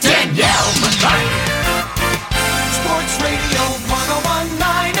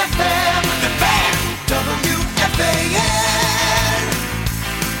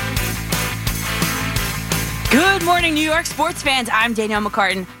York sports fans, I'm Danielle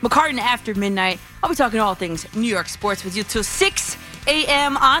McCartan. McCartan After Midnight. I'll be talking all things New York sports with you till 6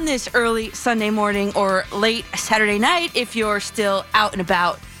 a.m. on this early Sunday morning or late Saturday night if you're still out and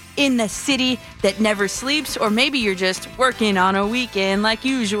about in the city that never sleeps, or maybe you're just working on a weekend like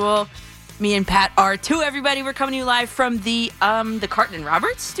usual. Me and Pat are too, everybody. We're coming to you live from the Carton and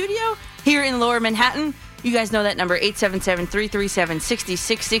Roberts studio here in Lower Manhattan. You guys know that number,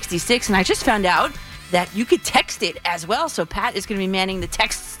 877-337-6666. And I just found out that you could text it as well. So Pat is going to be manning the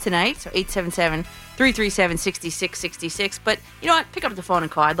texts tonight. So 877-337-6666. But you know what? Pick up the phone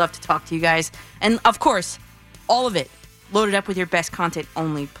and call. I'd love to talk to you guys. And of course, all of it loaded up with your best content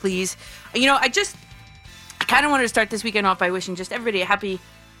only, please. You know, I kind of wanted to start this weekend off by wishing just everybody a happy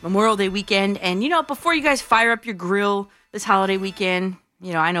Memorial Day weekend. And, you know, before you guys fire up your grill this holiday weekend,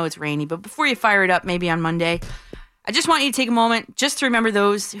 you know, I know it's rainy, but before you fire it up maybe on Monday, I just want you to take a moment just to remember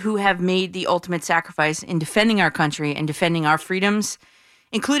those who have made the ultimate sacrifice in defending our country and defending our freedoms,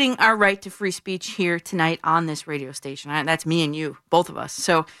 including our right to free speech here tonight on this radio station. That's me and you, both of us.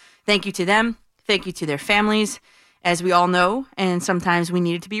 So thank you to them. Thank you to their families. As we all know, and sometimes we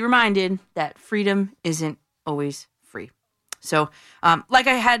needed to be reminded, that freedom isn't always free. So, like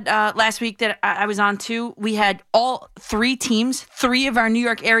I had last week that I was on too, we had all three teams. Three of our New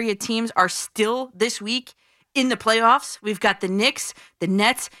York area teams are still this week in the playoffs. We've got the Knicks, the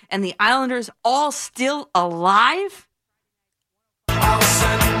Nets, and the Islanders all still alive. I'll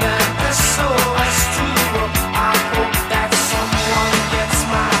send an SOS to you. I hope that someone gets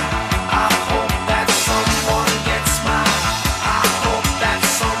mine. I hope that someone gets mine. I hope that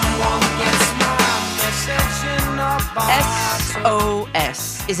someone gets mine.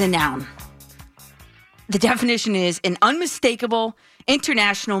 SOS is a noun. The definition is an unmistakable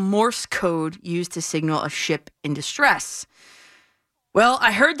international Morse code used to signal a ship in distress. Well,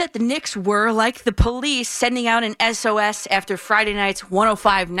 I heard that the Knicks were, like the police, sending out an SOS after Friday night's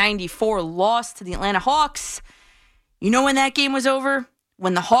 105-94 loss to the Atlanta Hawks. You know when that game was over?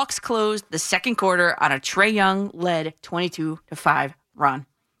 When the Hawks closed the second quarter on a Trae Young-led 22-5 run.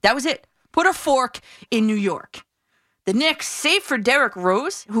 That was it. Put a fork in New York. The Knicks, save for Derrick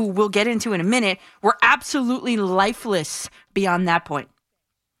Rose, who we'll get into in a minute, were absolutely lifeless beyond that point.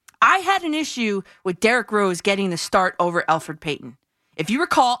 I had an issue with Derrick Rose getting the start over Elfrid Payton. If you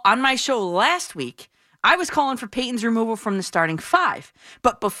recall, on my show last week, I was calling for Payton's removal from the starting five.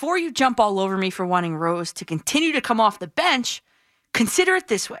 But before you jump all over me for wanting Rose to continue to come off the bench, consider it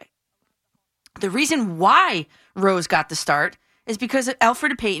this way. The reason why Rose got the start is because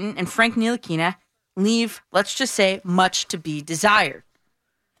Elfrid Payton and Frank Ntilikina leave, let's just say, much to be desired.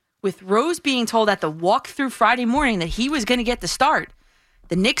 With Rose being told at the walkthrough Friday morning that he was going to get the start,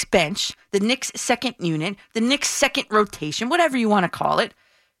 the Knicks bench, the Knicks second unit, the Knicks second rotation, whatever you want to call it,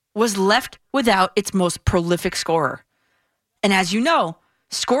 was left without its most prolific scorer. And as you know,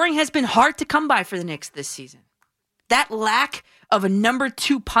 scoring has been hard to come by for the Knicks this season. That lack of a number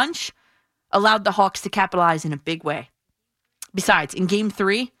two punch allowed the Hawks to capitalize in a big way. Besides, in Game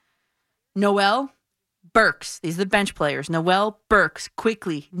 3, Noel, Burks, these are the bench players, Noel, Burks,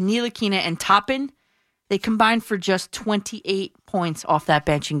 Quickly, Ntilikina, and Toppin, they combined for just 28 points off that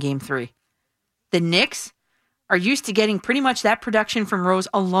bench in Game 3. The Knicks are used to getting pretty much that production from Rose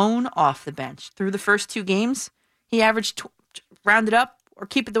alone off the bench. Through the first two games, he averaged, round it up, or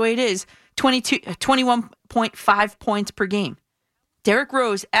keep it the way it is, 21.5 points per game. Derrick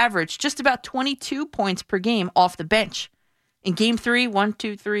Rose averaged just about 22 points per game off the bench. In Game 3,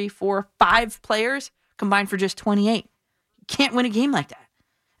 5 players combined for just 28. You can't win a game like that.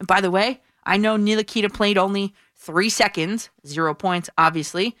 And by the way, I know Ntilikina played only 3 seconds, 0 points,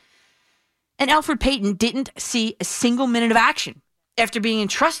 obviously. And Elfrid Payton didn't see a single minute of action after being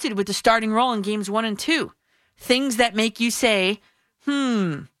entrusted with the starting role in Games 1 and 2. Things that make you say,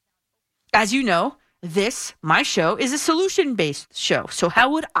 As you know, this, my show, is a solution-based show. So how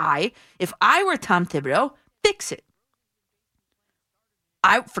would I, if I were Tom Thibodeau, fix it?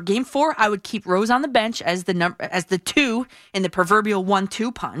 For Game 4, I would keep Rose on the bench as the 2 in the proverbial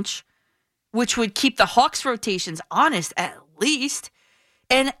 1-2 punch, which would keep the Hawks' rotations honest at least.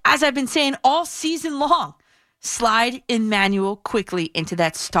 And as I've been saying all season long, slide Emmanuel Quickly into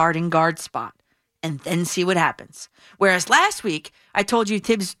that starting guard spot and then see what happens. Whereas last week, I told you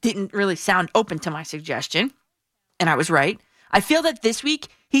Tibbs didn't really sound open to my suggestion, and I was right. I feel that this week,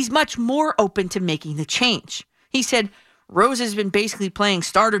 he's much more open to making the change. He said, Rose has been basically playing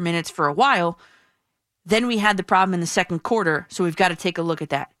starter minutes for a while. Then we had the problem in the second quarter, so we've got to take a look at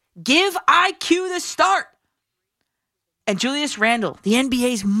that. Give IQ the start. And Julius Randle, the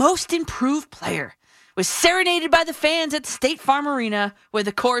NBA's most improved player, was serenaded by the fans at the State Farm Arena with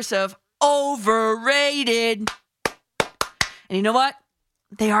a chorus of overrated. And you know what?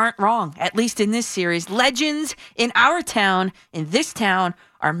 They aren't wrong, at least in this series. Legends in our town, in this town,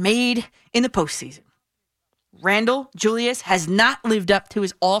 are made in the postseason. Randall Julius has not lived up to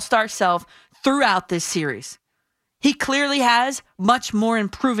his all-star self throughout this series. He clearly has much more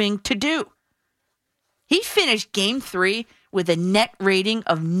improving to do. He finished Game 3 with a net rating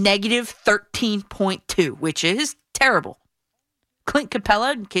of negative 13.2, which is terrible. Clint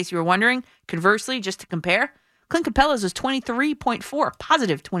Capella, in case you were wondering, conversely, just to compare, Clint Capella's was 23.4,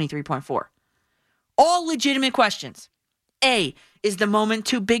 positive 23.4. All legitimate questions. A, is the moment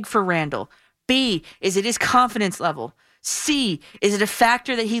too big for Randall? B, is it his confidence level? C, is it a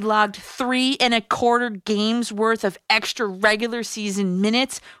factor that he logged 3.25 games worth of extra regular season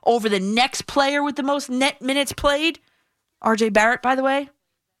minutes over the next player with the most net minutes played? RJ Barrett, by the way?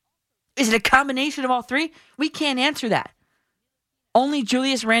 Is it a combination of all three? We can't answer that. Only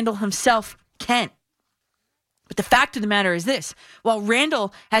Julius Randle himself can. But the fact of the matter is this. While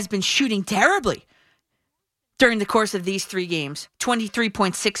Randle has been shooting terribly during the course of these 3 games,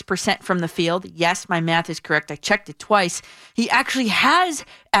 23.6% from the field. Yes, my math is correct. I checked it twice. He actually has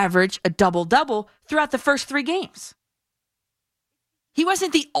averaged a double-double throughout the first 3 games. He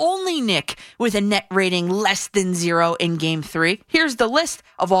wasn't the only Knick with a net rating less than 0 in Game 3. Here's the list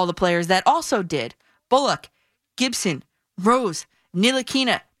of all the players that also did. Bullock, Gibson, Rose,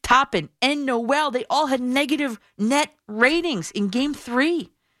 Ntilikina, Toppin, and Noel, they all had negative net ratings in Game 3.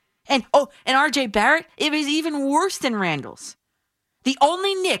 And RJ Barrett, it was even worse than Randall's. The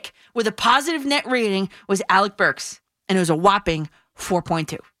only Knick with a positive net rating was Alec Burks, and it was a whopping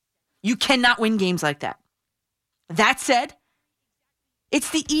 4.2. You cannot win games like that. That said, it's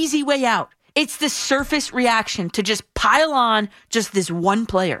the easy way out. It's the surface reaction to just pile on just this one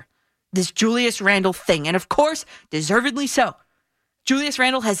player, this Julius Randle thing. And of course, deservedly so. Julius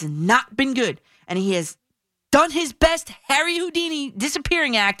Randle has not been good, and he has done his best Harry Houdini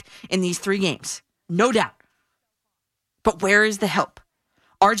disappearing act in these 3 games. No doubt. But where is the help?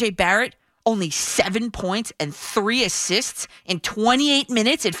 RJ Barrett, only 7 points and 3 assists in 28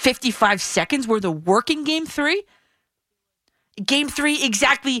 minutes and 55 seconds were the work in Game 3? Game 3,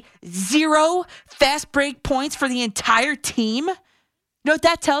 exactly 0 fast break points for the entire team? You know what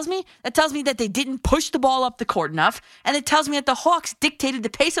that tells me? That tells me that they didn't push the ball up the court enough, and it tells me that the Hawks dictated the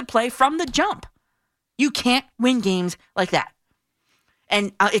pace of play from the jump. You can't win games like that.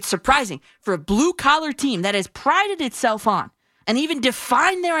 And it's surprising for a blue-collar team that has prided itself on and even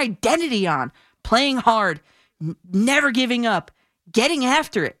defined their identity on playing hard, never giving up, getting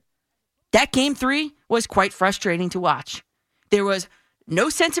after it. That Game 3 was quite frustrating to watch. There was no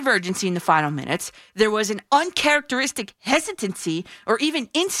sense of urgency in the final minutes. There was an uncharacteristic hesitancy or even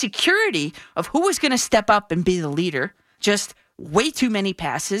insecurity of who was going to step up and be the leader. Just way too many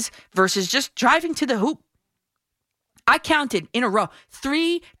passes versus just driving to the hoop. I counted in a row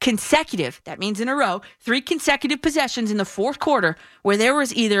 3 consecutive possessions in the fourth quarter where there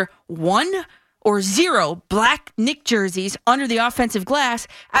was either 1 or 0 black Knick jerseys under the offensive glass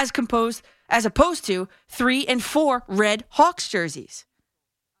as opposed to 3 and 4 red Hawks jerseys.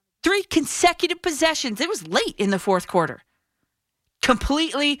 3 consecutive possessions. It was late in the fourth quarter.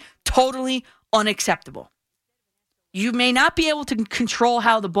 Completely, totally unacceptable. You may not be able to control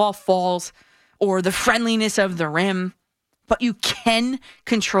how the ball falls or the friendliness of the rim, but you can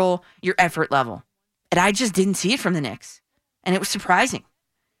control your effort level. And I just didn't see it from the Knicks. And it was surprising.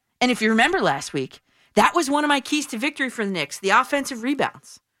 And if you remember last week, that was one of my keys to victory for the Knicks, the offensive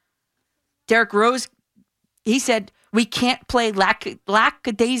rebounds. Derrick Rose, he said, we can't play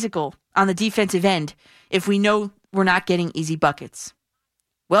lackadaisical on the defensive end if we know we're not getting easy buckets.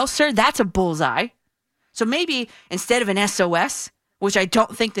 Well, sir, that's a bullseye. So maybe instead of an SOS, which I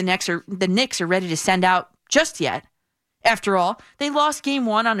don't think the Knicks are ready to send out just yet. After all, they lost Game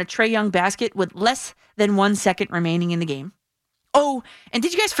 1 on a Trae Young basket with less than 1 second remaining in the game. Oh, and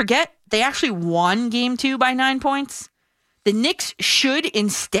did you guys forget? They actually won Game 2 by 9 points. The Knicks should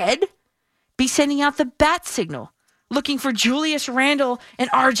instead be sending out the bat signal, looking for Julius Randle and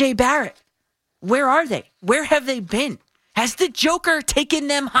RJ Barrett. Where are they? Where have they been? Has the Joker taken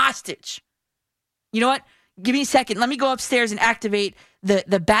them hostage? You know what? Give me a second. Let me go upstairs and activate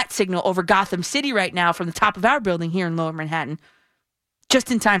the bat signal over Gotham City right now from the top of our building here in Lower Manhattan, just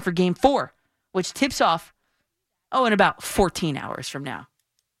in time for Game 4, which tips off, in about 14 hours from now.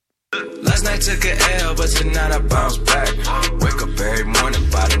 Last night took an L, but tonight I bounce back. Wake up every morning,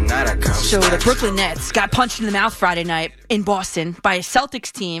 by the night I come So the Brooklyn Nets got punched in the mouth Friday night in Boston by a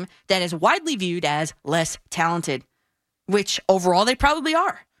Celtics team that is widely viewed as less talented, which overall they probably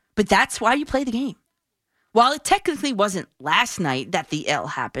are. But that's why you play the game. While it technically wasn't last night that the L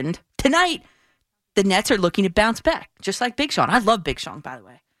happened, tonight the Nets are looking to bounce back, just like Big Sean. I love Big Sean, by the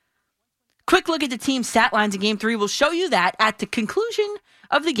way. Quick look at the team stat lines in Game 3 will show you that at the conclusion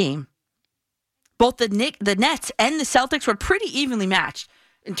of the game, both the Nets and the Celtics were pretty evenly matched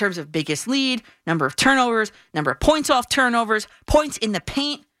in terms of biggest lead, number of turnovers, number of points off turnovers, points in the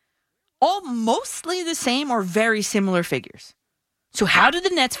paint, all mostly the same or very similar figures. So how did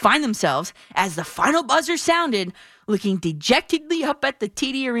the Nets find themselves, as the final buzzer sounded, looking dejectedly up at the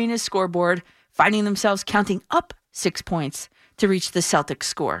TD Arena scoreboard, finding themselves counting up 6 points to reach the Celtics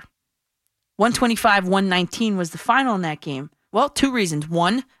score? 125-119 was the final in that game. Well, two reasons.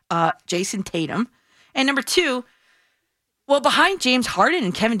 One, Jason Tatum. And number two, well, behind James Harden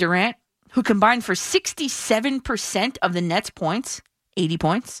and Kevin Durant, who combined for 67% of the Nets' points, 80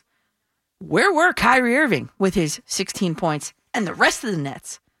 points, where were Kyrie Irving with his 16 points and the rest of the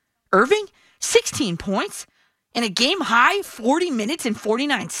Nets? Irving, 16 points in a game-high 40 minutes and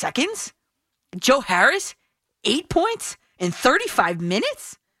 49 seconds? Joe Harris, 8 points in 35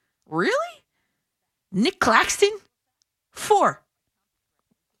 minutes? Really? Nick Claxton, 4.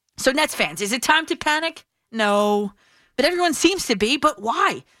 So Nets fans, is it time to panic? No, but everyone seems to be. But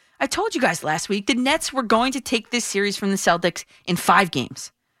why? I told you guys last week the Nets were going to take this series from the Celtics in 5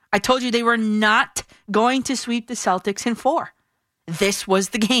 games. I told you they were not going to sweep the Celtics in 4. This was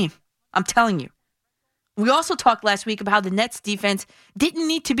the game. I'm telling you. We also talked last week about how the Nets defense didn't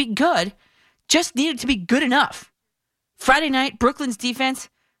need to be good, just needed to be good enough. Friday night, Brooklyn's defense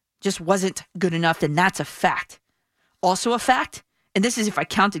just wasn't good enough, and that's a fact. Also a fact, and this is if I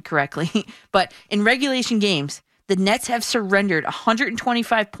counted correctly, but in regulation games, the Nets have surrendered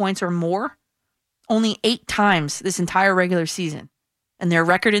 125 points or more only 8 times this entire regular season. And their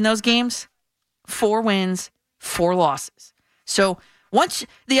record in those games, 4 wins, 4 losses. So once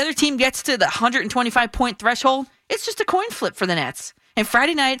the other team gets to the 125-point threshold, it's just a coin flip for the Nets. And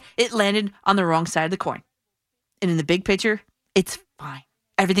Friday night, it landed on the wrong side of the coin. And in the big picture, it's fine.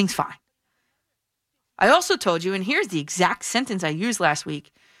 Everything's fine. I also told you, and here's the exact sentence I used last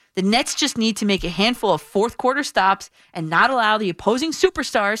week, the Nets just need to make a handful of fourth quarter stops and not allow the opposing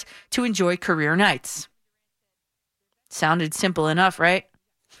superstars to enjoy career nights. Sounded simple enough, right?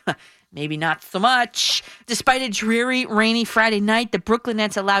 Maybe not so much. Despite a dreary, rainy Friday night, the Brooklyn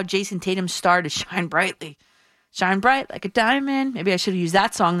Nets allowed Jason Tatum's star to shine brightly. Shine bright like a diamond. Maybe I should have used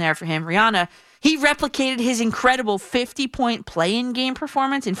that song there for him. Rihanna. He replicated his incredible 50-point play-in game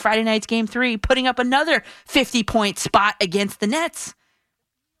performance in Friday night's Game 3, putting up another 50-point spot against the Nets.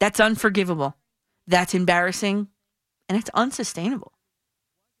 That's unforgivable. That's embarrassing. And it's unsustainable.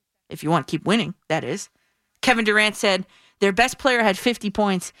 If you want to keep winning, that is. Kevin Durant said their best player had 50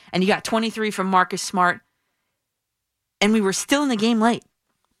 points, and you got 23 from Marcus Smart, and we were still in the game late.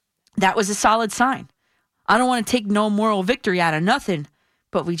 That was a solid sign. I don't want to take no moral victory out of nothing,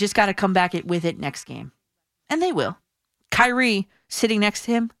 but we just got to come back with it next game. And they will. Kyrie, sitting next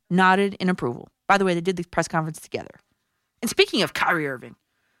to him, nodded in approval. By the way, they did the press conference together. And speaking of Kyrie Irving,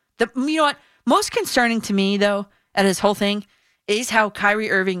 you know what? Most concerning to me, though, at this whole thing, is how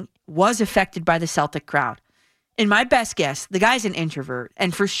Kyrie Irving was affected by the Celtic crowd. In my best guess, the guy's an introvert.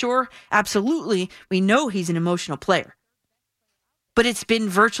 And for sure, absolutely, we know he's an emotional player. But it's been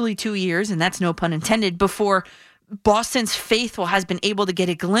virtually 2 years, and that's no pun intended, before Boston's faithful has been able to get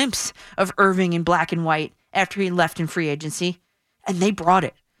a glimpse of Irving in black and white after he left in free agency. And they brought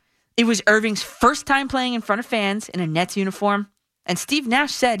it. It was Irving's first time playing in front of fans in a Nets uniform. And Steve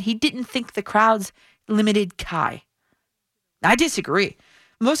Nash said he didn't think the crowds limited Kai. I disagree.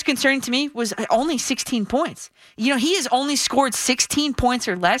 Most concerning to me was only 16 points. You know, he has only scored 16 points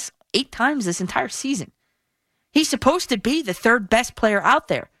or less 8 times this entire season. He's supposed to be the third best player out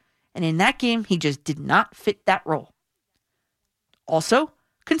there. And in that game, he just did not fit that role. Also,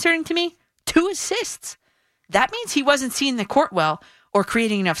 concerning to me, 2 assists. That means he wasn't seeing the court well or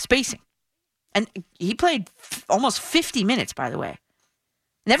creating enough spacing. And he played almost 50 minutes, by the way.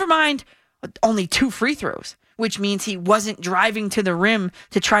 Never mind only 2 free throws, which means he wasn't driving to the rim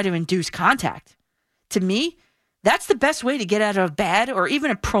to try to induce contact. To me, that's the best way to get out of a bad or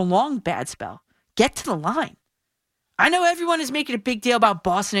even a prolonged bad spell. Get to the line. I know everyone is making a big deal about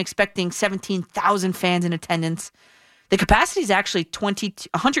Boston expecting 17,000 fans in attendance. The capacity is actually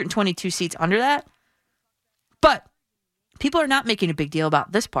 122 seats under that. But people are not making a big deal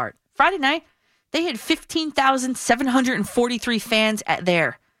about this part. Friday night, they had 15,743 fans at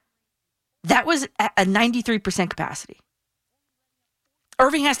there. That was at a 93% capacity.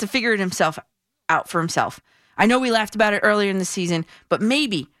 Irving has to figure it out for himself. I know we laughed about it earlier in the season, but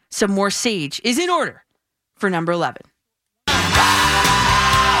maybe some more sage is in order for number 11.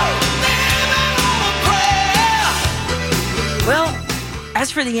 Well,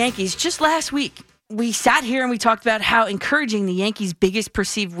 as for the Yankees, just last week, we sat here and we talked about how encouraging the Yankees' biggest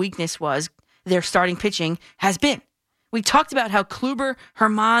perceived weakness was their starting pitching has been. We talked about how Kluber,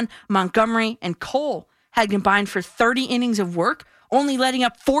 Herman, Montgomery, and Cole had combined for 30 innings of work, only letting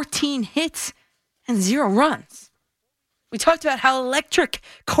up 14 hits and 0 runs. We talked about how electric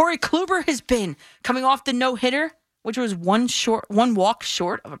Corey Kluber has been, coming off the no-hitter, which was one walk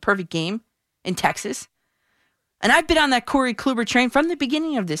short of a perfect game in Texas. And I've been on that Corey Kluber train from the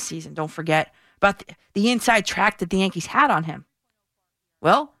beginning of this season. Don't forget about the inside track that the Yankees had on him.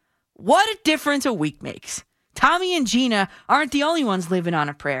 Well, what a difference a week makes. Tommy and Gina aren't the only ones living on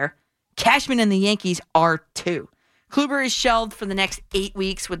a prayer. Cashman and the Yankees are too. Kluber is shelved for the next 8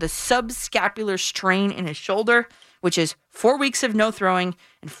 weeks with a subscapular strain in his shoulder, which is 4 weeks of no throwing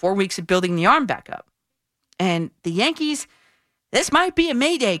and 4 weeks of building the arm back up. And the Yankees, this might be a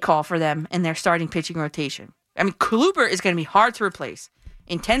Mayday call for them in their starting pitching rotation. I mean, Kluber is going to be hard to replace.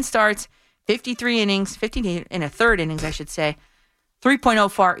 In 10 starts, 53 innings, 50 in a third innings, I should say,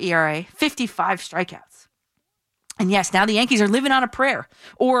 3.04 ERA, 55 strikeouts. And yes, now the Yankees are living on a prayer.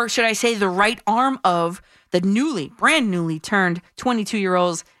 Or should I say the right arm of the brand newly turned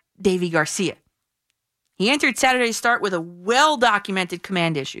 22-year-old Davy Garcia. He entered Saturday's start with a well-documented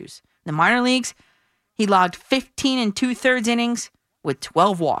command issues. In the minor leagues, he logged 15 2/3 innings with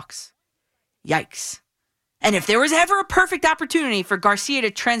 12 walks. Yikes. And if there was ever a perfect opportunity for Garcia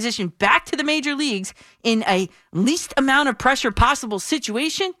to transition back to the major leagues in a least amount of pressure possible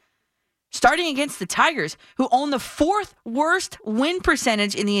situation, starting against the Tigers, who own the 4th worst win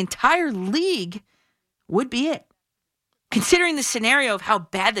percentage in the entire league, would be it. Considering the scenario of how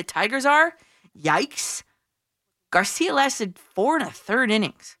bad the Tigers are, yikes. Garcia lasted 4 1/3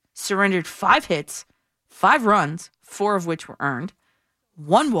 innings, surrendered 5 hits, 5 runs, 4 of which were earned,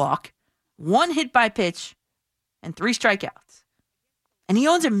 1 walk, 1 hit by pitch, and 3 strikeouts. And he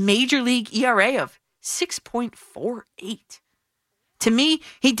owns a major league ERA of 6.48. To me,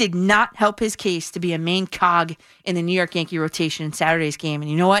 he did not help his case to be a main cog in the New York Yankee rotation in Saturday's game. And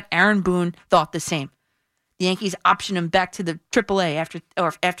you know what? Aaron Boone thought the same. The Yankees optioned him back to the AAA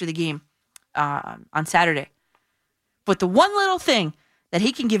after the game on Saturday. But the one little thing that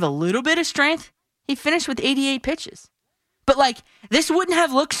he can give a little bit of strength, he finished with 88 pitches. But this wouldn't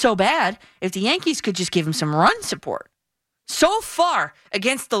have looked so bad if the Yankees could just give him some run support. So far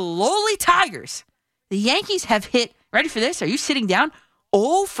against the lowly Tigers, the Yankees have hit, ready for this? Are you sitting down?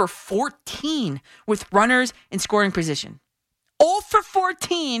 0 for 14 with runners in scoring position. 0 for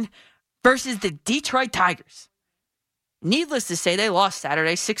 14 versus the Detroit Tigers. Needless to say, they lost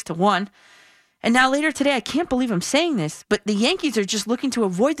Saturday 6-1. And now later today, I can't believe I'm saying this, but the Yankees are just looking to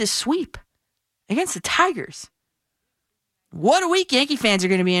avoid the sweep against the Tigers. What a week Yankee fans are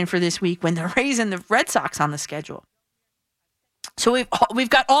going to be in for this week when the Rays and the Red Sox on the schedule. So we've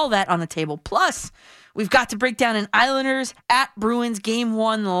got all that on the table. Plus, we've got to break down an Islanders at Bruins Game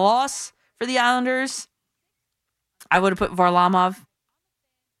 1 loss for the Islanders. I would have put Varlamov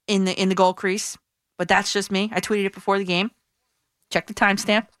in the goal crease, but that's just me. I tweeted it before the game. Check the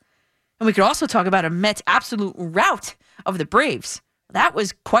timestamp. And we could also talk about a Mets absolute rout of the Braves. That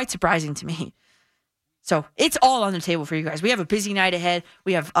was quite surprising to me. So it's all on the table for you guys. We have a busy night ahead.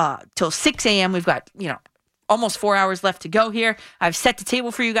 We have till 6 a.m. We've got, almost 4 hours left to go here. I've set the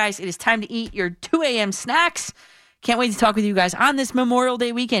table for you guys. It is time to eat your 2 a.m. snacks. Can't wait to talk with you guys on this Memorial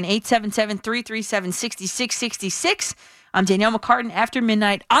Day weekend. 877-337-6666. I'm Danielle McCartan after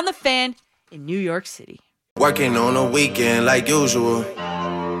midnight on the Fan in New York City. Working on a weekend like usual.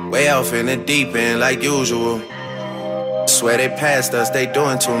 Way off in the deep end like usual. Swear they passed us, they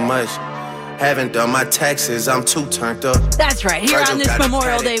doing too much. Haven't done my taxes, I'm too turned up. That's right, here on this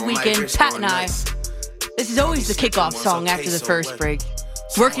Memorial Day weekend, Pat and I, this is always the kickoff song after the first break.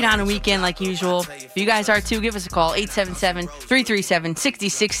 Working on a weekend like usual. If you guys are too, give us a call,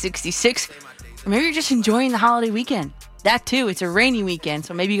 877-337-6666. Or maybe you're just enjoying the holiday weekend. That too, it's a rainy weekend,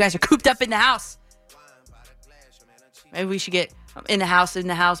 so maybe you guys are cooped up in the house. Maybe we should get in the house,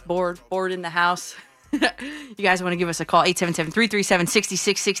 bored in the house. You guys want to give us a call,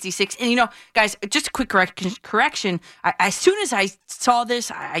 877-337-6666. And guys, just a quick correction. As soon as I saw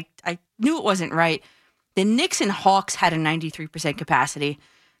this, I knew it wasn't right. The Knicks and Hawks had a 93% capacity.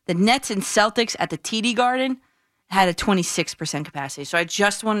 The Nets and Celtics at the TD Garden had a 26% capacity. So I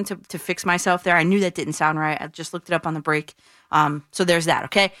just wanted to fix myself there. I knew that didn't sound right. I just looked it up on the break. So there's that,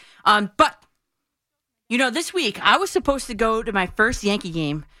 okay? But this week, I was supposed to go to my first Yankee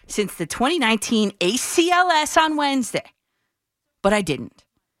game since the 2019 ACLS on Wednesday, but I didn't.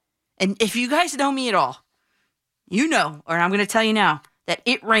 And if you guys know me at all, or I'm going to tell you now, that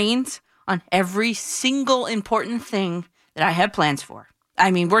it rains on every single important thing that I have plans for.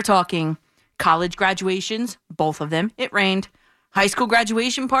 I mean, we're talking College graduations, both of them, it rained. High school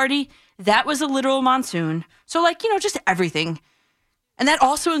graduation party, that was a literal monsoon. So, just everything. And that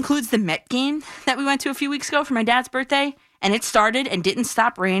also includes the Met game that we went to a few weeks ago for my dad's birthday. And it started and didn't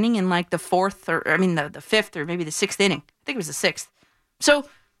stop raining in the the fifth or maybe the sixth inning. I think it was the sixth. So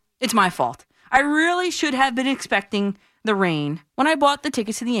it's my fault. I really should have been expecting the rain when I bought the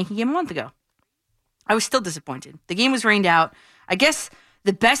tickets to the Yankee game a month ago. I was still disappointed. The game was rained out. I guess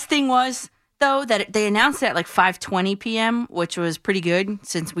the best thing was, though, that they announced it at 5:20 p.m., which was pretty good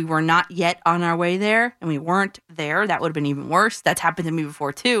since we were not yet on our way there and we weren't there. That would have been even worse. That's happened to me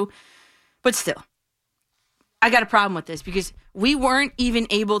before, too. But still, I got a problem with this because we weren't even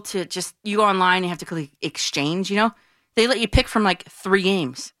able to you go online and you have to click exchange, They let you pick from 3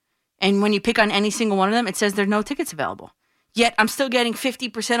 games. And when you pick on any single one of them, it says there's no tickets available. Yet I'm still getting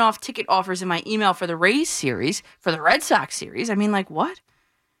 50% off ticket offers in my email for the Rays series, for the Red Sox series. I mean, what?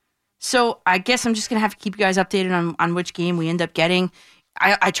 So I guess I'm just going to have to keep you guys updated on which game we end up getting.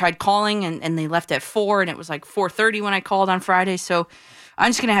 I tried calling and they left at 4 and it was 4:30 when I called on Friday. So I'm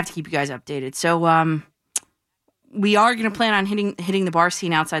just going to have to keep you guys updated. So we are going to plan on hitting the bar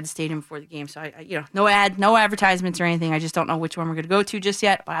scene outside the stadium before the game. So no advertisements or anything. I just don't know which one we're going to go to just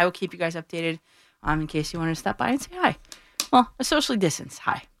yet, but I will keep you guys updated in case you want to stop by and say hi. Well, a socially distanced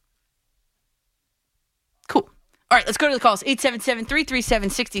hi. Cool. All right, let's go to the calls.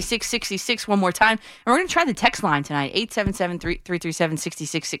 877-337-6666 one more time. And we're going to try the text line tonight.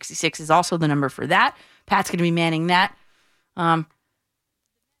 877-337-6666 is also the number for that. Pat's going to be manning that. He'll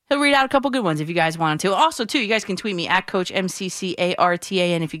read out a couple good ones if you guys want to. Also, too, you guys can tweet me at Coach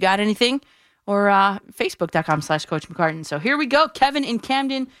MCCARTAN if you got anything, or Facebook.com/Coach McCartan. So here we go. Kevin in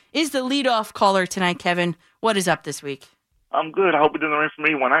Camden is the leadoff caller tonight. Kevin, what is up this week? I'm good. I hope it doesn't rain for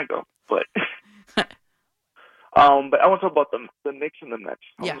me when I go. But but I want to talk about the Knicks and the Mets.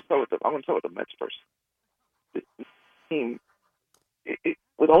 I'm going to start with the Mets first. The team,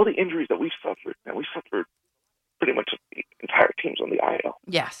 with all the injuries that we've suffered, and we suffered pretty much the entire teams on the IL.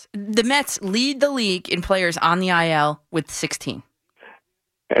 Yes. The Mets lead the league in players on the IL with 16.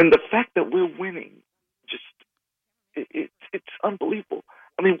 And the fact that we're winning, it's unbelievable.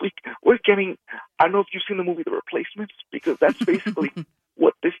 I mean, we're getting, I don't know if you've seen the movie The Replacements, because that's basically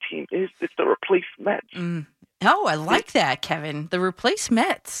what this team is. It's the replacements. Oh, I like that, Kevin. The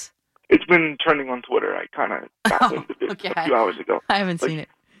replacements. It's been trending on Twitter. I kind of got into it a few hours ago. I haven't seen it.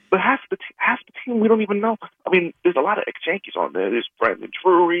 But half the team, we don't even know. I mean, there's a lot of ex-Yankees on there. There's Brandon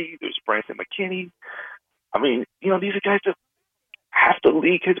Drury. There's Brandon McKinney. I mean, these are guys that half the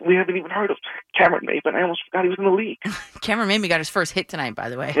league we haven't even heard of. Cameron May, but I almost forgot he was in the league. Cameron May got his first hit tonight, by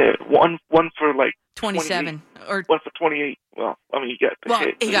the way. Yeah, one for 27 or one for 28. Well, I mean, he got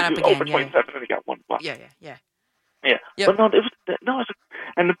hit. He got up again. Over 27, and he got one. Wow. Yeah. Yeah. Yep. But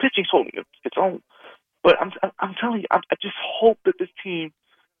and the pitching's holding its own. But I'm telling you, I just hope that this team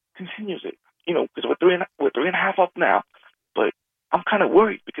continues it. Because we're three and a half up now. But I'm kind of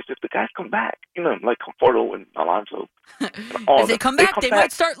worried because if the guys come back, like Conforto and Alonso, if they come back, they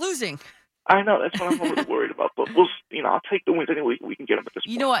might start losing. I know, that's what I'm a little worried about. But I'll take the wins anyway. We can get them at this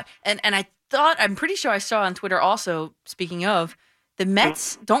point. You know what? And I'm pretty sure I saw on Twitter also, speaking of, the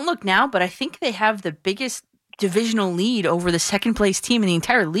Mets, don't look now, but I think they have the biggest divisional lead over the second place team in the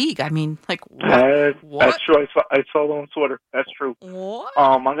entire league. I mean, what? That's true. I saw it on Twitter. That's true. What?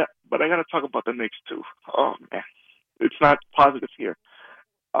 But I got to talk about the Knicks too. Oh man, it's not positive here.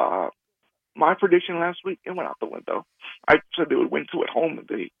 My prediction last week, it went out the window. I said they would win 2 at home, and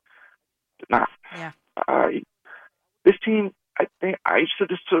they did not. Yeah. This team, I think I said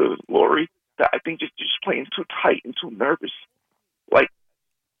this to Lori, that I think just playing too tight and too nervous. Like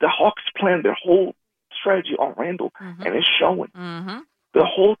the Hawks planned their whole strategy on Randall, and it's showing. Mm-hmm. The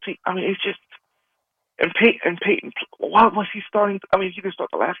whole team. I mean, it's just and Peyton. Why was he starting? I mean, he didn't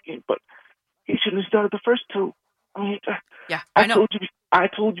start the last game, but he shouldn't have started the first 2. I mean, I know. I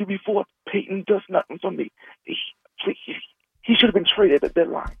told you before. Peyton does nothing for me. He should have been traded at the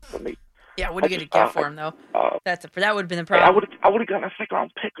deadline for me. Yeah, what are you going to get for him though? That would have been the problem. I would have gotten a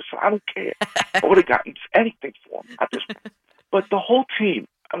second-round pick or so. I don't care. I would have gotten anything for him. But the whole team.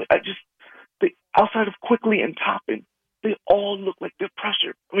 I mean, outside of Quickly and Toppin, they all look like they're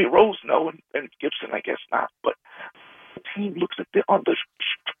pressured. I mean, Rose, no, and Gibson, I guess not. But the team looks like they're under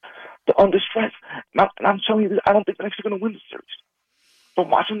stress. And I'm telling you, I don't think the Knicks are going to win the series. But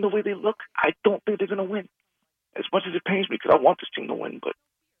watching the way they look, I don't think they're going to win. As much as it pains me because I want this team to win, but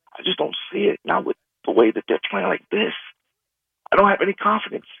I just don't see it now with the way that they're playing like this. I don't have any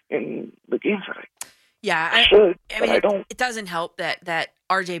confidence in the game today. Yeah, I should, but I don't. It doesn't help that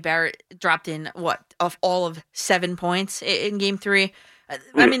R.J. Barrett dropped in, of all of 7 points in Game 3.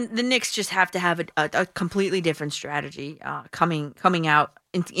 I mean, the Knicks just have to have a completely different strategy coming out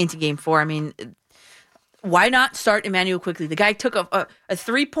into Game 4. I mean, why not start Emmanuel quickly? The guy took a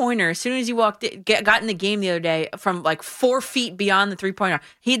 3-pointer as soon as he got in the game the other day from like 4 feet beyond the 3-pointer.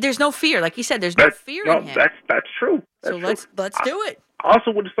 There's no fear, like you said. There's no fear in him. That's true. So let's do it. I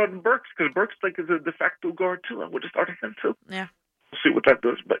also would have started Burks because Burks is a de facto guard too. I would have started him too. Yeah. We'll see what that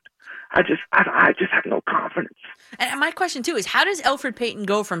does, but I just have no confidence. And my question too is, how does Elfrid Payton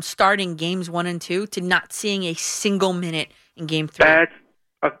go from starting games 1 and 2 to not seeing a single minute in Game 3?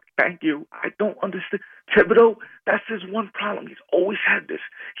 Thank you. I don't understand. Thibodeau, that's his one problem. He's always had this.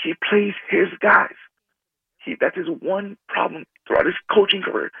 He plays his guys. That's his one problem throughout his coaching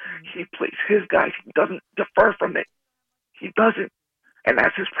career. He plays his guys. He doesn't defer from it. He doesn't. And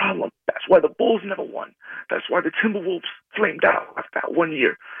that's his problem. That's why the Bulls never won. That's why the Timberwolves flamed out after that 1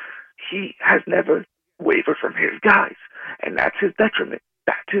 year. He has never wavered from his guys. And that's his detriment.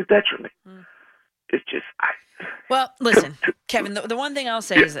 It's just... Well, listen, Kevin, the one thing I'll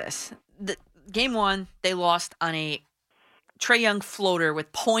say is this. Game 1, they lost on a Trae Young floater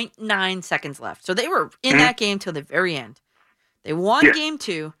with 0.9 seconds left. So they were in that game till the very end. They won Game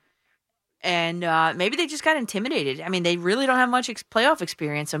 2, and maybe they just got intimidated. I mean, they really don't have much playoff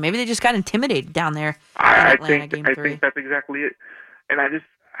experience, so maybe they just got intimidated down there in Atlanta, Game 3. I think that's exactly it. And I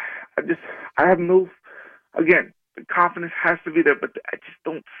have no, again, the confidence has to be there, but I just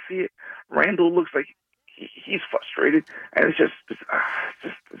don't see it. Randall looks like he's frustrated, and it's just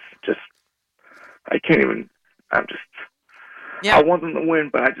I can't even. I want them to win,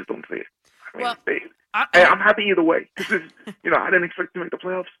 but I just don't see it. I mean, I'm happy either way. This is, I didn't expect to make the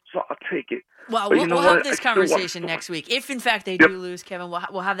playoffs, so I'll take it. Well, we'll have this conversation next week. If in fact they do lose, Kevin,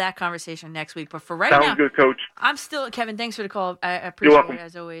 we'll have that conversation next week. But for right now, sounds good, Coach. I'm still Kevin. Thanks for the call. I appreciate it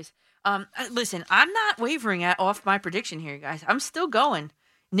as always. Listen, I'm not wavering off my prediction here, guys. I'm still going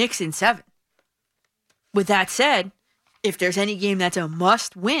Knicks in 7. With that said, if there's any game that's a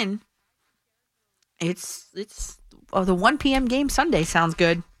must win, it's the 1 p.m. game Sunday. Sounds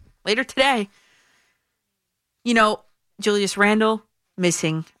good. Later today. Julius Randle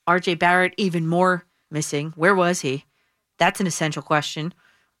missing. RJ Barrett even more missing. Where was he? That's an essential question.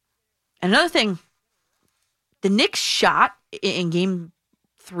 Another thing, the Knicks shot in Game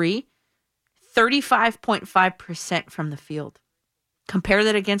 3 35.5% from the field. Compare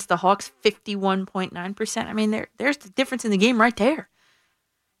that against the Hawks, 51.9%. I mean, there's the difference in the game right there.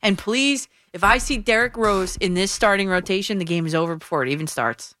 And please, if I see Derrick Rose in this starting rotation, the game is over before it even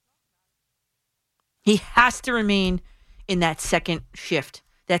starts. He has to remain in that second shift,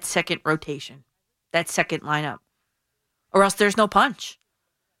 that second rotation, that second lineup. Or else there's no punch.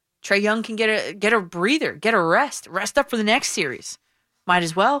 Trae Young can get a breather, get a rest up for the next series. Might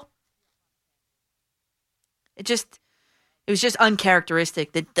as well. It was just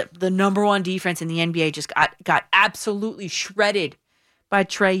uncharacteristic that the number one defense in the NBA just got absolutely shredded by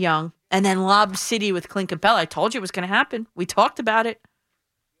Trae Young, and then Lob City with Clint Capella. I told you it was going to happen. We talked about it.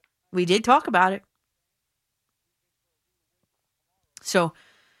 We did talk about it. So,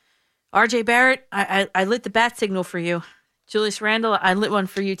 RJ Barrett, I lit the bat signal for you. Julius Randle, I lit one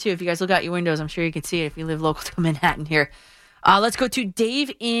for you too. If you guys look out your windows, I'm sure you can see it if you live local to Manhattan here. Let's go to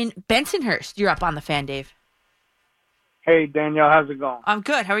Dave in Bensonhurst. You're up on the fan, Dave. Hey, Danielle, how's it going? I'm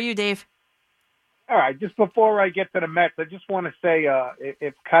good. How are you, Dave? All right, just before I get to the Mets, I just want to say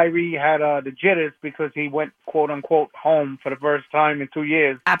if Kyrie had the jitters because he went, quote-unquote, home for the first time in 2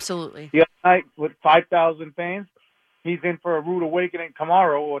 years. Absolutely. The other night with 5,000 fans, he's in for a rude awakening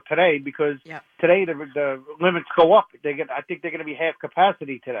tomorrow or today because today the limits go up. I think they're going to be half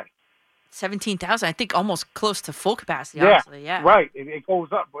capacity today. 17,000, I think almost close to full capacity, honestly. Yeah, right. It goes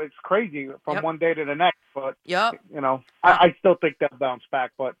up. It's crazy from one day to the next. But, I still think they'll bounce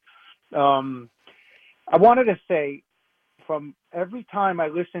back. But I wanted to say, from every time I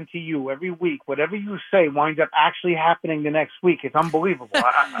listen to you, every week, whatever you say winds up actually happening the next week. It's unbelievable.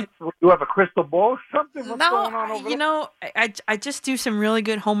 You have a crystal ball or something? What's going on over there? I just do some really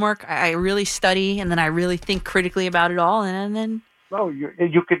good homework. I really study, and then I really think critically about it all, and then... No,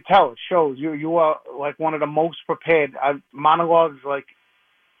 you could tell. It shows. You are like one of the most prepared monologues like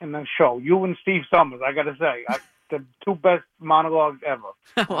in the show. You and Steve Summers, I got to say, the two best monologues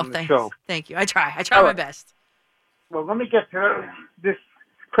ever on the show. Thank you. I try my best. Well, let me get to this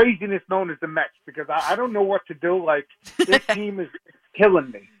craziness known as the Mets because I don't know what to do. Like, this team is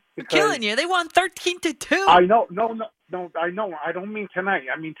killing me. Killing you. They won 13-2. I know. No, I know. I don't mean tonight.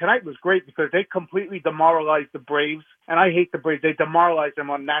 I mean, tonight was great because they completely demoralized the Braves. And I hate the Braves. They demoralized them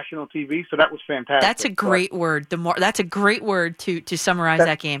on national TV, so that was fantastic. That's a great word. That's a great word to summarize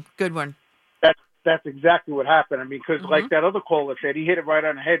that game. Good one. that's exactly what happened. I mean, because like that other caller said, he hit it right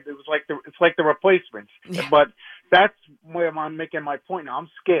on the head. It was like it's like the replacements. Yeah. But that's where I'm making my point now. I'm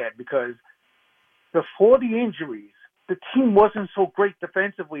scared because before the injuries, the team wasn't so great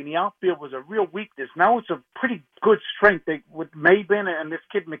defensively, and the outfield was a real weakness. Now it's a pretty good strength. With Maben and this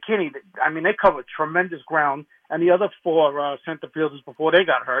kid McKinney, I mean, they covered tremendous ground, and the other 4 center fielders before they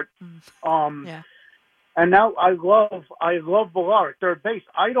got hurt. Yeah. And now I love Villar at third base.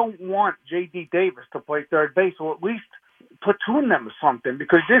 I don't want J.D. Davis to play third base, or at least platoon them or something,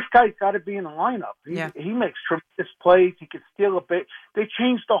 because this guy's got to be in the lineup. He makes tremendous plays. He can steal a bit. They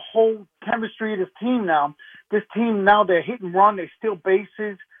changed the whole chemistry of this team now. This team now, they're hit and run. They steal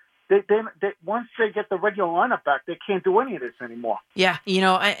bases. They once they get the regular lineup back, they can't do any of this anymore. Yeah,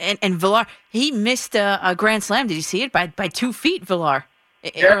 and Villar, he missed a grand slam. Did you see it? By 2 feet, Villar,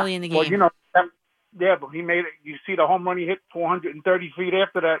 early in the game. Well, yeah, but he made it. You see the home run he hit 430 feet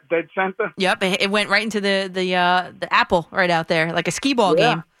after that dead center? Yep, it went right into the apple right out there, like a skee ball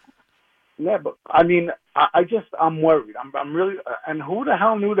game. Yeah, but I mean, I'm worried. I'm really, and who the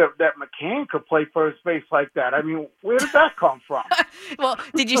hell knew that McCann could play first base like that? I mean, where did that come from? Well,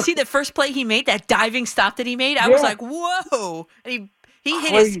 did you see the first play he made, that diving stop that he made? I was like, whoa. And he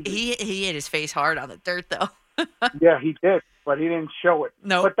hit his face hard on the dirt, though. Yeah, he did, but he didn't show it.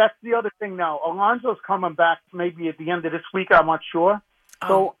 No. But that's the other thing now. Alonso's coming back maybe at the end of this week. I'm not sure.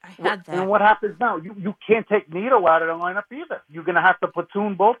 So, I had that. And what happens now? You can't take Nito out of the lineup either. You're going to have to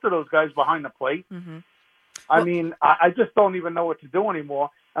platoon both of those guys behind the plate. Mm-hmm. I mean, I just don't even know what to do anymore.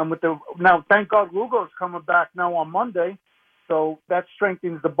 And now, thank God, Lugo's coming back now on Monday, so that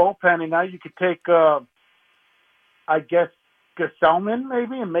strengthens the bullpen. And now you could take, I guess, Gesellman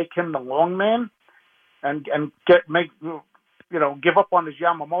maybe, and make him the long man, and give up on his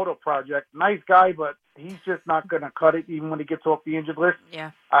Yamamoto project. Nice guy, but he's just not going to cut it even when he gets off the injured list.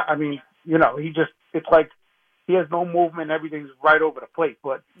 Yeah. I mean, it's like he has no movement. Everything's right over the plate.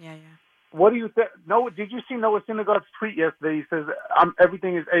 But yeah. What do you think? Did you see Noah Syndergaard's tweet yesterday? He says,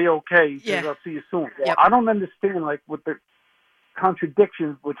 everything is A-okay. He says, I'll see you soon. Well, yep. I don't understand, with the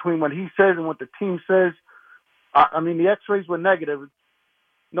contradictions between what he says and what the team says. I mean, the x-rays were negative.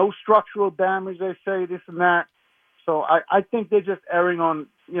 No structural damage, they say, this and that. So I think they're just erring on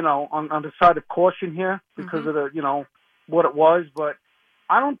the side of caution here because of the, what it was. But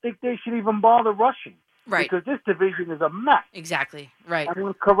I don't think they should even bother rushing. Right. Because this division is a mess. Exactly. Right. I mean,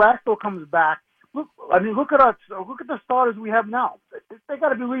 when Carrasco comes back, look at the starters we have now. They got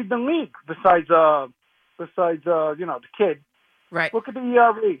to be leading the league besides the kid. Right. Look at the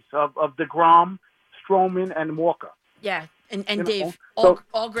ERAs of DeGrom, Stroman, and Walker. Yeah. And Dave,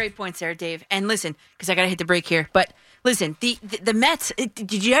 all great points there, Dave. And listen, because I got to hit the break here. But listen, the Mets,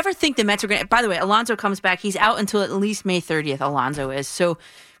 did you ever think the Mets were going to... By the way, Alonso comes back. He's out until at least May 30th, Alonso is. So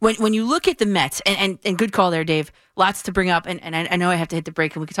when you look at the Mets, and good call there, Dave, lots to bring up. And I know I have to hit the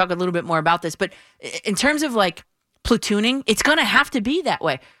break, and we can talk a little bit more about this. But in terms of platooning, it's going to have to be that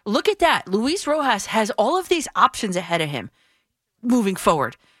way. Look at that. Luis Rojas has all of these options ahead of him moving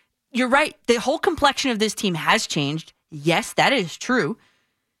forward. You're right. The whole complexion of this team has changed. Yes, that is true.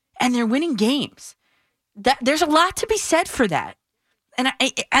 And they're winning games. There's a lot to be said for that. And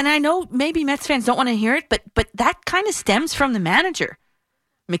I know maybe Mets fans don't want to hear it, but that kind of stems from the manager.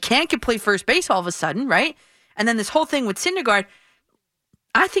 McCann could play first base all of a sudden, right? And then this whole thing with Syndergaard,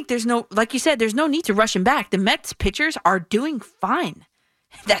 I think like you said, there's no need to rush him back. The Mets pitchers are doing fine.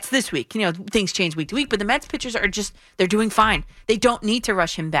 That's this week. Things change week to week, but the Mets pitchers they're doing fine. They don't need to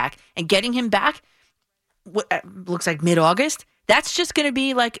rush him back. And getting him back, what looks like mid-August, that's just going to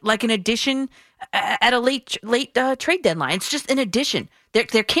be like an addition at a late trade deadline. It's just an addition. There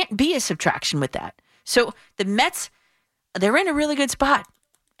can't be a subtraction with that. So the Mets, they're in a really good spot.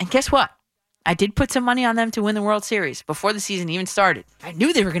 And guess what? I did put some money on them to win the World Series before the season even started. I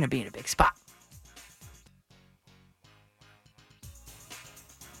knew they were going to be in a big spot.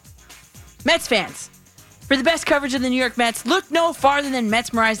 Mets fans, for the best coverage of the New York Mets, look no farther than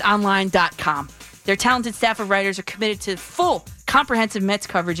MetsMerizedOnline.com. Their talented staff of writers are committed to full, comprehensive Mets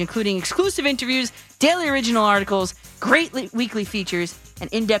coverage, including exclusive interviews, daily original articles, great weekly features,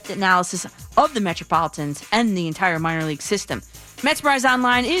 and in-depth analysis of the Metropolitans and the entire minor league system. Metsmerized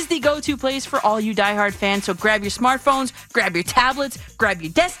Online is the go-to place for all you diehard fans, so grab your smartphones, grab your tablets, grab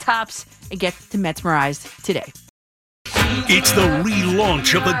your desktops, and get to Metsmerized today. It's the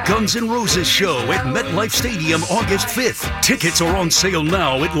relaunch of the Guns N' Roses show at MetLife Stadium August 5th. Tickets are on sale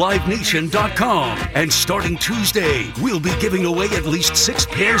now at LiveNation.com. And starting Tuesday, we'll be giving away at least 6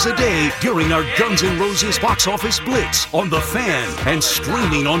 pairs a day during our Guns N' Roses box office blitz on The Fan and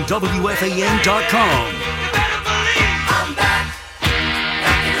streaming on WFAN.com.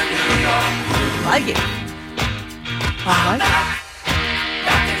 like it. I like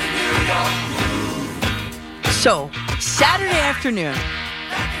it. So, Saturday afternoon.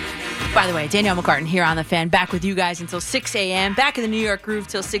 By the way, Danielle McCartan here on The Fan, back with you guys until 6 a.m. Back in the New York groove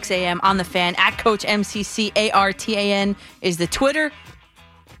till 6 a.m. on The Fan. At Coach MCCARTAN is the Twitter.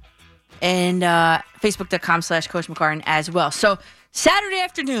 And Facebook.com/Coach McCartan as well. So, Saturday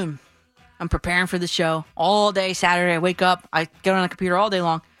afternoon, I'm preparing for the show all day Saturday. I wake up, I get on the computer all day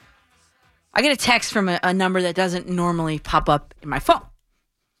long. I get a text from a number that doesn't normally pop up in my phone.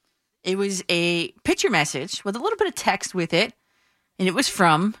 It was a picture message with a little bit of text with it, and it was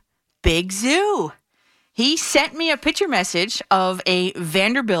from Big Zoo. He sent me a picture message of a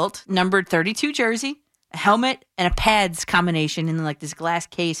Vanderbilt numbered 32 jersey, a helmet, and a pads combination in like this glass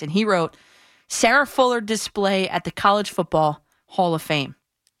case, and he wrote, Sarah Fuller display at the College Football Hall of Fame.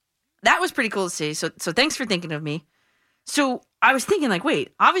 That was pretty cool to see, so thanks for thinking of me. So I was thinking, like,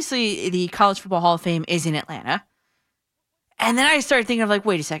 wait, obviously the College Football Hall of Fame is in Atlanta. And then I started thinking of, like,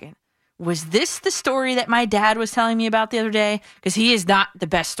 wait a second. Was this the story that my dad was telling me about the other day? Because he is not the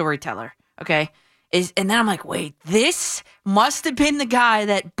best storyteller, okay? And then I'm like, wait, this must have been the guy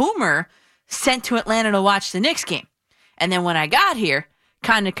that Boomer sent to Atlanta to watch the Knicks game. And then when I got here,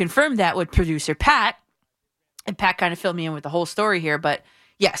 kind of confirmed that with producer Pat. And Pat kind of filled me in with the whole story here. But,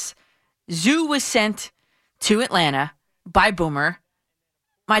 yes, Zoo was sent to Atlanta by Boomer.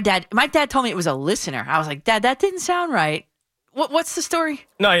 My dad told me it was a listener. I was like, Dad, that didn't sound right. What's the story?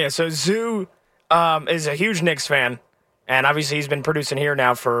 No, yeah. So Zoo is a huge Knicks fan, and obviously he's been producing here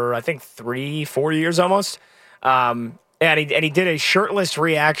now for I think 3-4 years almost. And he did a shirtless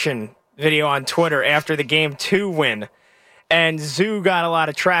reaction video on Twitter after the Game 2 win. And Zoo got a lot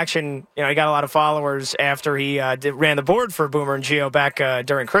of traction. You know, he got a lot of followers after he ran the board for Boomer and Gio back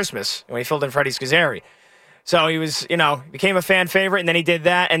during Christmas when he filled in Freddie Scazzeri. So he was, became a fan favorite, and then he did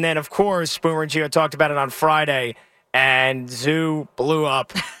that. And then, of course, Boomer and Gio talked about it on Friday, and Zoo blew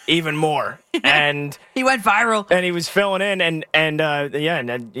up even more. And he went viral. And he was filling in. And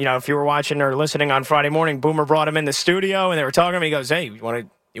if you were watching or listening on Friday morning, Boomer brought him in the studio, and they were talking to him. He goes, hey, you want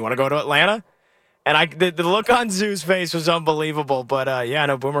to go to Atlanta? And the look on Zoo's face was unbelievable. But,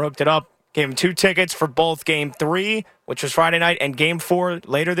 Boomer hooked it up. Gave him 2 tickets for both Game 3, which was Friday night, and Game 4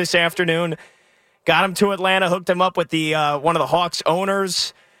 later this afternoon. Got him to Atlanta, hooked him up with the one of the Hawks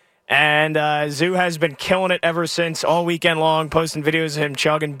owners, and Zoo has been killing it ever since, all weekend long, posting videos of him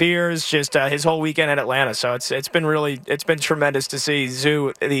chugging beers, just his whole weekend in Atlanta. So it's been tremendous to see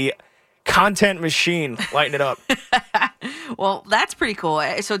Zoo, the content machine, lighting it up. Well, that's pretty cool.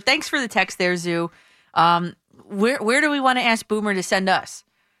 So thanks for the text there, Zoo. Where do we want to ask Boomer to send us?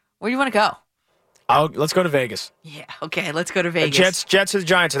 Where do you want to go? Let's go to Vegas. Yeah, okay, let's go to Vegas. Jets or the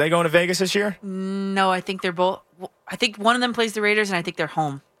Giants, are they going to Vegas this year? No, I think they're both. I think one of them plays the Raiders, and I think they're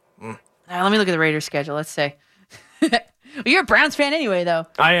home. Let me look at the Raiders' schedule. Let's say. Well, you're a Browns fan anyway, though.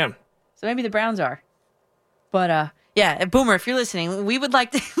 I am. So maybe the Browns are. But yeah, Boomer, if you're listening, we would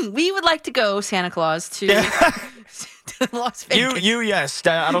like to go, Santa Claus, to Las Vegas. Yes.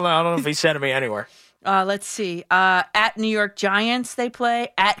 I don't know if he said to me anywhere. Let's see. At New York Giants, they play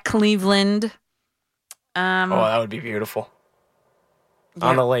at Cleveland. That would be beautiful. Yeah.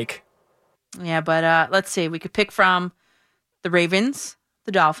 On the lake. Yeah, but let's see. We could pick from the Ravens,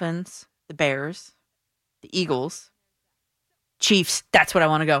 the Dolphins, the Bears, the Eagles, Chiefs. That's what I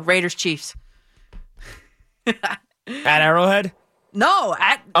want to go. Raiders, Chiefs. At Arrowhead? No,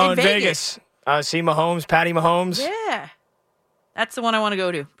 in Vegas. See Mahomes, Patty Mahomes. Yeah. That's the one I want to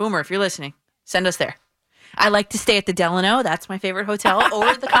go to. Boomer, if you're listening, send us there. I like to stay at the Delano. That's my favorite hotel.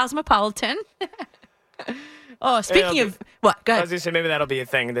 Or the Cosmopolitan. Speaking of what? Go ahead. I was going to say maybe that'll be a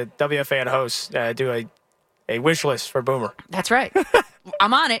thing. The WFAN hosts do a wish list for Boomer. That's right.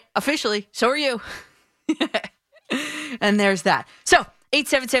 I'm on it officially. So are you. And there's that. So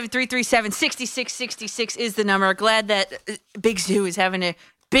 877-337-6666 is the number. Glad that Big Zoo is having a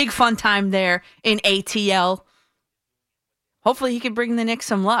big fun time there in ATL. Hopefully he can bring the Knicks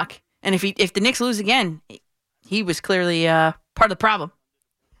some luck. And if the Knicks lose again, he was clearly part of the problem.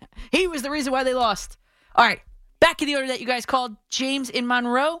 He was the reason why they lost. All right, back in the order that you guys called. James in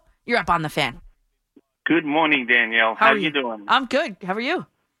Monroe, you're up on The Fan. Good morning, Danielle. How are you doing? I'm good. How are you?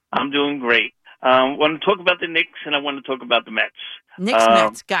 I'm doing great. I want to talk about the Knicks, and I want to talk about the Mets. Knicks,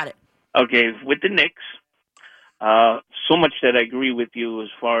 Mets, got it. Okay, with the Knicks, so much that I agree with you as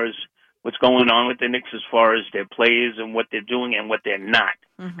far as what's going on with the Knicks as far as their players and what they're doing and what they're not.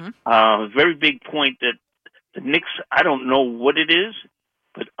 Mm-hmm. Very big point that the Knicks, I don't know what it is,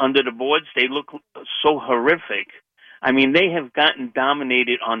 but under the boards, they look so horrific. I mean, they have gotten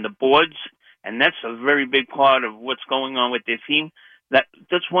dominated on the boards, and that's a very big part of what's going on with their team.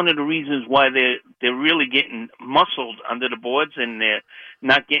 that's one of the reasons why they're really getting muscled under the boards, and they're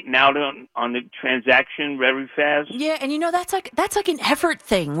not getting out on the transaction very fast. Yeah, and that's like an effort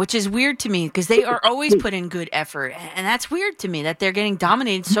thing, which is weird to me because they are always put in good effort, and that's weird to me that they're getting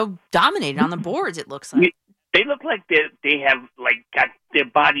dominated on the boards. It looks like they look like they have like got their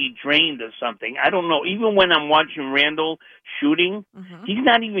body drained or something. I don't know. Even when I'm watching Randall shooting, he's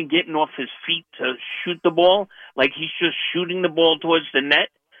not even getting off his feet to shoot the ball. Like he's just shooting the ball towards the net,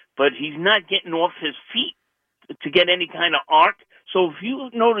 but he's not getting off his feet to get any kind of arc. So if you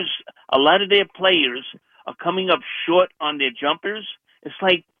notice, a lot of their players are coming up short on their jumpers. It's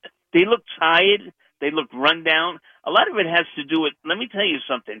like they look tired. They look run down. A lot of it has to do with, let me tell you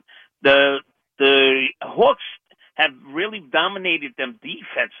something. The Hawks have really dominated them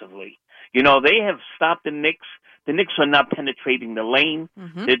defensively. They have stopped the Knicks. The Knicks are not penetrating the lane.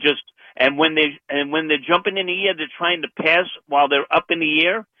 They're just, and when they're jumping in the air, they're trying to pass while they're up in the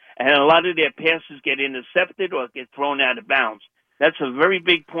air, and a lot of their passes get intercepted or get thrown out of bounds. That's a very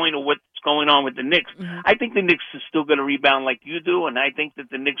big point of what's going on with the Knicks. I think the Knicks are still going to rebound like you do, and I think that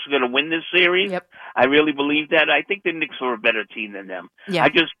the Knicks are going to win this series. Yep. I really believe that. I think the Knicks are a better team than them. Yeah. I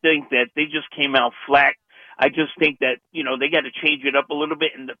just think that they just came out flat. I just think that, they got to change it up a little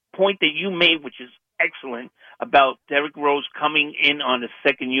bit. And the point that you made, which is excellent, about Derrick Rose coming in on the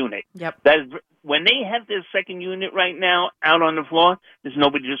second unit. Yep. That is, when they have their second unit right now out on the floor, there's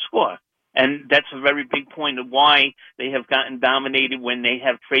nobody to score. And that's a very big point of why they have gotten dominated when they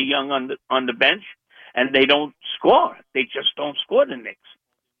have Trae Young on the bench, and they don't score. They just don't score the Knicks.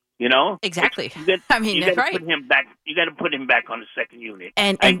 Exactly. That's right. Put him back. You got to put him back on the second unit,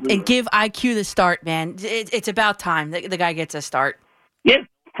 and give IQ the start, man. It's about time the guy gets a start. Yeah,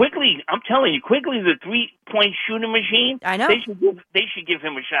 quickly. I'm telling you, quickly. The 3-point shooting machine. I know. They should give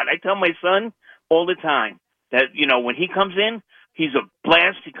him a shot. I tell my son all the time that when he comes in, he's a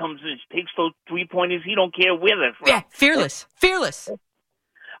blast. He comes in, takes those 3-pointers. He don't care where they're from. Yeah, fearless.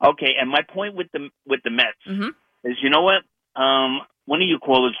 Okay, and my point with the Mets is, you know what? One of your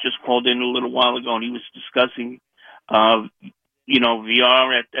callers just called in a little while ago, and he was discussing, VR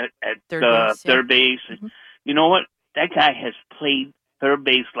at third base. You know what? That guy has played third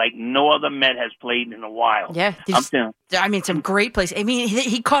base like no other Met has played in a while. Yeah. Some great plays.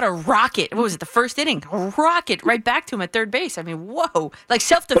 He caught a rocket. What was it, the first inning? A rocket right back to him at third base. Whoa. Like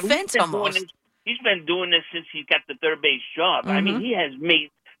self-defense almost. He's been doing this since he got the third base job. He has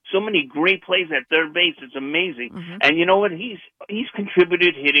made so many great plays at third base. It's amazing. And you know what? He's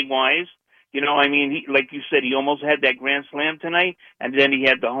contributed hitting-wise. He, like you said, he almost had that grand slam tonight, and then he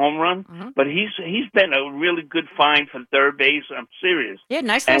had the home run. But he's been a really good find for third base. I'm serious. Yeah,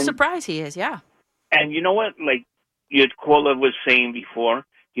 nice little surprise he is, yeah. And you know what? Like your caller was saying before,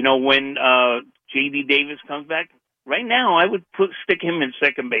 when J.D. Davis comes back, right now I would stick him in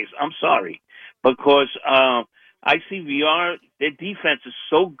second base. I'm sorry. Because I see VR, their defense is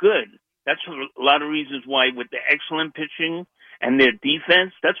so good. That's a lot of reasons why, with the excellent pitching and their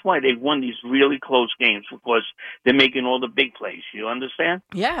defense, that's why they've won these really close games, because they're making all the big plays. You understand?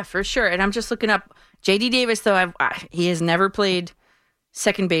 Yeah, for sure. And I'm just looking up J.D. Davis, though. He has never played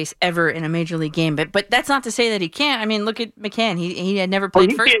second base ever in a major league game. But that's not to say that he can't. Look at McCann. He had never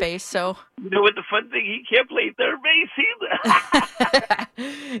played first base, so. You know what the fun thing? He can't play third base either.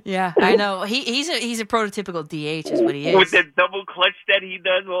 Yeah, I know. He's a prototypical DH is what he is. With that double clutch that he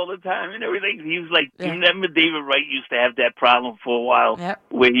does all the time and everything. He was like, remember David Wright used to have that problem for a while,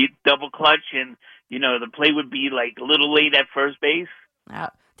 where he double clutch and, the play would be like a little late at first base.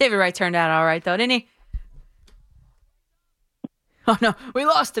 David Wright turned out all right, though, didn't he? Oh, no, we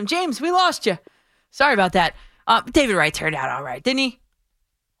lost him. James, we lost you. Sorry about that. David Wright turned out all right, didn't he?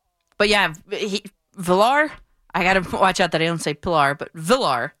 But yeah, Villar, I got to watch out that I don't say Pilar, but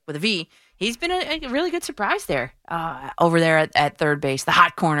Villar with a V, he's been a really good surprise there, over there at third base, the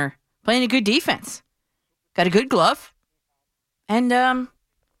hot corner, playing a good defense. Got a good glove, and got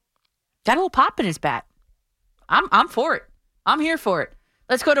a little pop in his bat. I'm for it. I'm here for it.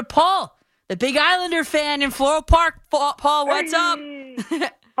 Let's go to Paul, the Big Islander fan in Floral Park. Paul, what's up?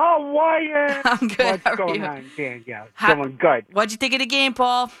 How are you? I'm good. What's going on, Danielle? Doing good. What'd you think of the game,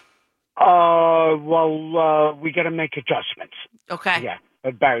 Paul? We got to make adjustments. Okay. Yeah,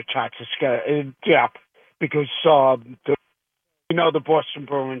 Barry Trotz is because the Boston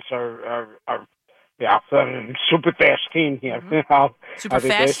Bruins are super fast team here. Super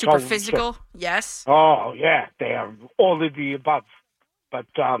fast, super physical. Yes. Oh yeah, they are all of the above. But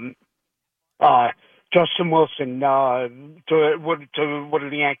Justin Wilson, what are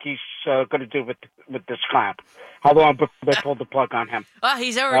the Yankees going to do with this clamp? How long before they pull the plug on him?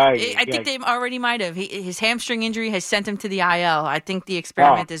 He's already. I think they already might have. His hamstring injury has sent him to the IL. I think the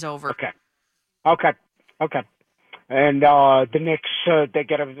experiment is over. Okay. And the Knicks, they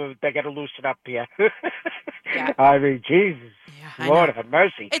gotta loosen up here. Yeah. I mean, Jesus, Lord have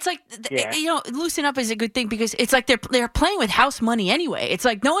mercy. It's like loosen up is a good thing because it's like they're playing with house money anyway. It's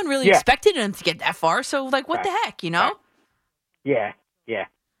like no one really expected them to get that far. So like, what the heck, you know? Yeah.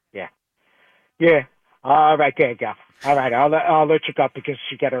 All right, there you go. All right, I'll let you go because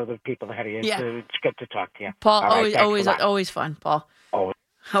you got other people ahead of you. Yeah. It's good to talk to you. Paul, always fun, Paul.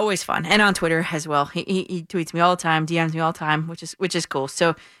 Always fun, and on Twitter as well. He tweets me all the time, DMs me all the time, which is cool.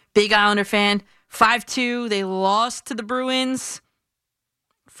 So, big Islander fan. 5-2. They lost to the Bruins.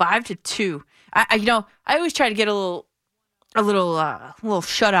 5-2. I always try to get a little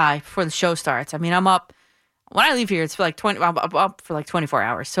shut eye before the show starts. I mean, I'm up when I leave here. It's for like 20. I'm up for like 24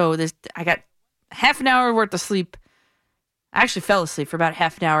 hours. So I got half an hour worth of sleep. I actually fell asleep for about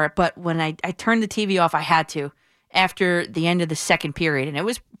half an hour, but when I turned the TV off, I had to. After the end of the second period, and it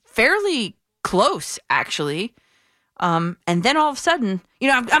was fairly close, actually. And then all of a sudden,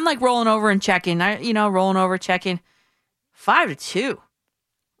 I'm like rolling over and checking. 5-2,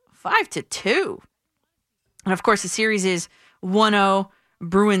 5-2, and of course the series is 1-0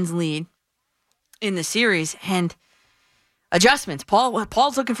 Bruins lead in the series, and adjustments.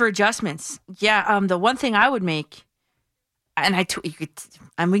 Paul's looking for adjustments. Yeah, the one thing I would make, and we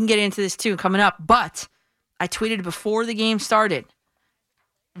can get into this too coming up, but. I tweeted before the game started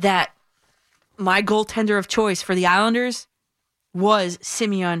that my goaltender of choice for the Islanders was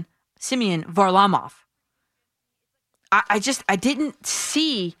Simeon Varlamov. I didn't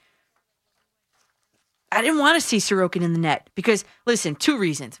want to see Sorokin in the net because, listen, two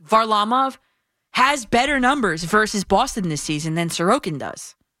reasons. Varlamov has better numbers versus Boston this season than Sorokin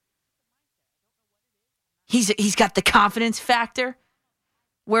does. He's got the confidence factor,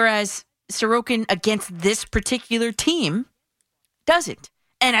 whereas Sorokin against this particular team doesn't.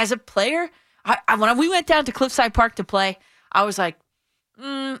 And as a player, when we went down to Cliffside Park to play, I was like,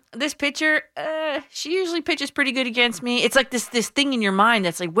 this pitcher, she usually pitches pretty good against me. It's like this thing in your mind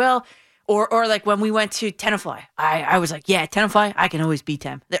that's like, well, or like when we went to Tenafly, I was like, yeah, Tenafly, I can always beat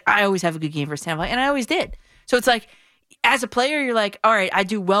them. I always have a good game versus Tenafly, and I always did. So it's like, as a player, you're like, all right, I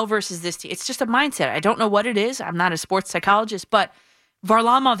do well versus this team. It's just a mindset. I don't know what it is. I'm not a sports psychologist, but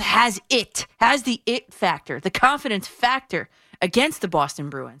Varlamov has the it factor, the confidence factor against the Boston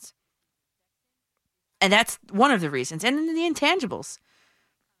Bruins. And that's one of the reasons. And then the intangibles.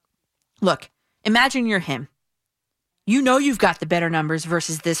 Look, imagine you're him. You know you've got the better numbers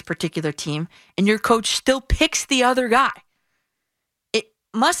versus this particular team, and your coach still picks the other guy. It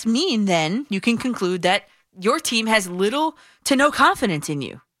must mean then you can conclude that your team has little to no confidence in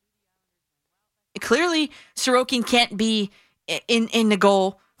you. Clearly, Sorokin can't be in the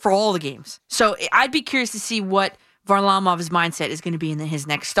goal for all the games. So I'd be curious to see what Varlamov's mindset is going to be in his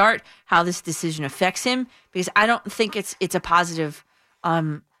next start, how this decision affects him, because I don't think it's a positive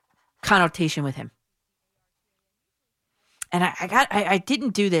connotation with him. And I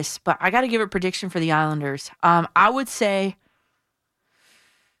didn't do this, but I got to give a prediction for the Islanders. I would say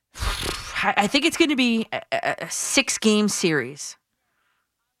I think it's going to be a 6-game series.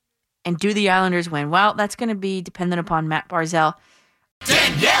 And do the Islanders win? Well, that's going to be dependent upon Matt Barzell.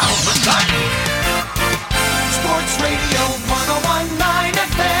 Danielle McCartan. Sports Radio 101.9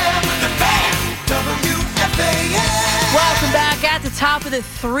 FM. The Fan. WFAN. Welcome back at the top of the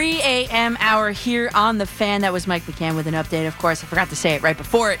 3 a.m. hour here on The Fan. That was Mike McCann with an update. Of course, I forgot to say it right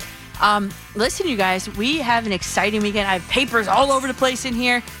before it. Listen, you guys, we have an exciting weekend. I have papers all over the place in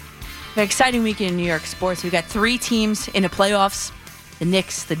here. An exciting weekend in New York sports. We've got 3 teams in the playoffs. The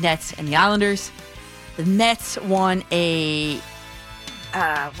Knicks, the Nets, and the Islanders. The Nets won a,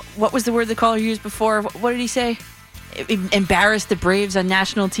 what was the word the caller used before? What did he say? Embarrassed the Braves on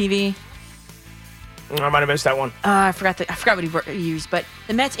national TV. I might have missed that one. I forgot what he used, but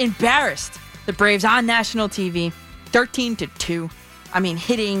the Mets embarrassed the Braves on national TV, 13-2. I mean,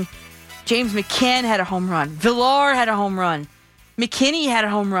 hitting. James McCann had a home run. Villar had a home run. McKinney had a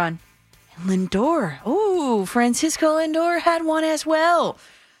home run. Lindor. Francisco Lindor had one as well.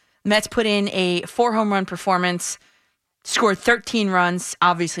 Mets put in a 4-home run performance, scored 13 runs.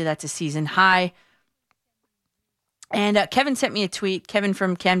 Obviously, that's a season high. And Kevin sent me a tweet, Kevin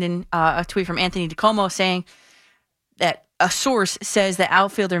from Camden, a tweet from Anthony DiComo saying that a source says that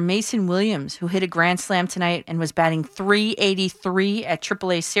outfielder Mason Williams, who hit a grand slam tonight and was batting .383 at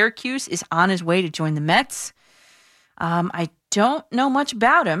AAA Syracuse, is on his way to join the Mets. I don't know much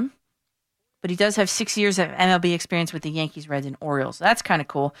about him. but he does have 6 years of MLB experience with the Yankees, Reds, and Orioles. So that's kind of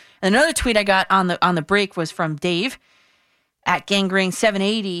cool. And another tweet I got on the break was from Dave at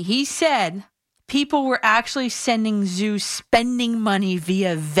Gangrene780. He said people were actually sending Zoo spending money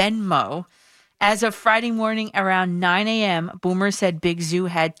via Venmo. As of Friday morning around 9 a.m., Boomer said Big Zoo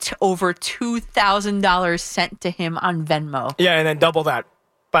had over $2,000 sent to him on Venmo. Yeah, and then double that.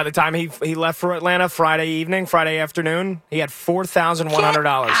 By the time he left for Atlanta Friday afternoon, he had $4,100.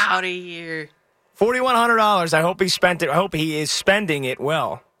 Out of here. $4,100. I hope he spent it. I hope he is spending it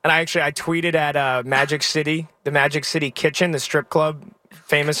well. And I tweeted at Magic City, the Magic City Kitchen, the strip club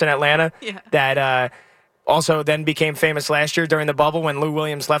famous in Atlanta, that also then became famous last year during the bubble when Lou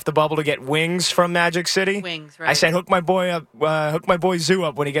Williams left the bubble to get wings from Magic City. Wings, right. I said, hook my boy Zoo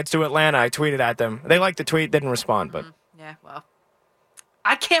up when he gets to Atlanta. I tweeted at them. They liked the tweet, didn't respond, but. Yeah, well.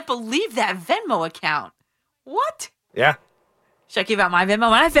 I can't believe that Venmo account. What? Yeah. Should I give out my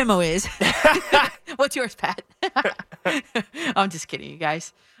Venmo? My Venmo is. What's yours, Pat? I'm just kidding, you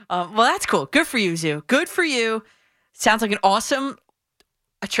guys. Well, that's cool. Good for you, Zoo. Good for you. Sounds like an awesome.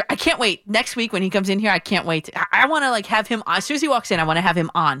 I can't wait. Next week when he comes in here, I can't wait. I want to have him on. As soon as he walks in, I want to have him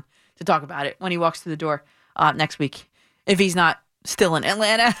on to talk about it when he walks through the door next week. If he's not still in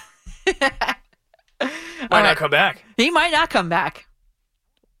Atlanta. Might not come back. He might not come back.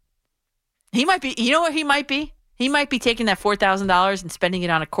 He might be, you know what he might be? He might be taking that $4,000 and spending it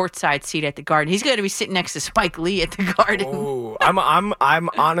on a courtside seat at the Garden. He's going to be sitting next to Spike Lee at the Garden. Ooh, I'm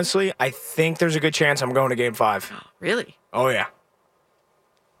honestly, I think there's a good chance I'm going to Game 5. Really? Oh, yeah.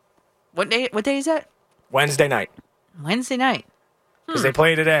 What day is that? Wednesday night. Wednesday night. Because they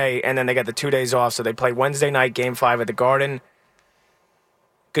play today, and then they got the 2 days off, so they play Wednesday night, Game 5 at the Garden.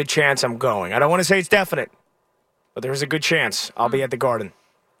 Good chance I'm going. I don't want to say it's definite, but there's a good chance I'll be at the Garden.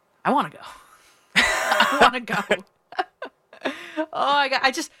 I want to go. I want to go. Oh, my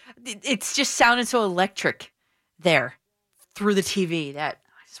God. It's just sounded so electric there through the TV that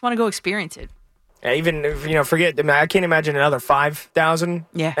I just want to go experience it. Yeah, even, I can't imagine another 5,000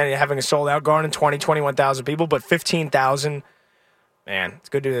 and having a sold-out Garden, 21,000 people, but 15,000, man, it's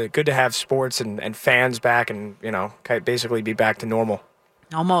good to have sports and fans back and, basically be back to normal.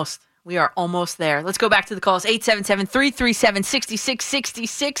 Almost. We are almost there. Let's go back to the calls.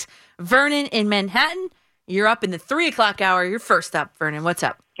 877-337-6666. Vernon in Manhattan. You're up in the 3 o'clock hour. You're first up, Vernon. What's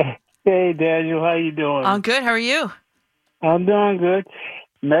up? Hey, Daniel. How you doing? I'm good. How are you? I'm doing good.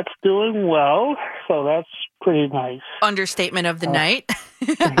 Mets doing well, so that's pretty nice. Understatement of the night.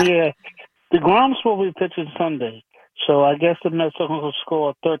 Yeah. The Groms will be pitching Sunday. So I guess the Mets are going to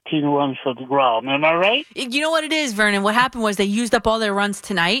score 13 runs for the Grom. Am I right? You know what it is, Vernon? What happened was they used up all their runs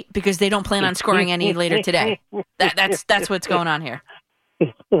tonight because they don't plan on scoring any later today. That's what's going on here.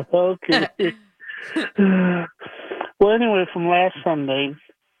 Okay. Well, anyway, from last Sunday,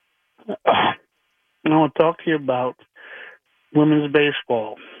 I want to talk to you about women's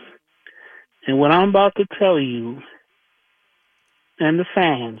baseball. And what I'm about to tell you, and the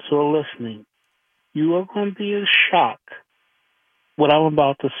fans who are listening, you are going to be in shock what I'm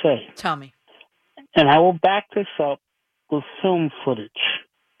about to say. Tell me. And I will back this up with film footage.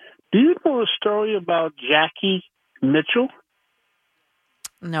 Do you know a story about Jackie Mitchell?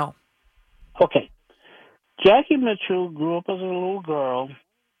 No. Okay. Jackie Mitchell grew up as a little girl,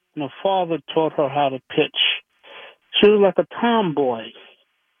 and her father taught her how to pitch. She was like a tomboy.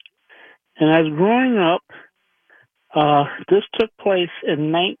 And as growing up, this took place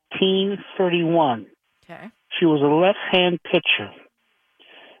in 1931. Okay. She was a left-hand pitcher.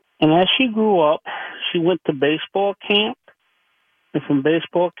 And as she grew up, she went to baseball camp. And from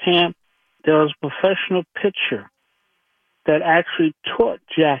baseball camp, there was a professional pitcher that actually taught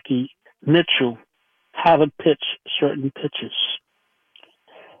Jackie Mitchell how to pitch certain pitches.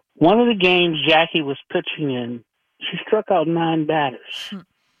 One of the games Jackie was pitching in, she struck out 9 batters.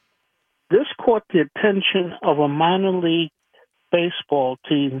 This caught the attention of a minor league baseball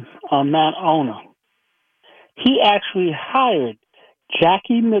team owner. He actually hired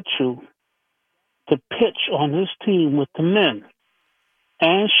Jackie Mitchell to pitch on his team with the men,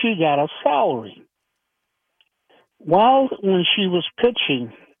 and she got a salary. When she was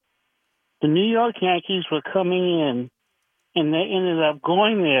pitching, the New York Yankees were coming in, and they ended up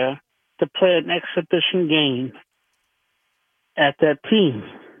going there to play an exhibition game at that team.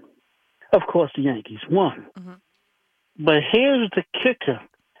 Of course, the Yankees won. Mm-hmm. But here's the kicker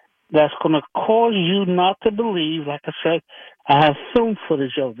that's going to cause you not to believe. Like I said, I have film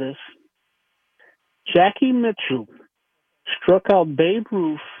footage of this. Jackie Mitchell struck out Babe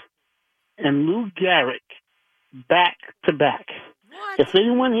Ruth and Lou Gehrig back to back. What? If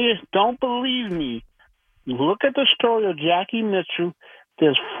anyone here don't believe me, look at the story of Jackie Mitchell.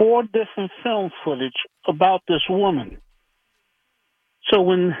 there's 4 different film footage about this woman. So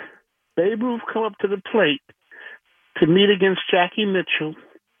when Babe Ruth come up to the plate to meet against Jackie Mitchell,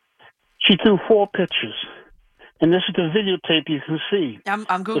 she threw 4 pitches. And this is the videotape you can see. I'm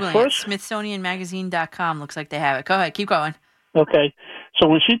Googling it. SmithsonianMagazine.com looks like they have it. Go ahead. Keep going. Okay. So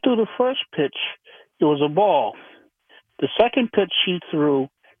when she threw the first pitch, it was a ball. The second pitch she threw,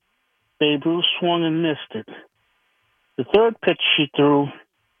 Babe Ruth swung and missed it. The third pitch she threw,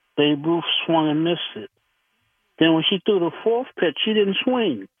 Babe Ruth swung and missed it. Then when she threw the fourth pitch, she didn't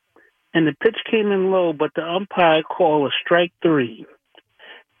swing. And the pitch came in low, but the umpire called a strike 3.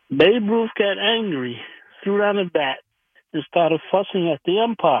 Babe Ruth got angry, threw down the bat, and started fussing at the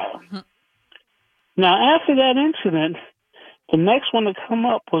umpire. Mm-hmm. Now, after that incident, the next one to come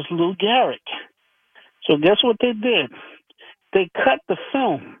up was Lou Gehrig. So guess what they did? They cut the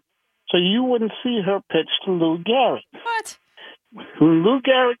film so you wouldn't see her pitch to Lou Gehrig. What? When Lou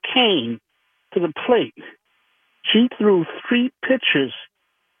Gehrig came to the plate, she threw 3 pitches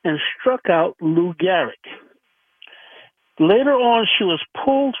and struck out Lou Gehrig. Later on, she was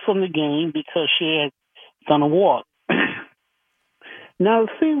pulled from the game because she had done a walk. Now,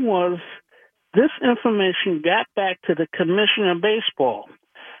 the thing was, this information got back to the commissioner of baseball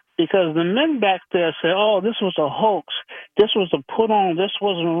because the men back there said, oh, this was a hoax. This was a put on. This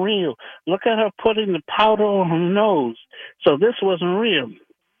wasn't real. Look at her putting the powder on her nose. So this wasn't real.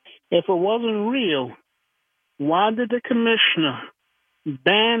 If it wasn't real, why did the commissioner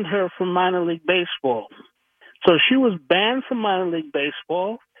ban her from minor league baseball? So she was banned from minor league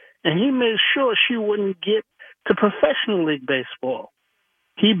baseball, and he made sure she wouldn't get to professional league baseball.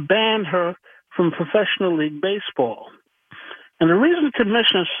 He banned her from professional league baseball. And the reason the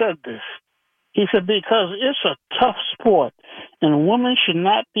commissioner said this, he said, because it's a tough sport, and a woman should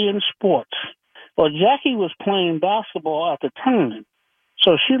not be in sports. Well, Jackie was playing basketball at the tournament,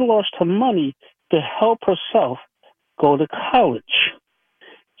 so she lost her money to help herself go to college.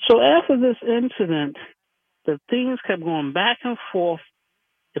 So after this incident, the things kept going back and forth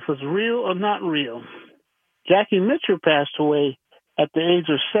if it was real or not real. Jackie Mitchell passed away at the age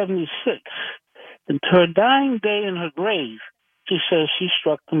of 76. And to her dying day in her grave, she says she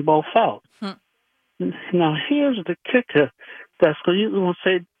struck them both out. Now, here's the kicker that's going to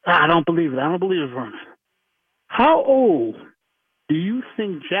say, I don't believe it. I don't believe it, Vernon. How old do you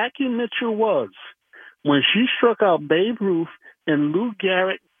think Jackie Mitchell was when she struck out Babe Ruth and Lou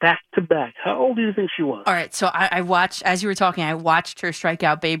Gehrig back to back? How old do you think she was? All right, so I watched, as you were talking, I watched her strike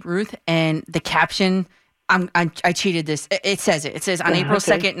out Babe Ruth, and the caption, I cheated this. It says it. It says, on April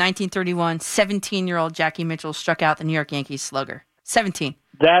 2nd, 1931, 17-year-old Jackie Mitchell struck out the New York Yankees slugger. 17.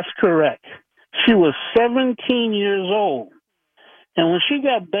 That's correct. She was 17 years old. And when she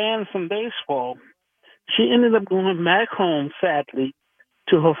got banned from baseball, she ended up going back home, sadly,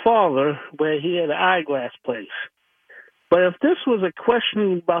 to her father, where he had an eyeglass place. But if this was a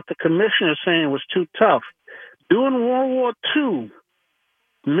question about the commissioner saying it was too tough, during World War II,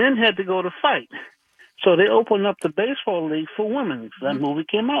 men had to go to fight. So they opened up the baseball league for women. That movie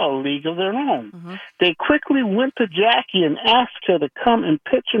came out, A League of Their Own. Mm-hmm. They quickly went to Jackie and asked her to come and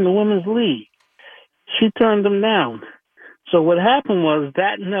pitch in the women's league. She turned them down. So what happened was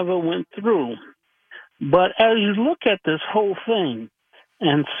that never went through. But as you look at this whole thing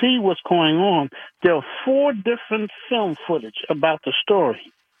and see what's going on, there are 4 different film footage about the story.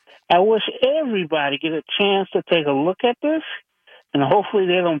 I wish everybody get a chance to take a look at this, and hopefully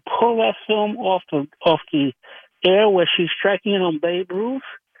they don't pull that film off the air where she's striking it on Babe Ruth,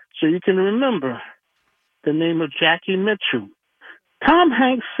 so you can remember the name of Jackie Mitchell. Tom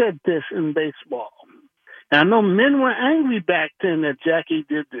Hanks said this in baseball. And I know men were angry back then that Jackie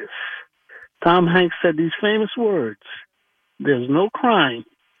did this. Tom Hanks said these famous words, "There's no crime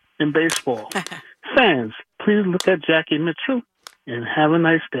in baseball." Fans, please look at Jackie Mitchell and have a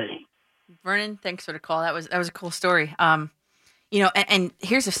nice day. Vernon, thanks for the call. That was a cool story. And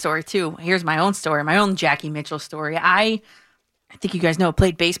here's a story too. Here's my own story, my own Jackie Mitchell story. I think you guys know, I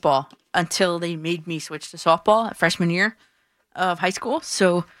played baseball until they made me switch to softball at freshman year of high school.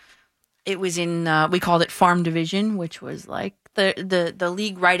 So it was in we called it Farm Division, which was like the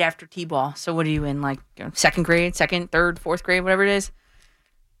league right after T-ball. So what are you in, like second grade, second, third, fourth grade, whatever it is?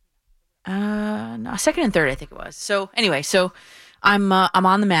 No, second and third, I think it was. So anyway, I'm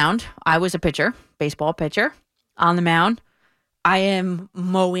on the mound. I was a pitcher, baseball pitcher, on the mound. I am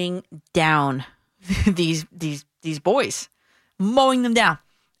mowing down these boys, mowing them down.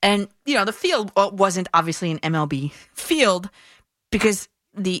 And, the field wasn't obviously an MLB field because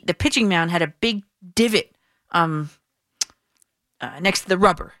the pitching mound had a big divot next to the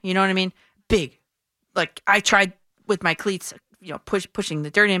rubber. You know what I mean? Big. Like, I tried with my cleats pushing the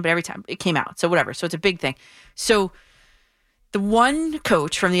dirt in, but every time it came out. So whatever. So it's a big thing. So the one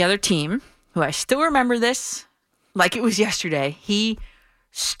coach from the other team, who I still remember this like it was yesterday, he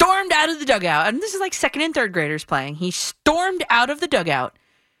stormed out of the dugout. And this is like second and third graders playing. He stormed out of the dugout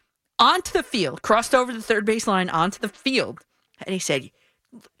onto the field, crossed over the third base line onto the field. And he said,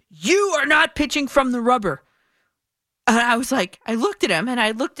 "You are not pitching from the rubber." And I was like, I looked at him and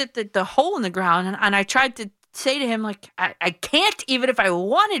I looked at the hole in the ground and I tried to say to him, like, I can't, even if I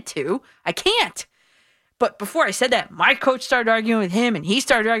wanted to, I can't. But before I said that, my coach started arguing with him and he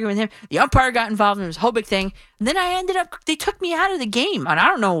started arguing with him. The umpire got involved and it was a whole big thing. And then they took me out of the game. And I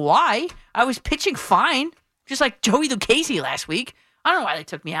don't know why. I was pitching fine, just like Joey Lucchese last week. I don't know why they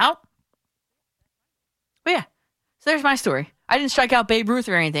took me out. But yeah, so there's my story. I didn't strike out Babe Ruth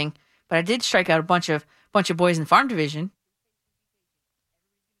or anything, but I did strike out a bunch of boys in the farm division.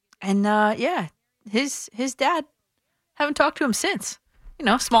 And his dad, haven't talked to him since.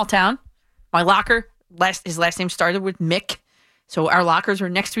 Small town. My locker, his last name started with Mick. So our lockers were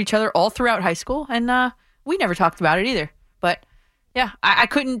next to each other all throughout high school. And we never talked about it either. But yeah, I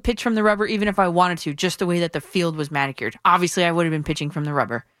couldn't pitch from the rubber even if I wanted to, just the way that the field was manicured. Obviously, I would have been pitching from the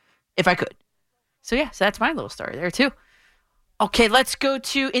rubber if I could. So yeah, so that's my little story there too. Okay, let's go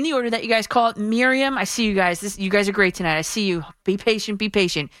to, in the order that you guys call it, Miriam. I see you guys. You guys are great tonight. I see you. Be patient, be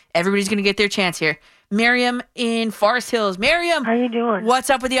patient. Everybody's going to get their chance here. Miriam in Forest Hills. Miriam. How you doing? What's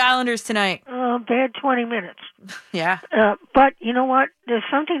up with the Islanders tonight? Bad 20 minutes. Yeah. But you know what? There's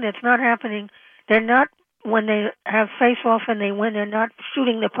something that's not happening. They're not, when they have face-off and they win, they're not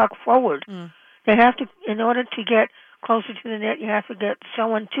shooting the puck forward. They have to, in order to get closer to the net, you have to get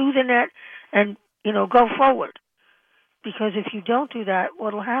someone to the net and, go forward. Because if you don't do that,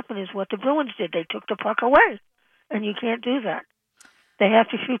 what will happen is what the Bruins did. They took the puck away, and you can't do that. They have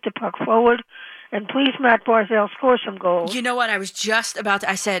to shoot the puck forward. And please, Matt Barzal, score some goals. You know what? I was just about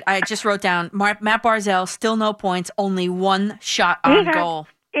to, I just wrote down, Matt Barzal, still no points, only one shot on goal.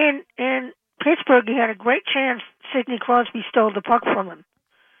 In Pittsburgh, he had a great chance. Sidney Crosby stole the puck from him.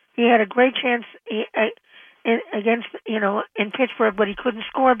 He had a great chance against, in Pittsburgh, but he couldn't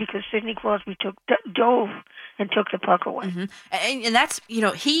score because Sidney Crosby dove and took the puck away. Mm-hmm. And that's,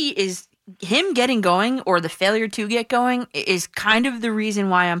 him getting going, or the failure to get going, is kind of the reason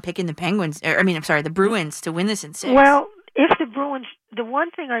why I'm picking the Bruins to win this in 6. Well, if the Bruins, the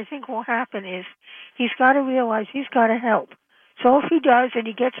one thing I think will happen is he's got to realize he's got to help. So if he does and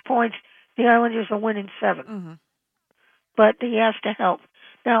he gets points, the Islanders will win in 7. Mm-hmm. But he has to help.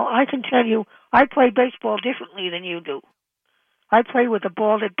 Now, I can tell you, I play baseball differently than you do. I play with a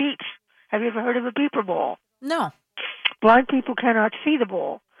ball that beeps. Have you ever heard of a beeper ball? No. Blind people cannot see the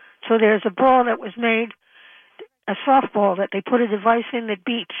ball. So there's a ball that was made, a softball, that they put a device in that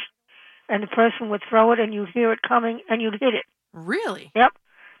beeps. And the person would throw it, and you'd hear it coming, and you'd hit it. Really? Yep.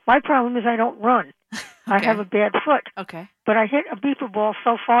 My problem is I don't run. Okay. I have a bad foot. Okay. But I hit a beeper ball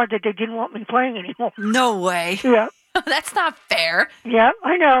so far that they didn't want me playing anymore. No way. Yeah. That's not fair. Yeah,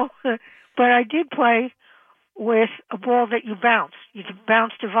 I know. But I did play with a ball that you bounce. You could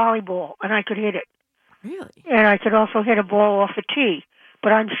bounce to volleyball, and I could hit it. Really? And I could also hit a ball off a tee.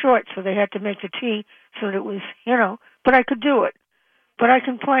 But I'm short, so they had to make the tee so that it was, but I could do it. But I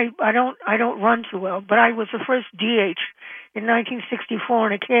can play. I don't run too well. But I was the first DH in 1964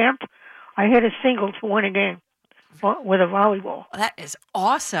 in a camp. I hit a single to win a game with a volleyball. That is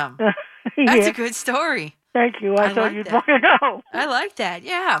awesome. Yeah. That's a good story. Thank you. I thought you'd want to know. I like that.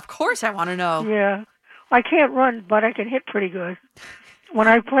 Yeah, of course I want to know. Yeah. I can't run, but I can hit pretty good. When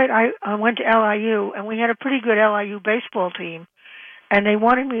I played, I went to LIU, and we had a pretty good LIU baseball team. And they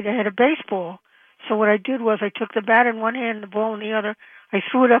wanted me to hit a baseball. So what I did was I took the bat in one hand and the ball in the other. I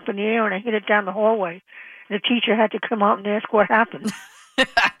threw it up in the air, and I hit it down the hallway. The teacher had to come out and ask what happened.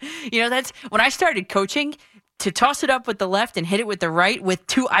 That's when I started coaching. To toss it up with the left and hit it with the right with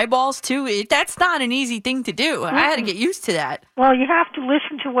 2 eyeballs, too, that's not an easy thing to do. I had to get used to that. Well, you have to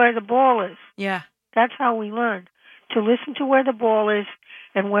listen to where the ball is. Yeah. That's how we learn. To listen to where the ball is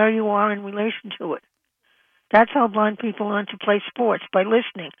and where you are in relation to it. That's how blind people learn to play sports, by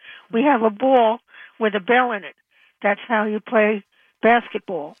listening. We have a ball with a bell in it. That's how you play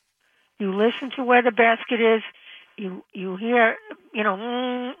basketball. You listen to where the basket is. You hear,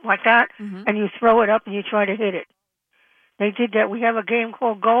 like that, and you throw it up and you try to hit it. They did that. We have a game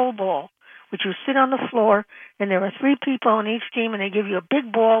called goal ball, which you sit on the floor, and there are 3 people on each team, and they give you a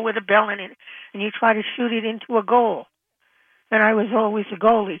big ball with a bell in it, and you try to shoot it into a goal. And I was always a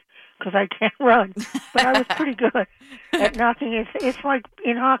goalie because I can't run, but I was pretty good at knocking it. It's like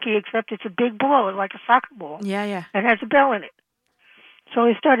in hockey, except it's a big ball. It's like a soccer ball. Yeah. And has a bell in it. So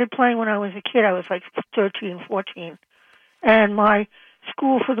I started playing when I was a kid. I was like 13, 14. And my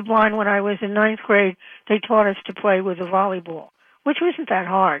school for the blind, when I was in 9th grade, they taught us to play with a volleyball, which wasn't that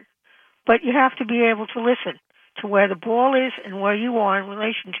hard. But you have to be able to listen to where the ball is and where you are in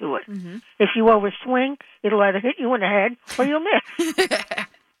relation to it. Mm-hmm. If you overswing, it'll either hit you in the head or you'll miss.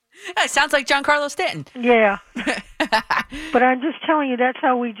 That sounds like Giancarlo Stanton. Yeah. But I'm just telling you, that's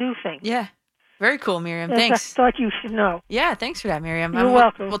how we do things. Yeah. Very cool, Miriam. Thanks. I thought you should know. Yeah, thanks for that, Miriam. You're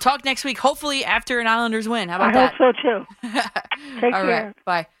welcome. We'll talk next week, hopefully after an Islanders win. How about that? that? I hope so, too. Take all care. Right.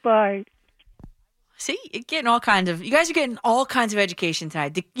 Bye. Bye. See, you guys are getting all kinds of education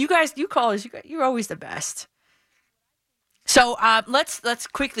tonight. You callers, you're always the best. So let's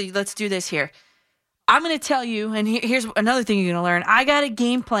do this here. I'm going to tell you, and here's another thing you're going to learn. I got a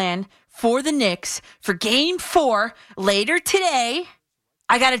game plan for the Knicks for Game 4 later today.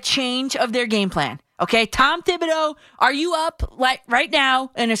 I got a change of their game plan. Okay, Tom Thibodeau, are you up right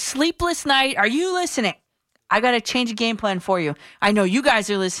now in a sleepless night? Are you listening? I got to change a game plan for you. I know you guys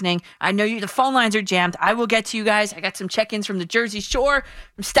are listening. I know the phone lines are jammed. I will get to you guys. I got some check-ins from the Jersey Shore,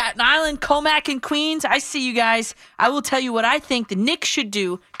 from Staten Island, Comac, and Queens. I see you guys. I will tell you what I think the Knicks should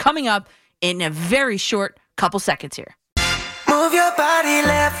do coming up in a very short couple seconds here. Move your body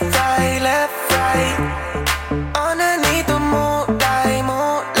left, right. Underneath the moonlight.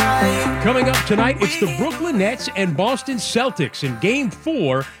 Coming up tonight, it's the Brooklyn Nets and Boston Celtics in Game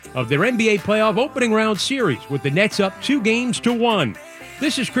 4 of their NBA playoff opening round series, with the Nets up 2-1.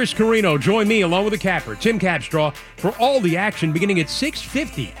 This is Chris Carino. Join me along with the capper, Tim Capstraw, for all the action beginning at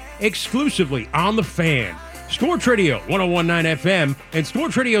 6:50, exclusively on The Fan. Sports Radio 101.9 FM and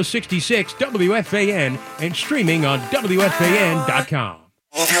Sports Radio 66 WFAN, and streaming on WFAN.com.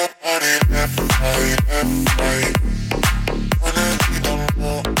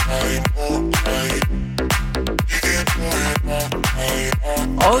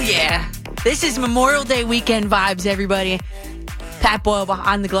 Oh, yeah. This is Memorial Day weekend vibes, everybody. Pat Boyle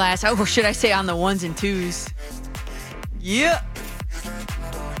behind the glass. Or should I say on the ones and twos? Yeah.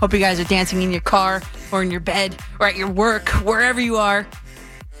 Hope you guys are dancing in your car or in your bed or at your work, wherever you are.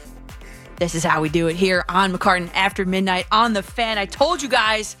 This is how we do it here on McCartan after midnight on The Fan. I told you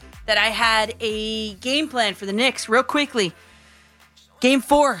guys that I had a game plan for the Knicks real quickly. Game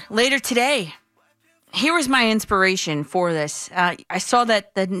 4 later today. Here was my inspiration for this. I saw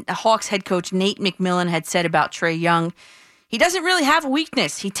that the Hawks head coach Nate McMillan had said about Trae Young, he doesn't really have a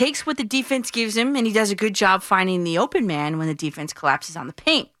weakness. He takes what the defense gives him, and he does a good job finding the open man when the defense collapses in the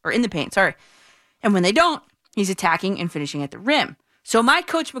paint. And when they don't, he's attacking and finishing at the rim. So my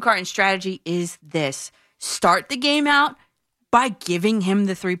Coach McCartan strategy is this. Start the game out by giving him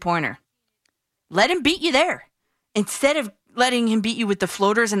the three-pointer. Let him beat you there, instead of letting him beat you with the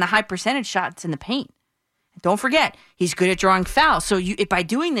floaters and the high percentage shots in the paint. Don't forget, he's good at drawing fouls. So by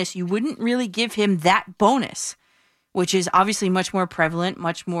doing this, you wouldn't really give him that bonus, which is obviously much more prevalent,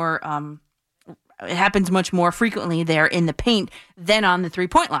 much more, it happens much more frequently there in the paint than on the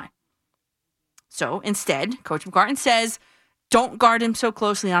three-point line. So instead, Coach McCartan says, don't guard him so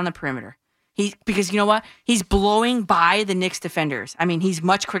closely on the perimeter. Because you know what? He's blowing by the Knicks defenders. I mean, he's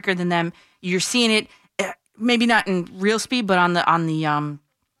much quicker than them. You're seeing it, maybe not in real speed, but on the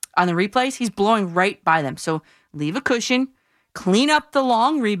replays, he's blowing right by them. So leave a cushion, clean up the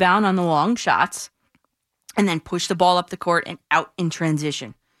long rebound on the long shots, and then push the ball up the court and out in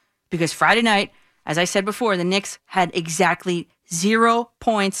transition. Because Friday night, as I said before, the Knicks had exactly 0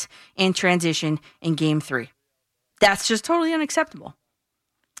 points in transition in Game 3. That's just totally unacceptable.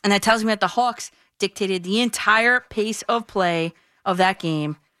 And that tells me that the Hawks dictated the entire pace of play of that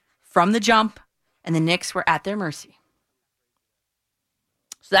game from the jump, and the Knicks were at their mercy.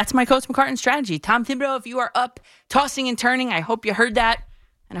 So that's my Coach McCartan strategy. Tom Thibodeau, if you are up, tossing and turning, I hope you heard that,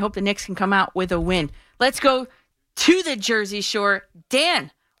 and I hope the Knicks can come out with a win. Let's go to the Jersey Shore.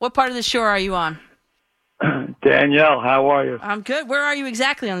 Dan, what part of the shore are you on? Danielle, how are you? I'm good. Where are you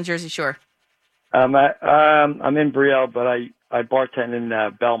exactly on the Jersey Shore? I'm in Brielle, but I bartend in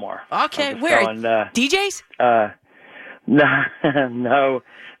Belmar. Okay, where? DJ's? No,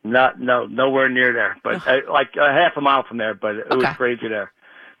 nowhere near there. But like half a mile from there. But it was crazy there.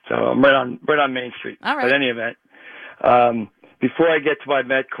 So I'm right on Main Street. All right. But any event, before I get to my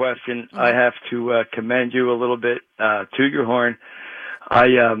Met question, I have to commend you a little bit. Toot your horn.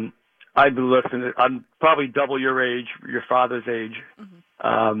 I've been listening. I'm probably double your age, your father's age.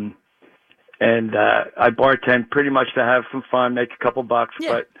 Mm-hmm. And I bartend pretty much to have some fun, make a couple bucks,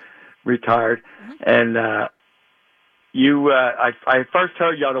 but retired. Mm-hmm. And I first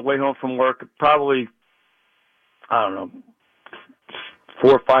heard you on the way home from work probably, I don't know,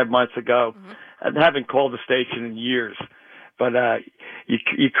 4 or 5 months ago. Mm-hmm. I haven't called the station in years. but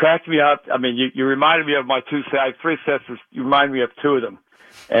you cracked me up. I mean, you reminded me of my I have three sisters. You remind me of two of them,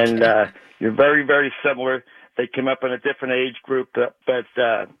 and you're very, very similar. They came up in a different age group, but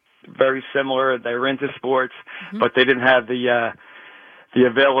very similar. They were into sports, but they didn't have the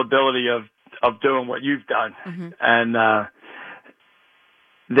availability of doing what you've done, and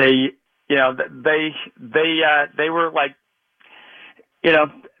they were like,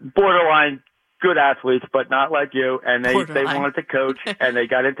 borderline good athletes, but not like you. And they wanted to coach, and they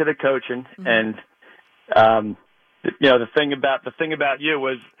got into the coaching. And the thing about you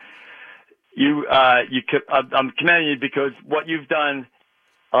was I'm commending you because what you've done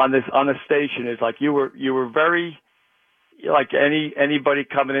on the station is like you were very, like anybody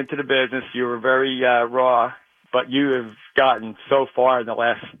coming into the business, you were very raw, but you have gotten so far in the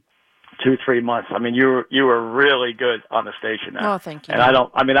last 2-3 months. I mean, you were really good on the station now. Oh, thank you. And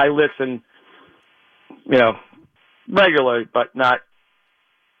I listen, regularly, but not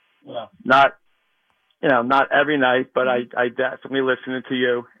every night, but I definitely listening to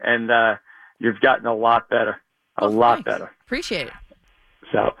you, and you've gotten a lot better, a lot better. Appreciate it.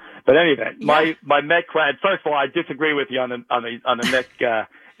 So, but anyway, my Met question. First of all, I disagree with you on the Nick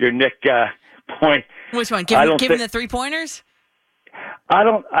your Nick point. Which one? Give him the 3-pointers. I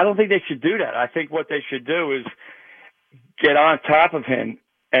don't think they should do that. I think what they should do is get on top of him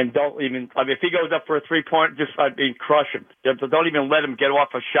and don't even. I mean, if he goes up for a 3-point, just crush him. Don't even let him get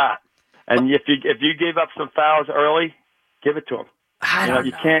off a shot. And if you give up some fouls early, give it to him.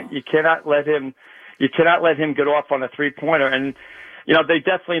 You cannot let him get off on a 3-pointer. And they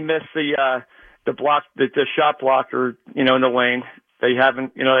definitely missed the block, the shot blocker, in the lane. They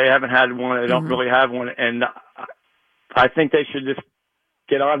haven't had one. They don't really have one. And I think they should just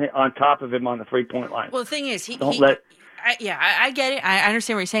get on top of him on the 3-point line. Well, the thing is, I get it. I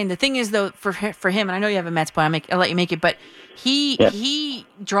understand what you're saying. The thing is, though, for him, and I know you have a Mets point. I'll let you make it, but he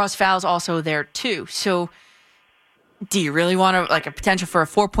draws fouls also there too. So, do you really want a potential for a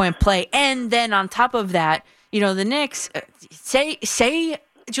 4-point play? And then on top of that, the Knicks say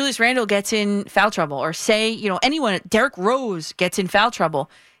Julius Randle gets in foul trouble, or say anyone, Derrick Rose gets in foul trouble.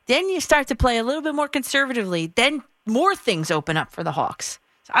 Then you start to play a little bit more conservatively. Then more things open up for the Hawks.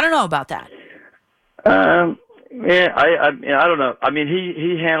 So I don't know about that. Yeah, I don't know. I mean,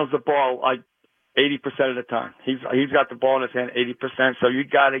 he handles the ball like 80% of the time. He's got the ball in his hand 80%. So you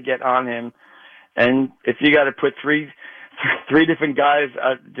got to get on him, and if you got to put three different guys,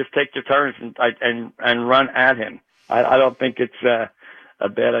 just take your turns and run at him. I don't think it's a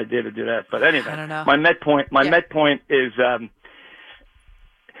bad idea to do that. But anyway, I don't know. My Met point is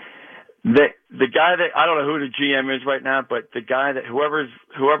the guy that I don't know who the GM is right now, but the guy that whoever's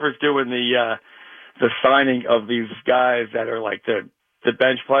doing the signing of these guys that are like the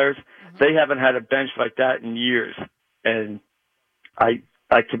bench players, they haven't had a bench like that in years, and I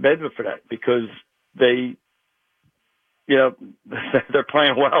commend them for that because they, they're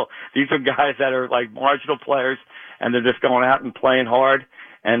playing well. These are guys that are like marginal players, and they're just going out and playing hard.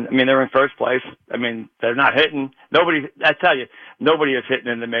 And I mean, they're in first place. I mean, they're not hitting. I tell you, nobody is hitting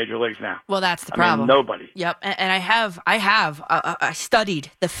in the major leagues now. Well, that's the problem. Nobody. Yep. And I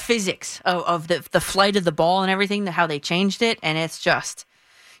studied the physics of the flight of the ball and everything, how they changed it, and it's just,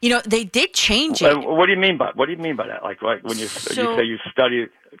 they did change it. What do you mean by that? Like when you say you study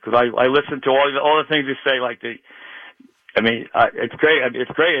it, because I listen to all the things you say, like it's great.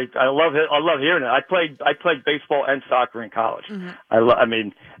 It's great. I love it. I love hearing it. I played baseball and soccer in college. I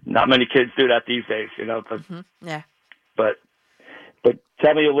mean, not many kids do that these days, But, yeah. But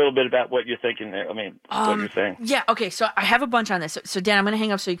tell me a little bit about what you're thinking there. I mean, what you're saying. Yeah. Okay. So I have a bunch on this. So Dan, I'm going to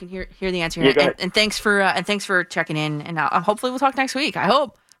hang up so you can hear the answer. Yeah, go ahead. And thanks for checking in. And hopefully we'll talk next week. I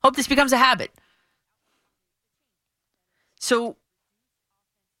hope this becomes a habit. So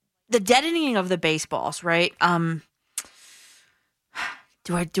the deadening of the baseballs, right?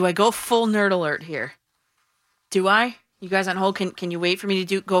 Do I go full nerd alert here? Do I? You guys on hold? Can you wait for me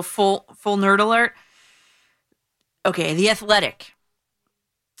to go full nerd alert? Okay, The Athletic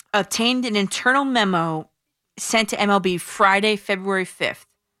obtained an internal memo sent to MLB Friday, February 5th.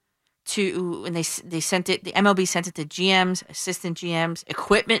 And they sent it. The MLB sent it to GMs, assistant GMs,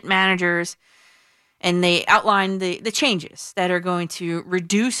 equipment managers, and they outlined the changes that are going to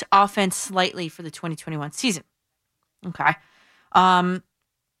reduce offense slightly for the 2021 season. Okay. I'll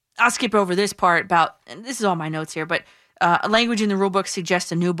skip over this part and this is all my notes here, but a language in the rulebook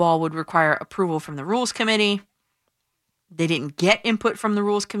suggests a new ball would require approval from the Rules Committee. They didn't get input from the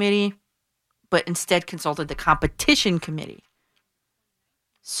Rules Committee, but instead consulted the Competition Committee.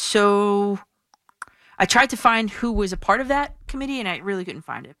 So I tried to find who was a part of that committee, and I really couldn't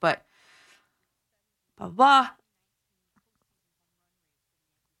find it, but blah, blah.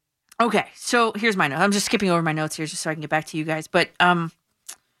 Okay, so here's my note. I'm just skipping over my notes here just so I can get back to you guys. But I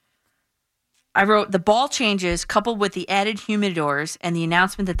wrote, the ball changes coupled with the added humidors and the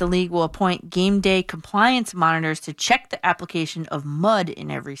announcement that the league will appoint game day compliance monitors to check the application of mud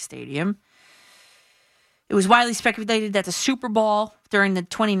in every stadium. It was widely speculated that the Super Bowl during the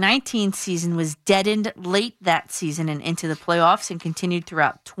 2019 season was deadened late that season and into the playoffs and continued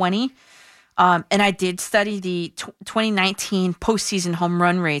throughout 20. And I did study the 2019 postseason home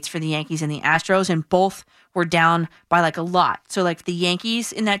run rates for the Yankees and the Astros, and both were down by like a lot. So like the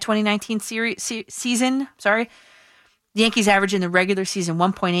Yankees in that 2019 season, the Yankees averaged in the regular season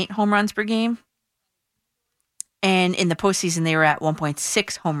 1.8 home runs per game. And in the postseason, they were at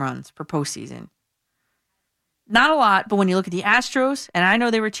 1.6 home runs per postseason. Not a lot, but when you look at the Astros, and I know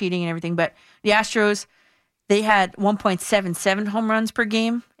they were cheating and everything, but the Astros, they had 1.77 home runs per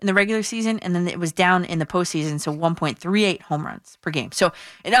game in the regular season, and then it was down in the postseason, so 1.38 home runs per game. So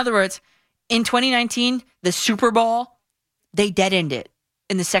in other words, in 2019, the Super Bowl, they deadened it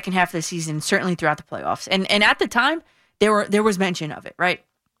in the second half of the season, certainly throughout the playoffs. And at the time, there was mention of it, right?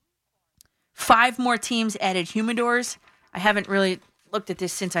 5 more teams added humidors. I haven't really looked at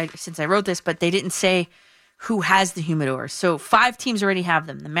this since I wrote this, but they didn't say who has the humidors. So 5 teams already have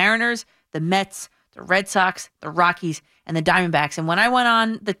them. The Mariners, the Mets, the Red Sox, the Rockies, and the Diamondbacks. And when I went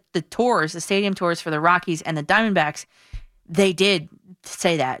on the tours, the stadium tours for the Rockies and the Diamondbacks, they did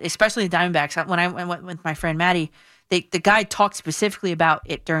say that, especially the Diamondbacks. When I went with my friend Maddie, the guy talked specifically about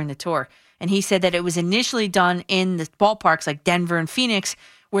it during the tour. And he said that it was initially done in the ballparks like Denver and Phoenix,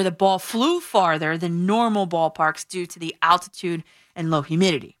 where the ball flew farther than normal ballparks due to the altitude and low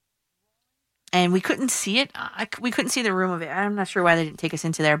humidity. And we couldn't see it. We couldn't see the room of it. I'm not sure why they didn't take us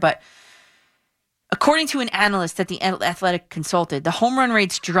into there. But according to an analyst that the Athletic consulted, the home run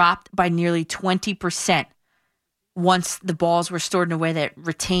rates dropped by nearly 20% once the balls were stored in a way that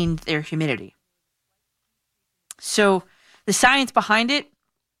retained their humidity. So the science behind it,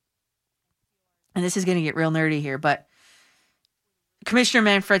 and this is going to get real nerdy here, but Commissioner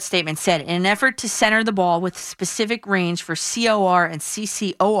Manfred's statement said, in an effort to center the ball with specific range for COR and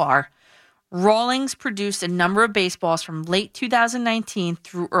CCOR, Rawlings produced a number of baseballs from late 2019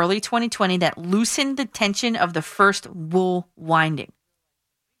 through early 2020 that loosened the tension of the first wool winding.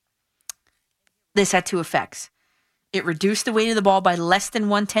 This had 2 effects. It reduced the weight of the ball by less than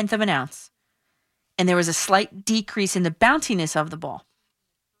 1/10 of an ounce, and there was a slight decrease in the bounciness of the ball.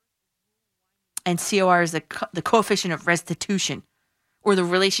 And COR is the coefficient of restitution, or the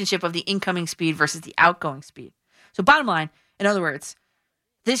relationship of the incoming speed versus the outgoing speed. So bottom line, in other words,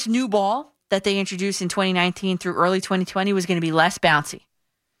 this new ball that they introduced in 2019 through early 2020 was going to be less bouncy.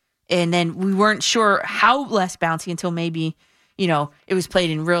 And then we weren't sure how less bouncy until maybe, it was played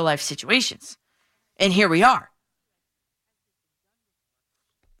in real life situations. And here we are.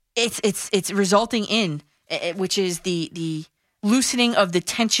 It's resulting in, which is the loosening of the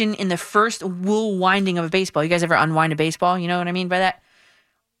tension in the first wool winding of a baseball. You guys ever unwind a baseball? You know what I mean by that?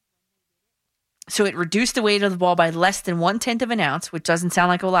 So it reduced the weight of the ball by less than 1/10 of an ounce, which doesn't sound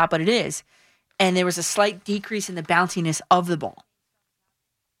like a lot, but it is. And there was a slight decrease in the bounciness of the ball.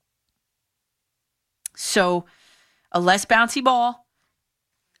 So a less bouncy ball,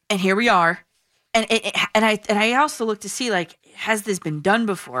 and here we are. And I also look to see, like, has this been done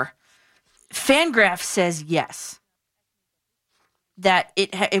before? Fangraphs says yes. That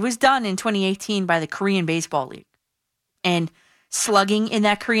it was done in 2018 by the Korean Baseball League. And slugging in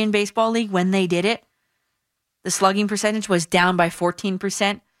that Korean Baseball League, when they did it, the slugging percentage was down by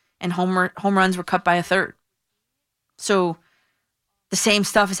 14%, and home runs were cut by 1/3. So the same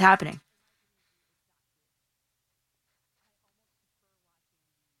stuff is happening.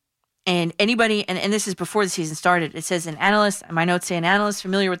 And anybody, and this is before the season started, it says an analyst, my notes say an analyst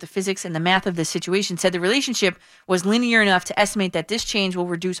familiar with the physics and the math of this situation said the relationship was linear enough to estimate that this change will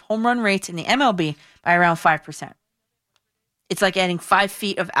reduce home run rates in the MLB by around 5%. It's like adding 5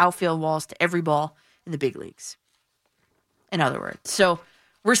 feet of outfield walls to every ball in the big leagues, in other words. So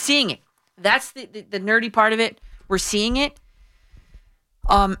we're seeing it. That's the nerdy part of it. We're seeing it.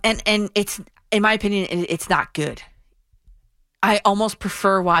 And it's, in my opinion, it's not good. I almost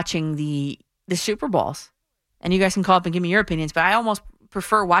prefer watching the Super Bowls. And you guys can call up and give me your opinions, but I almost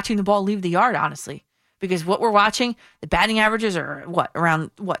prefer watching the ball leave the yard, honestly. Because what we're watching, the batting averages are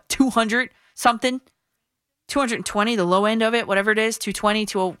around 200 something? 220, the low end of it, whatever it is, 220,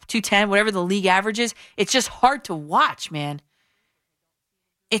 210, whatever the league average is. It's just hard to watch, man.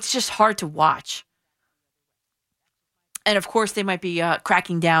 It's just hard to watch. And of course, they might be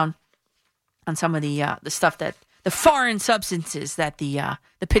cracking down on some of the stuff that the foreign substances that the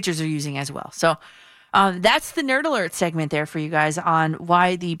pitchers are using as well. So, That's the Nerd Alert segment there for you guys on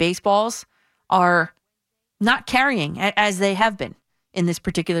why the baseballs are not carrying as they have been in this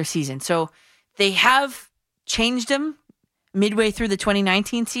particular season. So they have changed them midway through the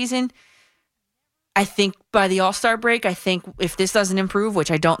 2019 season. I think by the All-Star break, I think if this doesn't improve,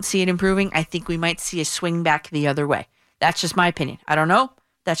 which I don't see it improving, I think we might see a swing back the other way. That's just my opinion. I don't know.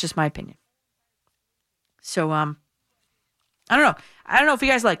 That's just my opinion. So, I don't know. I don't know if you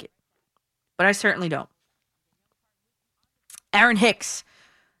guys like it, but I certainly don't. Aaron Hicks,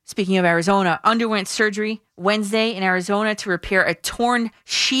 speaking of Arizona, underwent surgery Wednesday in Arizona to repair a torn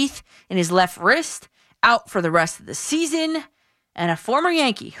sheath in his left wrist, out for the rest of the season. And a former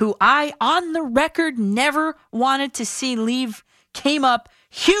Yankee who I, on the record, never wanted to see leave, came up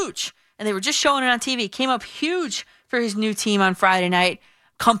huge. And they were just showing it on TV. Came up huge for his new team on Friday night,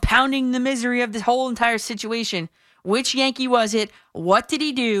 compounding the misery of this whole entire situation. Which Yankee was it? What did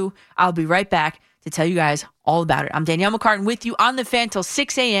he do? I'll be right back to tell you guys all about it. I'm Danielle McCartan with you on the Fan till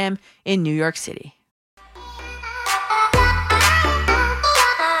 6 a.m. in New York City.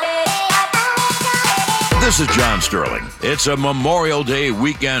 This is John Sterling. It's a Memorial Day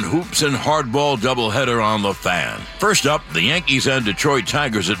weekend hoops and hardball doubleheader on the Fan. First up, the Yankees and Detroit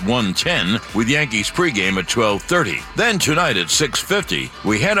Tigers at 1:10 with Yankees pregame at 12:30. Then tonight at 6:50,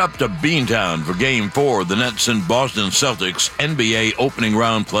 we head up to Beantown for Game 4 of the Nets and Boston Celtics NBA opening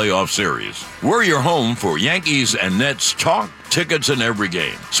round playoff series. We're your home for Yankees and Nets talk, tickets, in every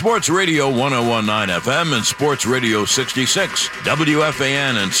game. Sports Radio 101.9 FM and Sports Radio 66,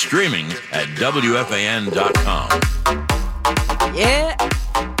 WFAN, and streaming at WFAN.com. Yeah.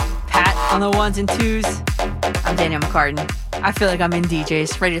 Pat on the ones and twos. I'm Danielle McCartan. I feel like I'm in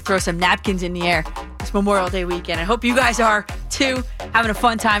DJs, ready to throw some napkins in the air. It's Memorial Day weekend. I hope you guys are too. Having a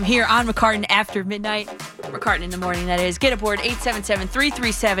fun time here on McCartan after midnight. McCartan in the morning, that is. Get aboard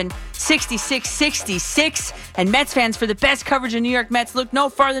 877-337-6666. And Mets fans, for the best coverage of New York Mets, look no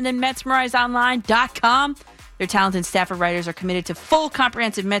farther than MetsMemorizedOnline.com. Their talented staff of writers are committed to full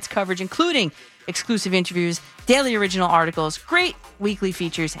comprehensive Mets coverage, including exclusive interviews, daily original articles, great weekly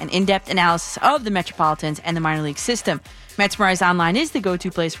features, and in-depth analysis of the Metropolitans and the minor league system. Mets Memorized Online is the go-to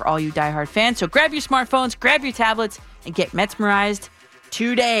place for all you diehard fans. So grab your smartphones, grab your tablets, and get Mets Memorized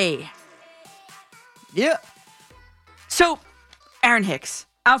today. Yeah. So, Aaron Hicks,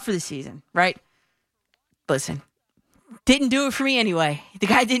 out for the season, right? Listen, didn't do it for me anyway. The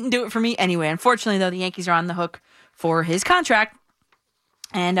guy didn't do it for me anyway. Unfortunately, though, the Yankees are on the hook for his contract.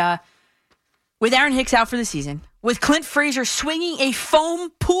 And with Aaron Hicks out for the season, with Clint Frazier swinging a foam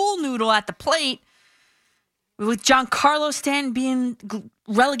pool noodle at the plate, with Giancarlo Stanton being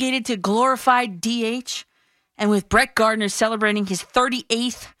relegated to glorified DH, and with Brett Gardner celebrating his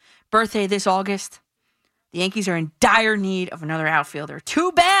 38th birthday this August, the Yankees are in dire need of another outfielder.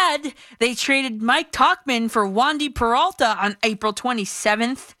 Too bad they traded Mike Tauchman for Wandy Peralta on April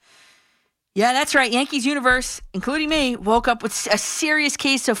 27th. Yeah, that's right. Yankees universe, including me, woke up with a serious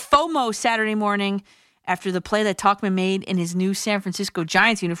case of FOMO Saturday morning after the play that Tauchman made in his new San Francisco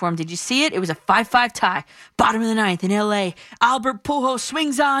Giants uniform. Did you see it? It was a 5-5 tie. Bottom of the ninth in L.A. Albert Pujols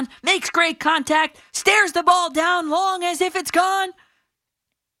swings on, makes great contact, stares the ball down long as if it's gone.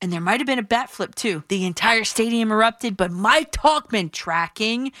 And there might have been a bat flip, too. The entire stadium erupted, but Mike Tauchman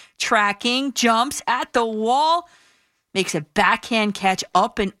tracking, jumps at the wall, makes a backhand catch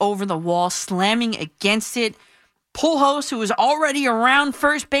up and over the wall, slamming against it. Pujols, who was already around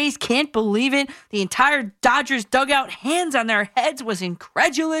first base, can't believe it. The entire Dodgers dugout, hands on their heads, was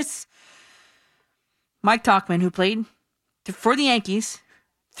incredulous. Mike Tauchman, who played for the Yankees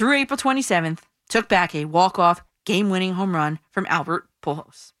through April 27th, took back a walk-off game-winning home run from Albert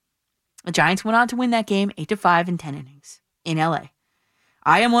Pujols. The Giants went on to win that game 8-5 in 10 innings in L.A.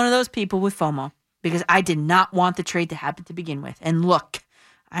 I am one of those people with FOMO because I did not want the trade to happen to begin with. And look,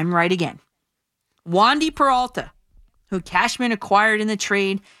 I'm right again. Wandy Peralta, who Cashman acquired in the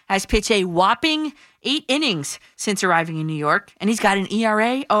trade, has pitched a whopping 8 innings since arriving in New York, and he's got an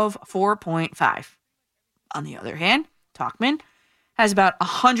ERA of 4.5. On the other hand, Tauchman has about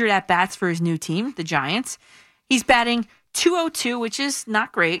 100 at-bats for his new team, the Giants. He's batting .202, which is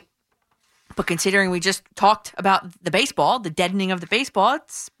not great. But considering we just talked about the baseball, the deadening of the baseball,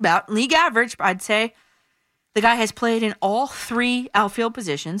 it's about league average, I'd say. The guy has played in all 3 outfield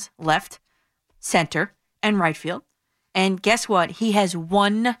positions, left, center, and right field. And guess what? He has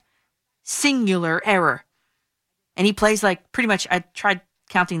 1 singular error. And he plays like pretty much, I tried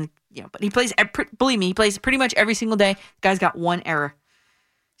counting, but he plays, believe me, he plays pretty much every single day. The guy's got 1 error.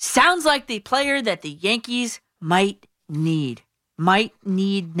 Sounds like the player that the Yankees might need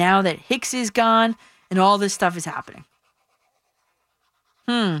now that Hicks is gone and all this stuff is happening.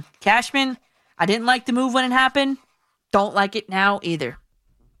 Cashman, I didn't like the move when it happened. Don't like it now either.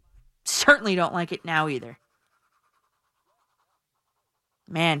 Certainly don't like it now either.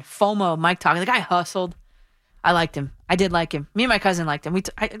 Man, FOMO, Mike talking. The guy hustled. I liked him. I did like him. Me and my cousin liked him.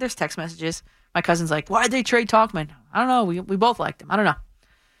 There's text messages. My cousin's like, why'd they trade Talkman? I don't know. We both liked him. I don't know.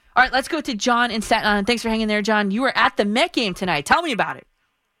 All right, let's go to John in Staten Island. Thanks for hanging there, John. You were at the Met game tonight. Tell me about it.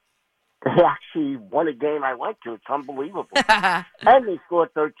 They actually won a game I went to. It's unbelievable. And they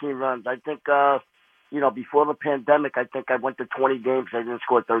scored 13 runs. I think, before the pandemic, I think I went to 20 games. They didn't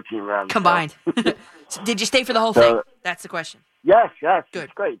score 13 runs. Combined. So. Did you stay for the whole thing? That's the question. Yes. Good.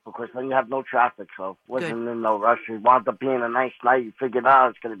 It's great because then you have no traffic, so it wasn't in no rush. It wound up being a nice night. You figured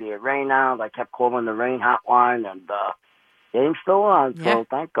out it's going to be a rain out. I kept calling the rain hotline, and game's still on, so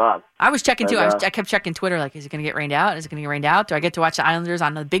thank God. I was checking, too. I kept checking Twitter, like, is it going to get rained out? Is it going to get rained out? Do I get to watch the Islanders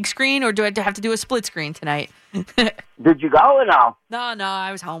on the big screen, or do I have to do a split screen tonight? Did you go or no? No,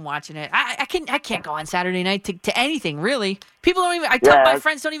 I was home watching it. I can't go on Saturday night to anything, really. People don't even, my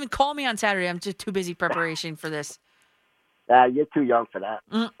friends don't even call me on Saturday. I'm just too busy preparation for this. You're too young for that.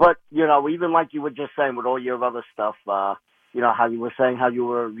 But, even like you were just saying with all your other stuff, how you were saying how you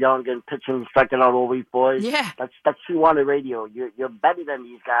were young and pitching, striking out all these boys. Yeah. That's you on the radio. You're better than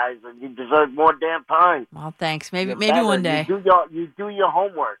these guys, and you deserve more damn time. Well, thanks. Maybe better. one day. You do your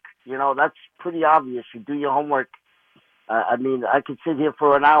homework. That's pretty obvious. You do your homework. I could sit here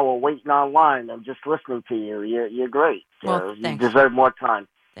for an hour waiting online and just listening to you. You're great. Well, you thanks. deserve more time.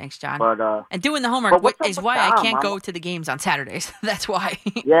 Thanks, John. But, and doing the homework is why I can't go to the games on Saturdays. That's why.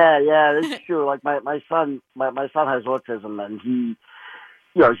 Yeah, that's true. Like my son has autism, and he's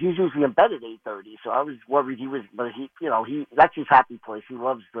usually in bed at 8:30. So I was worried that's his happy place. He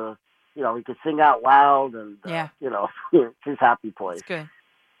loves he can sing out loud, and it's his happy place. That's good.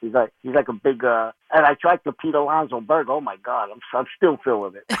 He's like a big, and I tried the Pete Alonso burger. Oh my God, I'm still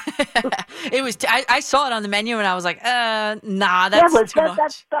feeling it. It was. I saw it on the menu and I was like, nah, that's too much.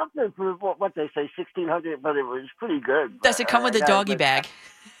 That stuff is what they say, 1,600, but it was pretty good. Does it come with a doggy bag?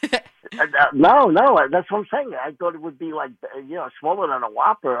 No, that's what I'm saying. I thought it would be like smaller than a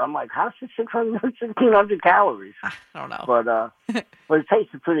Whopper. I'm like, how's it 1,600 calories? I don't know, but it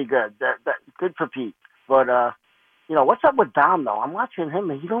tasted pretty good. That good for Pete, but. What's up with Dom, though? I'm watching him,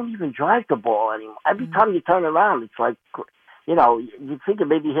 and he don't even drive the ball anymore. Every time you turn around, it's like, you think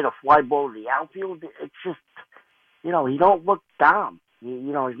maybe hit a fly ball to the outfield. It's just, he don't look Dom. He's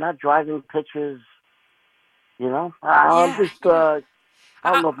not driving pitches, I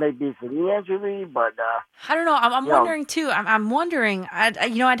don't know if maybe it's a knee injury, but... I don't know. I'm wondering, too. I'm wondering,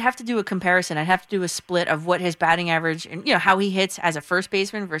 I'd have to do a comparison. I'd have to do a split of what his batting average and, how he hits as a first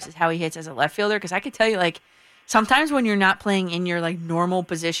baseman versus how he hits as a left fielder, because I could tell you, sometimes when you're not playing in your normal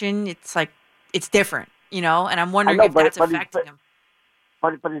position, it's it's different, and I'm wondering if that's affecting him.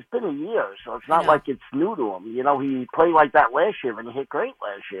 But it's been a year, so it's not like it's new to him. He played like that last year, and he hit great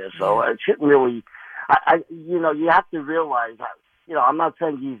last year. So it shouldn't really. You have to realize. I'm not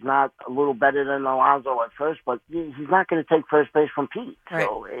saying he's not a little better than Alonso at first, but he's not going to take first base from Pete. Right.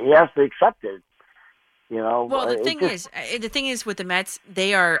 So he has to accept it. Well, the thing is with the Mets,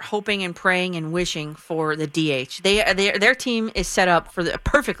 they are hoping and praying and wishing for the DH. Their team is set up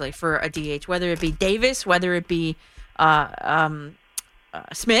perfectly for a DH, whether it be Davis, whether it be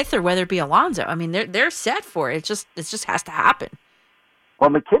Smith, or whether it be Alonso. I mean, they're set for it. It just has to happen. Well,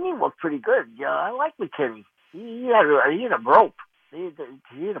 McKinney looked pretty good. Yeah, I like McKinney. He hit a rope. He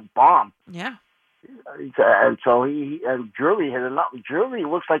hit a bomb. Yeah. And so Drury hit another. Drury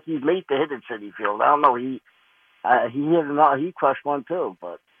looks like he's made to hit at Citi Field. I don't know. He hit another. He crushed one too.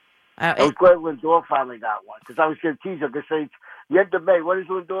 But I was glad Lindor finally got one, because I was going to tease him to say, the end of May, when is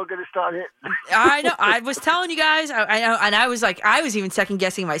Lindor going to start hitting? I know. I was telling you guys. I know, and I was even second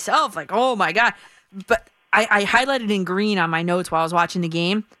guessing myself. Like, oh my God! But I highlighted in green on my notes while I was watching the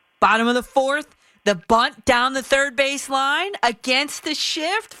game. Bottom of the fourth, the bunt down the third base line against the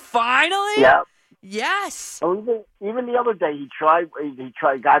shift. Finally. Yeah. Yes. So even the other day, he tried.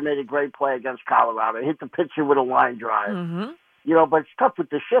 Guy made a great play against Colorado. Hit the pitcher with a line drive. Mm-hmm. But it's tough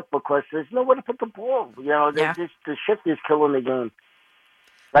with the shift because there's nowhere to put the ball. The shift is killing the game.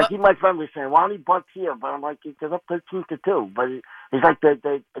 My friend was saying, why don't he bunt here? But I'm like, they're up 13-2. But he's like, if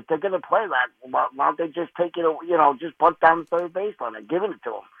they're going to play that, why don't they just take it? Just bunt down the third baseline and giving it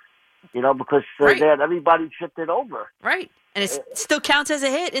to him. Because they had everybody shifted over. Right, and it still counts as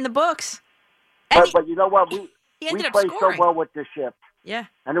a hit in the books. But you know what? We played so well with this shift. Yeah.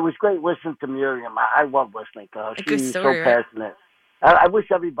 And it was great listening to Miriam. I love listening to her. She's so right? passionate. I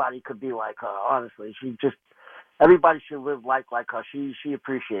wish everybody could be like her, honestly. Everybody should live like her. She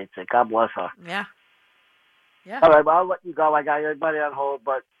appreciates it. God bless her. Yeah. Yeah. All right, well, I'll let you go. I got everybody on hold,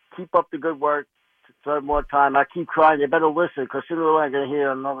 but keep up the good work. serve more time. I keep crying. They better listen because sooner or later I'm going to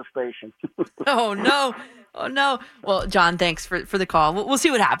hear another station. Oh, no. Oh, no. Well, John, thanks for the call. We'll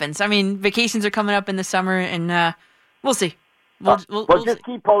see what happens. I mean, vacations are coming up in the summer, and we'll see. We'll just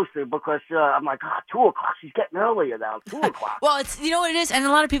see. keep posting because I'm like, 2 o'clock. She's getting earlier now. 2 o'clock. Well, it's what it is, and a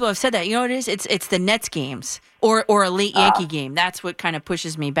lot of people have said that. You know what it is? It's the Nets games or a late Yankee game. That's what kind of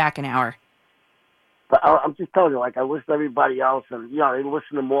pushes me back an hour. But I'm just telling you, like I listen to everybody else, and they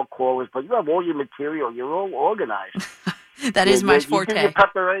listen to more callers. But you have all your material. You're all organized. That is my forte. You do your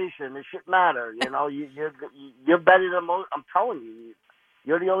preparation. It shouldn't matter. You're better than most. I'm telling you.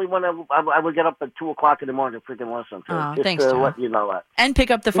 You're the only one I would get up at 2 o'clock in the morning to freaking listen to. Oh, just thanks, to John. let you know that. And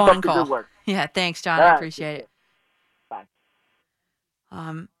pick up the phone and call. Yeah, thanks, John. I appreciate it. Bye.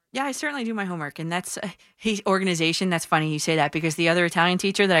 Yeah, I certainly do my homework, and that's organization. That's funny you say that because the other Italian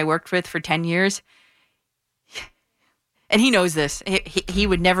teacher that I worked with for 10 years, and he knows this. He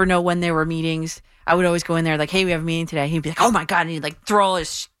would never know when there were meetings. I would always go in there like, "Hey, we have a meeting today." He'd be like, "Oh my god!" And he'd like throw all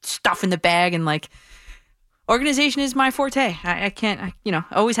his stuff in the bag and like. Organization is my forte. I can't,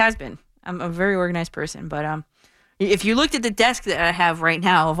 always has been. I'm a very organized person. But if you looked at the desk that I have right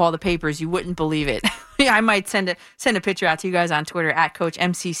now of all the papers, you wouldn't believe it. I might send a picture out to you guys on Twitter at Coach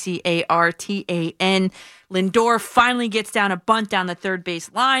MCCARTAN. Lindor finally gets down a bunt down the third base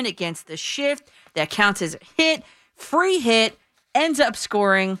line against the shift. That counts as a hit. Free hit. Ends up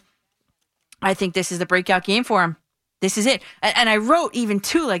scoring. I think this is the breakout game for him. This is it. And I wrote even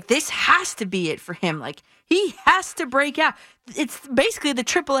too, like, this has to be it for him. Like, he has to break out. It's basically the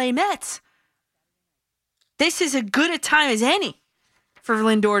AAA Mets. This is as good a time as any for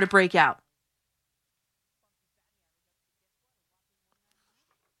Lindor to break out.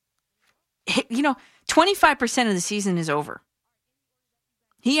 You know, 25% of the season is over.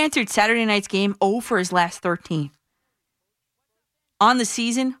 He entered Saturday night's game 0 for his last 13. On the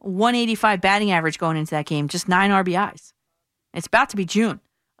season, 185 batting average going into that game, just 9 RBIs. It's about to be June.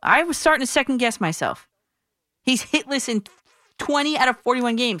 I was starting to second guess myself. He's hitless in 20 out of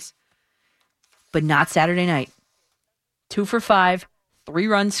 41 games. But not Saturday night. 2 for 5, 3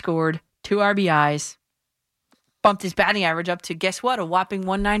 runs scored, 2 RBIs. Bumped his batting average up to, guess what, a whopping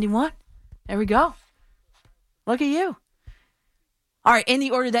 191. There we go. Look at you. All right, in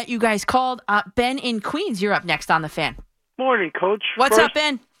the order that you guys called, Ben in Queens, you're up next on The Fan. Morning, Coach. What's up,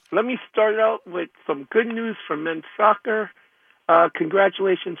 Ben? Let me start out with some good news for men's soccer.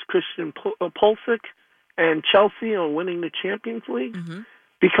 Congratulations, Christian Pulisic and Chelsea on winning the Champions League,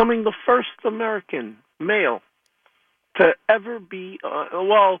 becoming the first American male to ever be.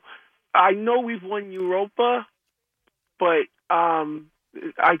 I know we've won Europa, but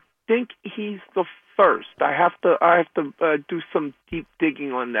I think he's the first. I have to do some deep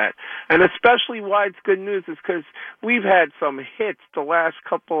digging on that, and especially why it's good news is because we've had some hits the last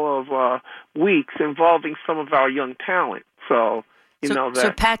couple of weeks involving some of our young talent. So know that.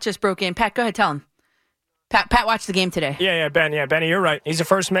 So Pat just broke in. Pat, go ahead, tell him. Pat watched the game today. Yeah, Ben. Yeah, Benny, you're right. He's the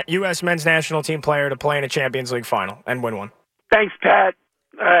first U.S. men's national team player to play in a Champions League final and win one. Thanks, Pat.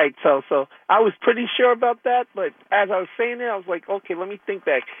 All right, so I was pretty sure about that, but as I was saying it, I was like, okay, let me think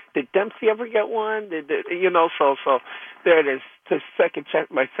back. Did Dempsey ever get one? So there it is, to second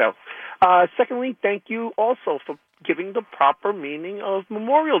check myself. Secondly, thank you also for giving the proper meaning of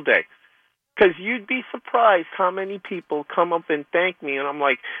Memorial Day, because you'd be surprised how many people come up and thank me, and I'm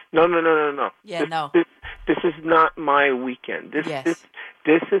like, no. Yeah, This is not my weekend. This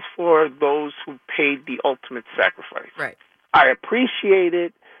is for those who paid the ultimate sacrifice. Right. I appreciate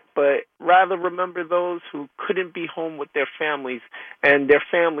it, but rather remember those who couldn't be home with their families and their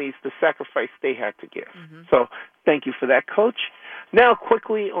families, the sacrifice they had to give. So thank you for that, Coach. Now,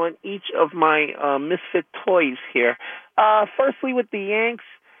 quickly on each of my misfit toys here. Firstly, with the Yanks,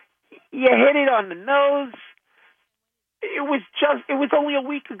 you hit it on the nose. It was only a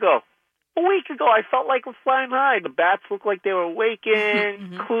week ago. A week ago, I felt like I was flying high. The bats looked like they were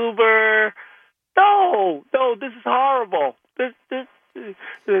awakened. Kluber. No, this is horrible. I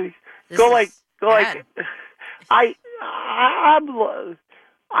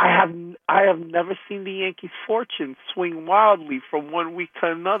have never seen the Yankees' fortune swing wildly from one week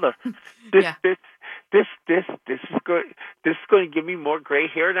to another. This is good. This is going to give me more gray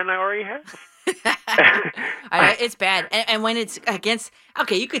hair than I already have. It's bad. And when it's against,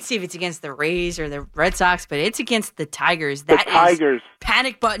 okay, you could see if it's against the Rays or the Red Sox, but it's against the Tigers. That is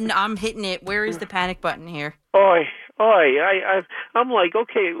panic button. I'm hitting it. Where is the panic button here? I'm like,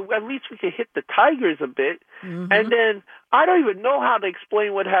 okay, at least we can hit the Tigers a bit. And then I don't even know how to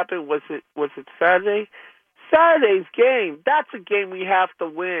explain what happened. Was it Saturday? Saturday's game. That's a game we have to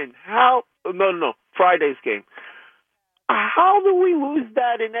win. How? No. Friday's game. How do we lose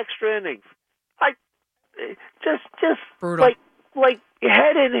that in extra innings? just brutal. Like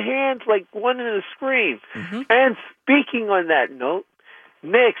head in hands, like one in a scream. Mm-hmm. And speaking on that note,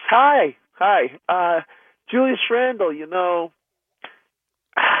 Knicks, hi. Julius Randle,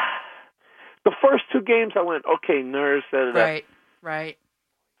 the first two games I went, okay, nerves. Right.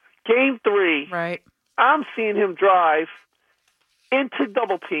 Game 3, right. I'm seeing him drive into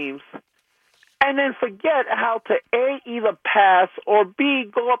double teams and then forget how to A, either pass or B,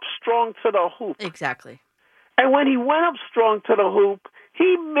 go up strong to the hoop. Exactly. And when he went up strong to the hoop,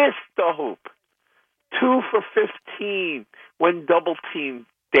 he missed the hoop. 2 for 15 when double teamed,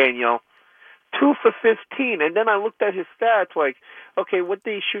 Danielle. 2 for 15. And then I looked at his stats like, okay, what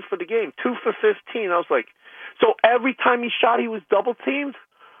did he shoot for the game? 2 for 15. I was like, so every time he shot, he was double teamed?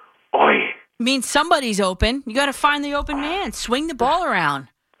 Oy. Means somebody's open. You got to find the open man. Swing the ball around.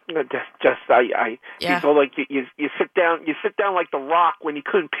 He's all like you sit down like The Rock when he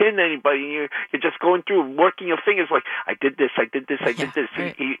couldn't pin anybody. And you're just going through and working your fingers like I did this.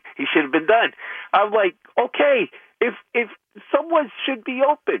 Right. He should have been done. I'm like, okay, if someone should be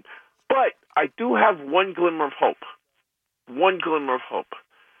open, but I do have one glimmer of hope.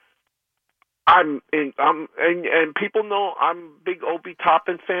 And people know I'm a big Obi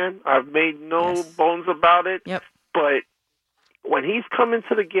Toppin fan. I've made no bones about it. Yep. But when he's come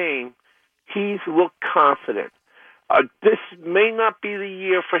into the game, he's looked confident. This may not be the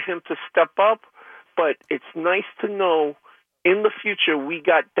year for him to step up, but it's nice to know in the future we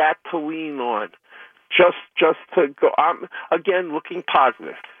got that to lean on. Just to go. I'm again looking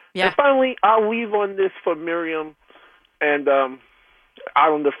positive. Yeah. And finally, I'll leave on this for Miriam and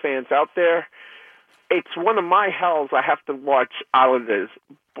Islander fans out there. It's one of my hells. I have to watch Islanders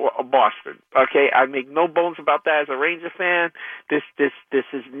Boston. Okay, I make no bones about that as a Ranger fan. This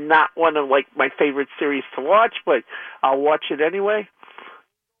is not one of like my favorite series to watch, but I'll watch it anyway.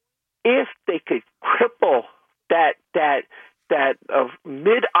 If they could cripple that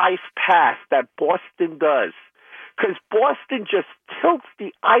mid-ice pass that Boston does, because Boston just tilts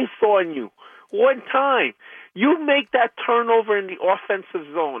the ice on you one time. You make that turnover in the offensive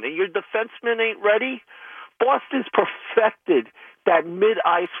zone and your defenseman ain't ready, Boston's perfected that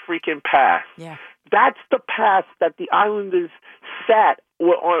mid-ice freaking pass. Yeah. That's the pass that the Islanders sat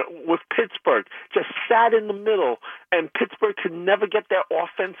with Pittsburgh, just sat in the middle, and Pittsburgh could never get their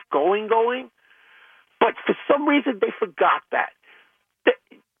offense going. But for some reason, they forgot that.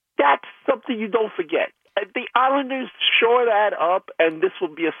 That's something you don't forget. The Islanders shore that up, and this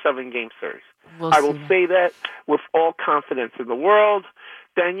will be a 7-game series. I will say that with all confidence in the world.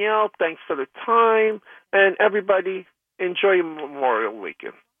 Danielle, thanks for the time, and everybody, enjoy your Memorial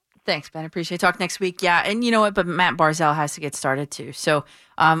Weekend. Thanks, Ben. I appreciate it. Talk next week. Yeah, and you know what? But Matt Barzell has to get started too. So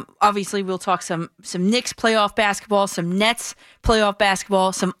obviously we'll talk some Knicks playoff basketball, some Nets playoff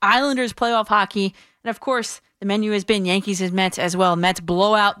basketball, some Islanders playoff hockey, and of course the menu has been Yankees and Mets as well. Mets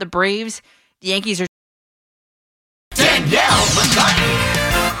blow out the Braves. The Yankees are Danielle McCartan.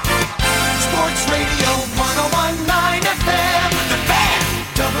 Sports Radio 101.9 FM. The Fan.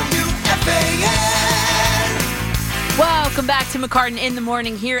 WFAN. Welcome back to McCartan in the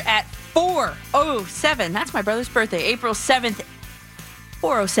Morning here at 4:07. That's my brother's birthday, April 7th,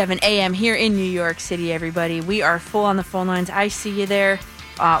 4:07 a.m. here in New York City, everybody. We are full on the phone lines. I see you there.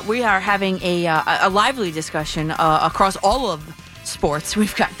 We are having a lively discussion across all of sports.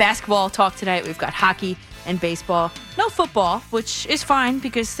 We've got basketball talk tonight. We've got hockey and baseball. No football, which is fine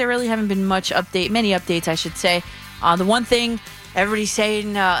because there really haven't been many updates, I should say. The one thing everybody's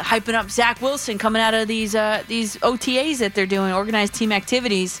saying, hyping up Zach Wilson coming out of these OTAs that they're doing, organized team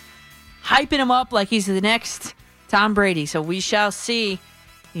activities, hyping him up like he's the next Tom Brady. So we shall see.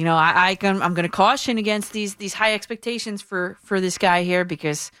 You know, I'm going to caution against these high expectations for this guy here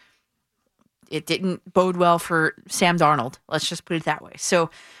because it didn't bode well for Sam Darnold. Let's just put it that way. So,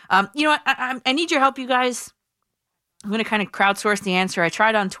 you know what? I need your help, you guys. I'm going to kind of crowdsource the answer. I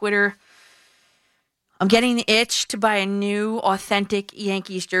tried on Twitter. I'm getting the itch to buy a new authentic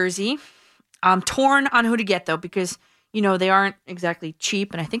Yankees jersey. I'm torn on who to get, though, because, you know, they aren't exactly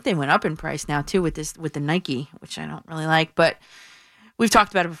cheap. And I think they went up in price now, too, with the Nike, which I don't really like. But we've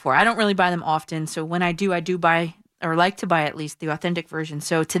talked about it before. I don't really buy them often. So when I do buy, or like to buy at least, the authentic version.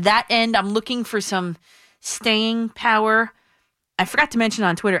 So to that end, I'm looking for some staying power. I forgot to mention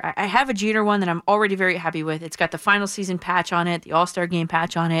on Twitter, I have a Jeter one that I'm already very happy with. It's got the final season patch on it, the All-Star game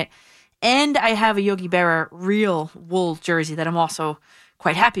patch on it. And I have a Yogi Berra real wool jersey that I'm also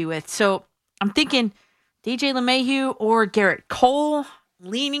quite happy with. So I'm thinking DJ LeMahieu or Garrett Cole,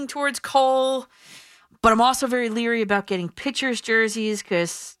 leaning towards Cole. But I'm also very leery about getting pitchers' jerseys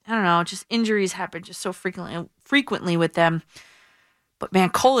because, I don't know, just injuries happen just so frequently with them. But,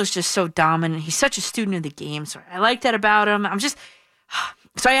 man, Cole is just so dominant. He's such a student of the game, so I like that about him.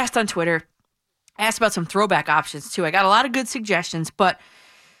 So I asked on Twitter. I asked about some throwback options, too. I got a lot of good suggestions, but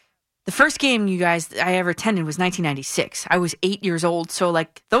the first game, you guys, I ever attended was 1996. I was 8 years old, so,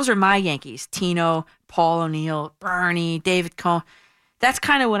 those are my Yankees. Tino, Paul O'Neill, Bernie, David Cohn. That's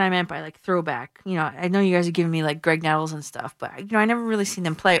kind of what I meant by, throwback. I know you guys are giving me, Greg Nettles and stuff, but, I never really seen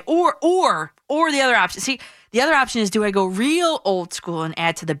them play. Or the other option. See, the other option is, do I go real old school and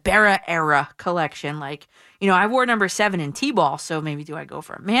add to the Berra era collection? I wore number 7 in T-ball, so maybe do I go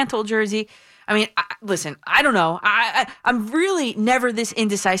for a Mantle jersey? I mean, listen, I don't know. I'm really never this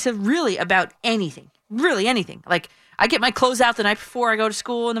indecisive, really, about anything. Really anything. I get my clothes out the night before I go to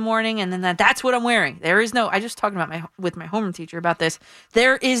school in the morning, and then that's what I'm wearing. There is no, I just talked with my homeroom teacher about this.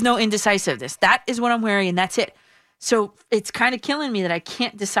 There is no indecisiveness. That is what I'm wearing, and that's it. So it's kind of killing me that I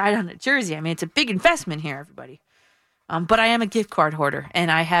can't decide on a jersey. I mean, it's a big investment here, everybody. But I am a gift card hoarder,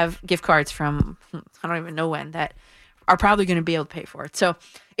 and I have gift cards from, I don't even know when, that are probably going to be able to pay for it. So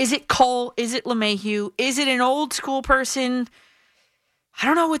is it Cole? Is it LeMahieu? Is it an old school person? I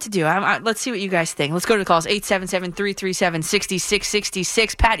don't know what to do. Let's see what you guys think. Let's go to the calls.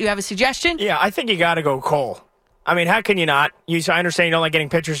 877-337-6666. Pat, you have a suggestion? Yeah, I think you got to go Cole. I mean, how can you not? I understand you don't like getting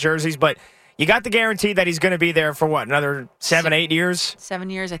pitchers' jerseys, but you got the guarantee that he's going to be there for what, another 8 years? 7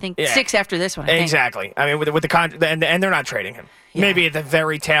 years, I think. Yeah. 6 after this one, I think. Exactly. I mean, with the contract, and they're not trading him. Yeah. Maybe at the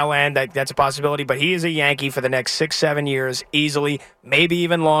very tail end, that's a possibility, but he is a Yankee for the next 6-7 years, easily, maybe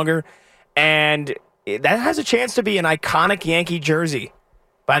even longer, and that has a chance to be an iconic Yankee jersey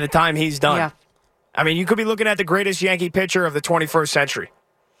by the time he's done. Yeah. I mean, you could be looking at the greatest Yankee pitcher of the 21st century.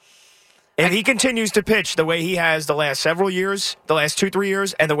 If he continues to pitch the way he has the last several years, the last 2-3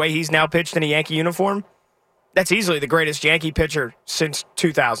 years, and the way he's now pitched in a Yankee uniform, that's easily the greatest Yankee pitcher since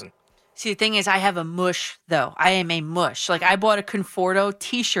 2000. See, the thing is, I have a mush, though. I am a mush. I bought a Conforto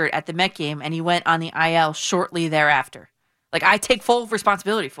T-shirt at the Met game, and he went on the IL shortly thereafter. I take full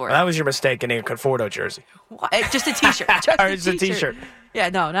responsibility for it. Well, that was your mistake getting a Conforto jersey. What? Just a T-shirt. Just a T-shirt. Yeah,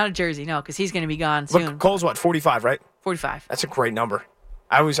 no, not a jersey, no, because he's going to be gone soon. Look, Cole's what, 45, right? 45. That's a great number.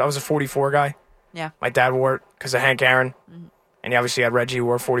 I was a 44 guy. Yeah. My dad wore it because of Hank Aaron. Mm-hmm. And he obviously had Reggie who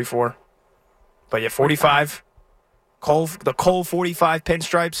wore 44. But yeah, 45. The Cole 45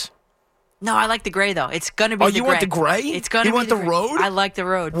 pinstripes. No, I like the gray, though. It's going to be the gray. Oh, you want the gray? It's going to be You want the road? I like the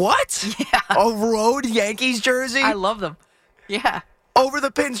road. What? Yeah. A road Yankees jersey? I love them. Yeah. Over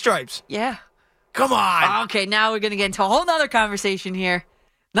the pinstripes? Yeah. Come on. Okay, now we're going to get into a whole nother conversation here.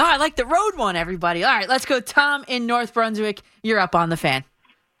 No, I like the road one, everybody. All right, let's go. Tom in North Brunswick. You're up on the fan.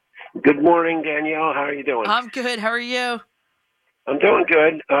 Good morning, Danielle. How are you doing? I'm good. How are you? I'm doing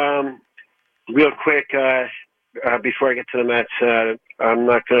good. Real quick, before I get to the Mets, I'm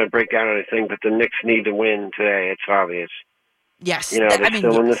not going to break out anything, but the Knicks need to win today. It's obvious. Yes. They're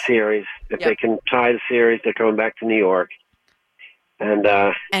still in the series. If they can tie the series, they're coming back to New York. And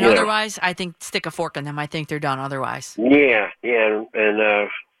otherwise, I think stick a fork in them. I think they're done otherwise. Yeah.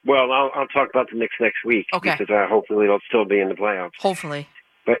 Well, I'll talk about the Knicks next week. Okay. Because hopefully they'll still be in the playoffs. Hopefully.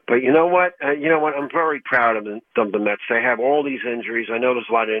 But you know what? I'm very proud of the Mets. They have all these injuries. I know there's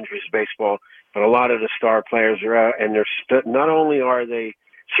a lot of injuries in baseball, but a lot of the star players are out, and they're not only are they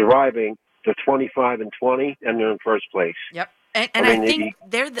surviving, they're 25-20, and they're in first place. Yep. And I think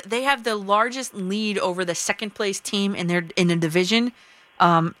they have the largest lead over the second place team in the division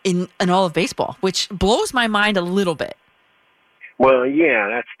in all of baseball, which blows my mind a little bit. Well, yeah,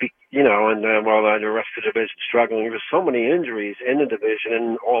 that's while the rest of the division struggling, there's so many injuries in the division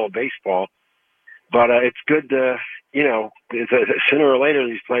and all of baseball. But it's good to sooner or later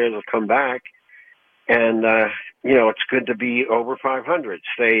these players will come back, and it's good to be over 500.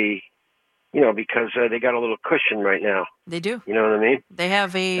 Stay. Because they got a little cushion right now. They do. You know what I mean? They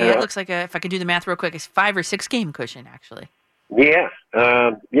have it looks like if I can do the math real quick, it's 5 or 6 game cushion, actually. Yeah.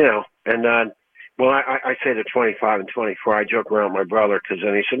 I say they're 25-24. I joke around with my brother because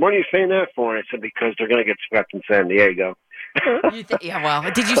then he said, "What are you saying that for?" And I said, "Because they're going to get swept in San Diego."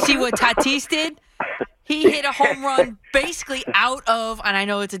 Did you see what Tatis did? He hit a home run basically out of, and I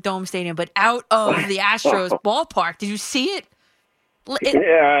know it's a dome stadium, but out of the Astros ballpark. Did you see it?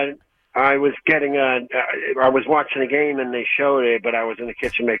 Yeah. I was I was watching a game and they showed it, but I was in the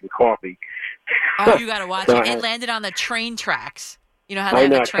kitchen making coffee. Oh, you got to watch it. It landed on the train tracks. You know how they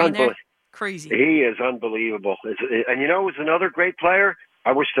have the train there? Crazy. He is unbelievable. And who's another great player?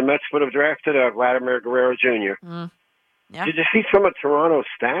 I wish the Mets would have drafted Vladimir Guerrero Jr. Yeah. Did you see some of Toronto's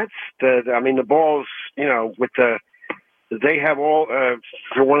stats? The balls, they have all,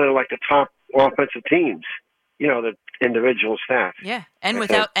 they're one of the top offensive teams. The individual stats. Yeah, and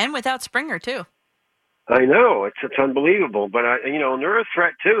without Springer too. I know it's unbelievable, but and they're a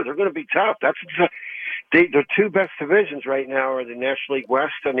threat too. They're going to be tough. The two best divisions right now are the National League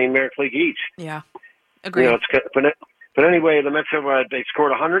West and the American League East. Yeah, agree. It's good, but anyway, the Mets have they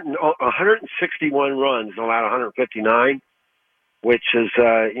scored 161 runs, allowed 159, which is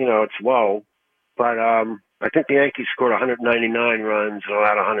it's low, but I think the Yankees scored 199 runs and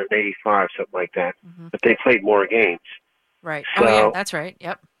allowed 185, something like that. Mm-hmm. But they played more games. Right. So, yeah, that's right.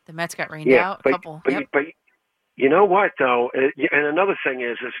 Yep. The Mets got rained out a couple. But you know what, though? And another thing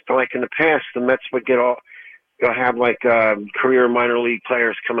is like in the past, the Mets would have like career minor league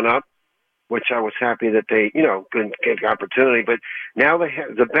players coming up, which I was happy that they, couldn't get the opportunity. But now they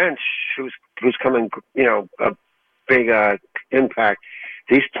have the bench who's coming, a big impact.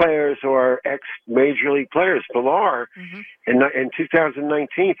 These players are ex-major league players. Villar, in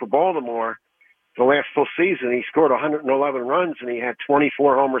 2019 for Baltimore, the last full season, he scored 111 runs and he had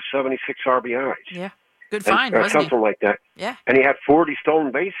 24 homers, 76 RBIs. Yeah, good find, or wasn't something he? like that. Yeah, and he had 40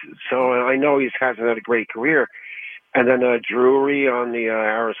 stolen bases. So I know he hasn't had a great career. And then Drury on the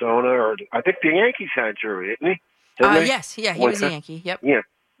Arizona, or I think the Yankees had Drury, didn't he? Yes, yeah, he was a Yankee. Yep. Yeah.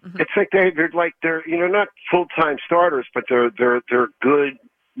 Mm-hmm. It's like they're not full-time starters, but they're good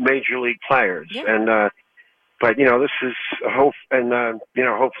major league players. Yeah. And but this is hope, and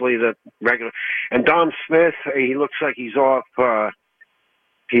hopefully the regular. And Dom Smith, he looks like he's off.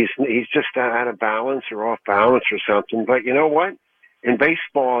 He's just out of balance or off balance or something. But you know what? In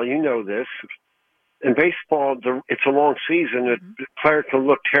baseball, this. In baseball, it's a long season. The player can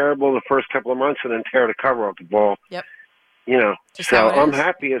look terrible the first couple of months and then tear the cover off the ball. Yep. So I'm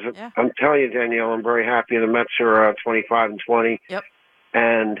happy I'm telling you, Danielle, I'm very happy. The Mets are 25-20. Yep.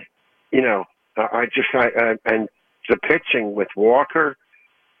 And and the pitching with Walker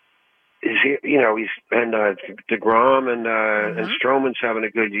is he's and DeGrom and Stroman's having a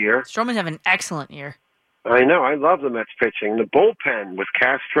good year. Stroman's having an excellent year. I know. I love the Mets pitching. The bullpen with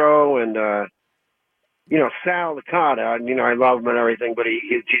Castro and Sal Licata, I love him and everything, but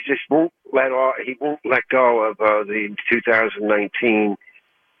he just won't let go of the 2019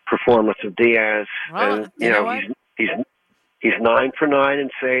 performance of Diaz. Well, and he's 9 for 9 in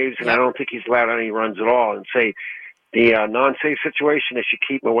saves, and I don't think he's allowed any runs at all. And say the non-save situation, they should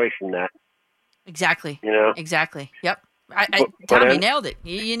keep him away from that. Exactly. Exactly. Yep. Tom, you nailed it.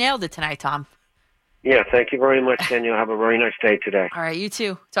 You nailed it tonight, Tom. Yeah. Thank you very much, Daniel. Have a very nice day today. All right. You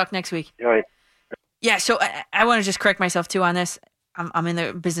too. Talk next week. All right. Yeah, so I want to just correct myself, too, on this. I'm in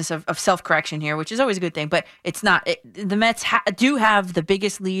the business of self-correction here, which is always a good thing, but it's not. The Mets do have the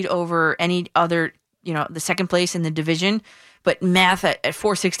biggest lead over any other, the second place in the division, but math at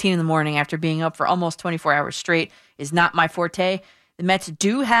 4:16 in the morning after being up for almost 24 hours straight is not my forte. The Mets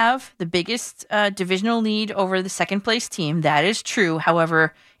do have the biggest divisional lead over the second-place team. That is true.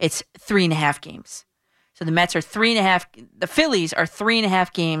 However, it's 3.5 games. So the Mets are 3.5. The Phillies are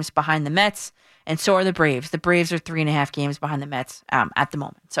 3.5 games behind the Mets. And so are the Braves. The Braves are 3.5 games behind the Mets at the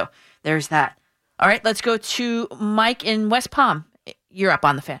moment. So there's that. All right, let's go to Mike in West Palm. You're up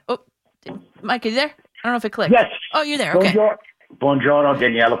on the fan. Oh, Mike, are you there? I don't know if it clicked. Yes. Oh, you're there. Okay. Buongiorno,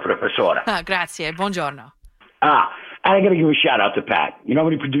 Danielle, professore. Grazie. Buongiorno. And I got to give a shout out to Pat. You know how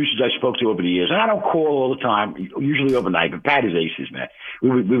many producers I spoke to over the years? And I don't call all the time, usually overnight, but Pat is aces, man.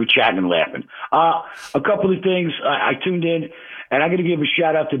 We were chatting and laughing. A couple of things. I tuned in. And I got to give a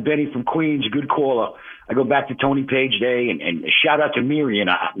shout out to Benny from Queens, a good caller. I go back to Tony Page Day, and a shout out to Miriam.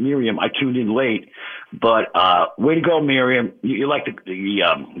 I tuned in late, but way to go, Miriam! You're like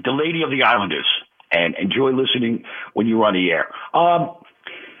the lady of the Islanders, and enjoy listening when you're on the air.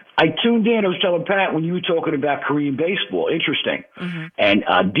 I tuned in. I was telling Pat when you were talking about Korean baseball. Interesting, and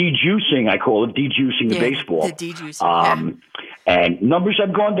de-juicing. I call it de-juicing the baseball. The de-juicing. And numbers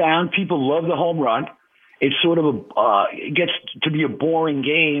have gone down. People love the home run. It's sort of it gets to be a boring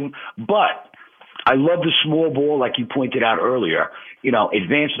game, but I love the small ball, like you pointed out earlier.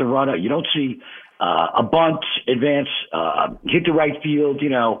 Advance the runner. You don't see a bunt, advance, hit the right field,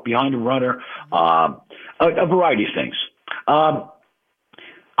 behind the runner, a variety of things.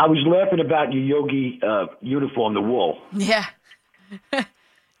 I was laughing about your Yogi uniform, the wool. Yeah.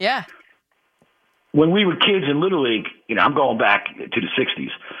 Yeah. When we were kids in Little League, I'm going back to the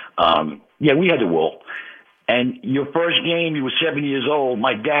 60s. We had the wool. And your first game, you were 7 years old.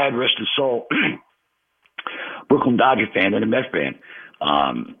 My dad, rest his soul, Brooklyn Dodger fan and a Met fan.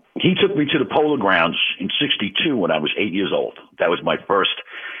 He took me to the Polo Grounds in '62 when I was 8 years old. That was my first.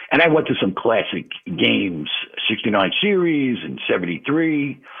 And I went to some classic games, '69 series and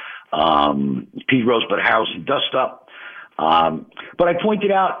 '73, Pete Rose, but House and Dust Up. But I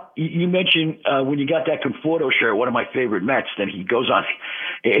pointed out, you mentioned when you got that Conforto shirt, one of my favorite Mets, then he goes on.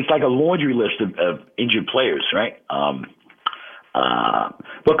 It's like a laundry list of injured players, right?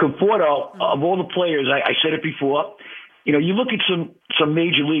 But Conforto, of all the players, I said it before, you look at some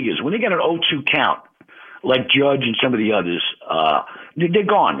major leaguers, when they get an 0-2 count, like Judge and some of the others, they're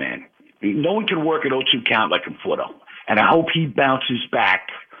gone, man. No one can work an 0-2 count like Conforto. And I hope he bounces back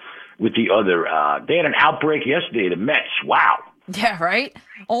with the other. They had an outbreak yesterday, the Mets. Wow. Yeah, right?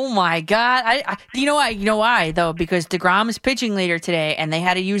 Oh, my God. You know why? You know why, though? Because DeGrom is pitching later today, and they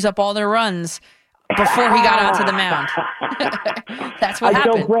had to use up all their runs before he got onto the mound. That's what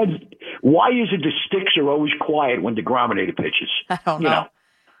happened. I tell Fred, why is it the sticks are always quiet when DeGrom pitches? I don't know.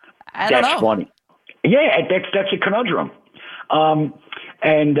 That's funny. Yeah, that's a conundrum. Like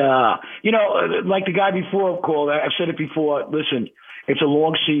the guy before called, I've said it before, listen, it's a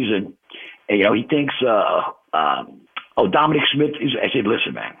long season. And, he thinks, Dominic Smith is, I said,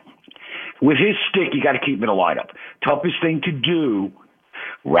 listen, man, with his stick, you got to keep him in the lineup. Toughest thing to do,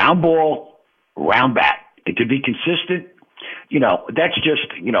 round ball, round bat. And to be consistent, that's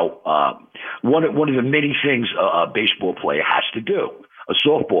just, one of the many things a baseball player has to do, a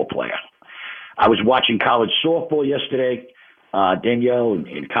softball player. I was watching college softball yesterday, Danielle,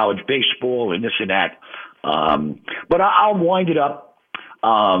 and college baseball and this and that. But I'll wind it up.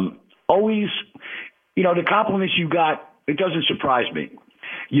 Always, the compliments you got, it doesn't surprise me.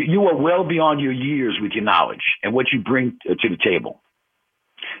 You are well beyond your years with your knowledge and what you bring to the table.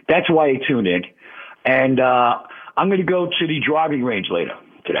 That's why I tune in. And I'm going to go to the driving range later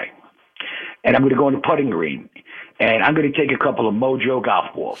today. And I'm going to go in the putting green. And I'm going to take a couple of Mojo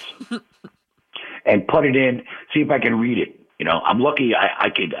golf balls and put it in, see if I can read it. I'm lucky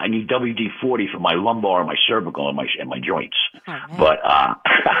I need WD-40 for my lumbar and my cervical and my joints. Oh, but,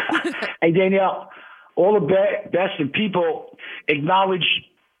 hey, Danielle, all the best, and people acknowledge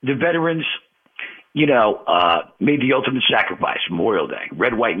the veterans, made the ultimate sacrifice, Memorial Day,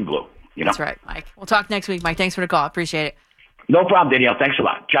 red, white, and blue. That's right, Mike. We'll talk next week, Mike. Thanks for the call. Appreciate it. No problem, Danielle. Thanks a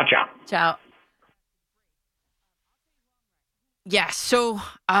lot. Ciao, ciao. Ciao. Yeah, so,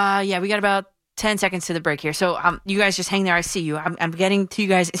 we got about 10 seconds to the break here. So you guys just hang there. I see you. I'm getting to you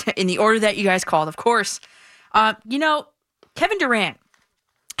guys in the order that you guys called, of course. Kevin Durant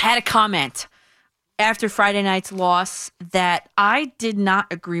had a comment after Friday night's loss that I did not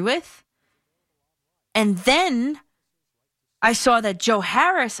agree with. And then I saw that Joe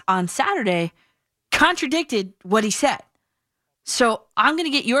Harris on Saturday contradicted what he said. So I'm going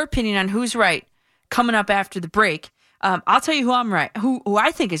to get your opinion on who's right coming up after the break. I'll tell you who I'm right, who I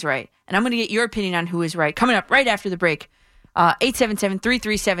think is right, and I'm going to get your opinion on who is right coming up right after the break.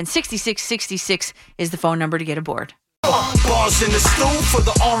 877-337-6666 is the phone number to get aboard. Bars in the stool for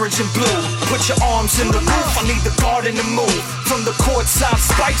the orange and blue. Put your arms in the roof. I need the garden to move. From the courtside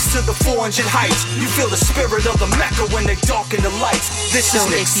spikes to the 400 heights. You feel the spirit of the Mecca when they darken the lights. This is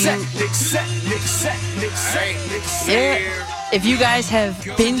Nick Set. If you guys have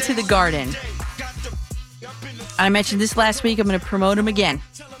been to the Garden, I mentioned this last week. I'm going to promote him again.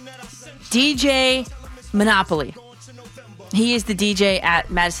 DJ Monopoly. He is the DJ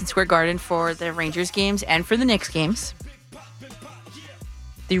at Madison Square Garden for the Rangers games and for the Knicks games.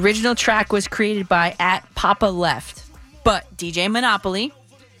 The original track was created by @PapaLeft, but DJ Monopoly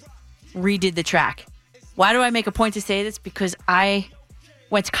redid the track. Why do I make a point to say this? Because I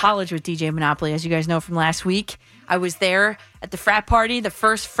went to college with DJ Monopoly, as you guys know from last week. I was there at the frat party, the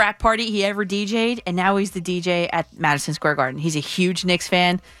first frat party he ever DJ'd, and now he's the DJ at Madison Square Garden. He's a huge Knicks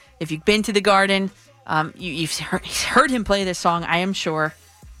fan. If you've been to the Garden, you've heard him play this song, I am sure.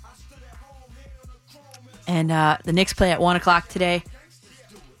 And the Knicks play at 1 o'clock today.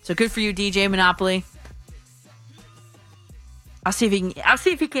 So good for you, DJ Monopoly. I'll see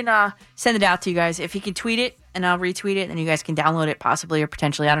if he can send it out to you guys. If he can tweet it, and I'll retweet it, and you guys can download it possibly or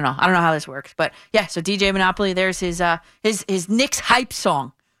potentially. I don't know how this works, but yeah. So DJ Monopoly, there's his Knicks hype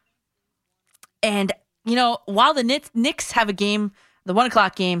song. And while the Knicks have a game, the 1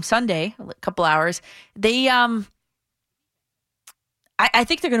 o'clock game Sunday, a couple hours, they I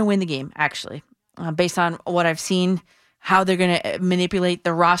think they're going to win the game actually, based on what I've seen, how they're going to manipulate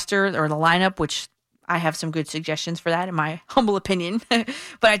the roster or the lineup, which I have some good suggestions for that in my humble opinion.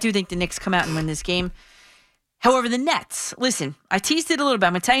 But I do think the Knicks come out and win this game. However, the Nets, listen, I teased it a little bit.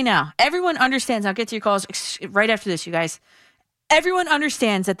 I'm going to tell you now. Everyone understands. I'll get to your calls right after this, you guys. Everyone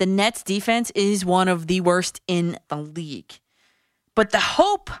understands that the Nets defense is one of the worst in the league. But the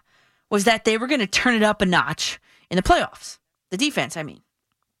hope was that they were going to turn it up a notch in the playoffs. The defense, I mean.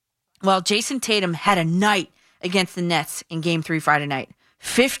 Well, Jason Tatum had a night against the Nets in Game 3 Friday night.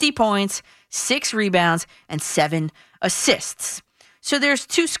 50 points, 6 rebounds, and 7 assists. So there's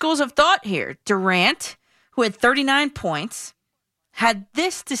two schools of thought here. Durant, who had 39 points, had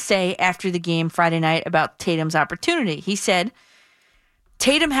this to say after the game Friday night about Tatum's opportunity. He said,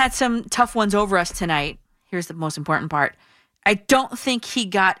 Tatum had some tough ones over us tonight. Here's the most important part. I don't think he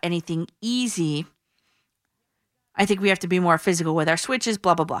got anything easy. I think we have to be more physical with our switches,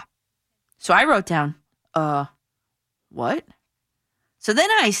 blah, blah, blah. So I wrote down, what? So then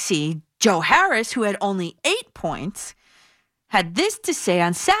I see Joe Harris, who had only 8 points, had this to say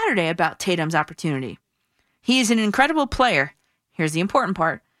on Saturday about Tatum's opportunity. He is an incredible player. Here's the important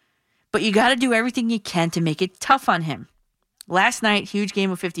part. But you got to do everything you can to make it tough on him. Last night, huge game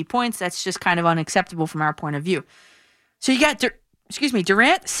of 50 points. That's just kind of unacceptable from our point of view. So you got,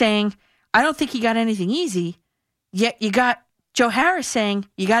 Durant saying, I don't think he got anything easy. Yet you got Joe Harris saying,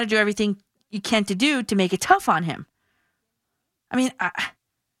 you got to do everything you can to do to make it tough on him. I mean,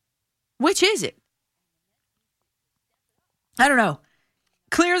 which is it? I don't know.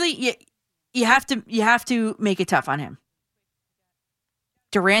 Clearly, you have to make it tough on him.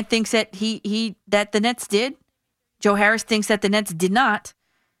 Durant thinks that that the Nets did. Joe Harris thinks that the Nets did not.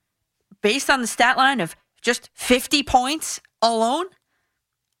 Based on the stat line of just 50 points alone,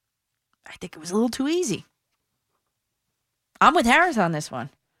 I think it was a little too easy. I'm with Harris on this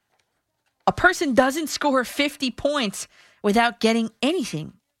one. A person doesn't score 50 points without getting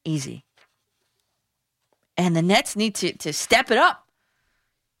anything easy. And the Nets need to step it up.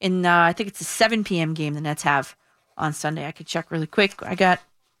 In I think it's a 7 p.m. game the Nets have on Sunday. I could check really quick. I got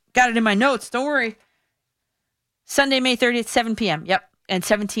it in my notes. Don't worry. Sunday, May 30th, 7 p.m. Yep. And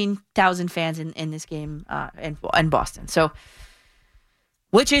 17,000 fans in this game in Boston. So,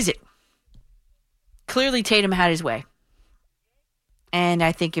 which is it? Clearly, Tatum had his way. And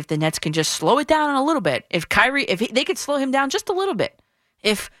I think if the Nets can just slow it down a little bit, if they could slow him down just a little bit,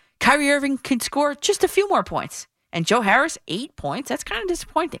 if Kyrie Irving could score just a few more points, and Joe Harris, 8 points, that's kind of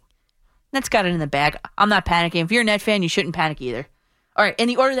disappointing. Nets got it in the bag. I'm not panicking. If you're a Net fan, you shouldn't panic either. All right, in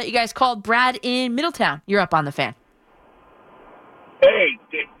the order that you guys called, Brad in Middletown, you're up on the fan. Hey,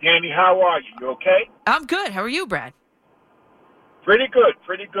 Danny, how are you? You okay? I'm good. How are you, Brad? Pretty good.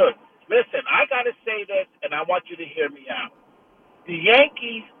 Listen, I got to say this, and I want you to hear me out. The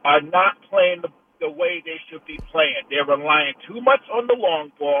Yankees are not playing the way they should be playing. They're relying too much on the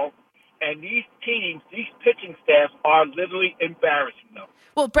long ball, and these teams, these pitching staffs are literally embarrassing them.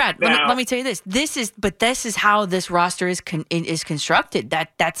 Well, Brad, let me tell you this. This is how this roster is constructed.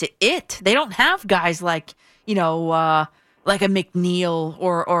 That's it. They don't have guys like like a McNeil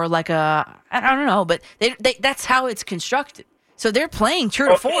or like a I don't know, but they that's how it's constructed. So they're playing true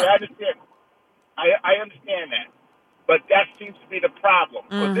to form. I understand. I understand that. But that seems to be the problem.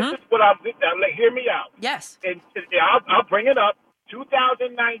 Mm-hmm. This is what hear me out. Yes. And I'll bring it up.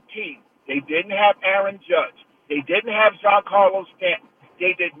 2019, they didn't have Aaron Judge. They didn't have Giancarlo Stanton.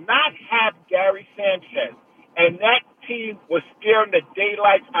 They did not have Gary Sanchez. And that team was scaring the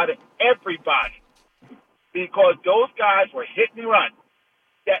daylights out of everybody because those guys were hit and run.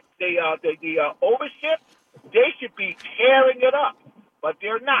 That the ownership, they should be tearing it up, but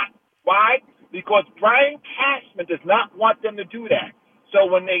they're not. Why? Because Brian Cashman does not want them to do that. So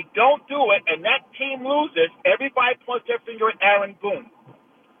when they don't do it and that team loses, everybody points their finger at Aaron Boone.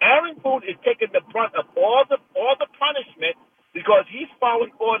 Aaron Boone is taking the brunt of all the punishment because he's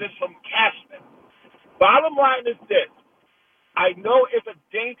following orders from Cashman. Bottom line is this. I know it's a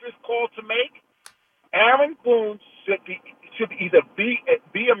dangerous call to make. Aaron Boone should either be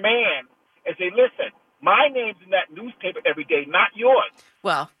a man and say, listen, my name's in that newspaper every day, not yours.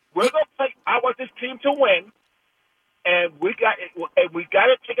 Well, we're going to play. I want this team to win, and we got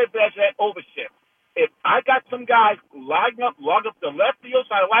to take advantage of that ownership. If I got some guys log up the left field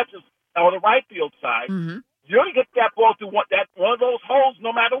side or the right field side, you're going to get that ball through one of those holes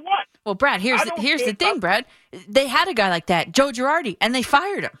no matter what. Well, Brad, here's the thing, Brad. They had a guy like that, Joe Girardi, and they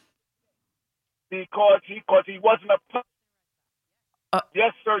fired him because he wasn't a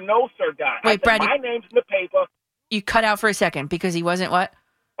yes sir, no sir guy. Wait, Brad, my name's in the paper. You cut out for a second because he wasn't what?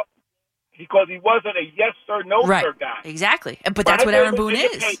 Because he wasn't a yes sir, no sir guy. Exactly. But that's what Aaron Boone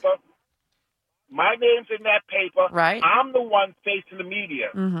is. My name's in that paper. Right. I'm the one facing the media.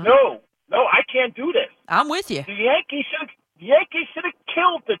 Mm-hmm. No, I can't do this. I'm with you. The Yankees should have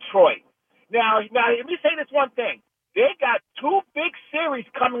killed Detroit. Now, let me say this one thing. They got two big series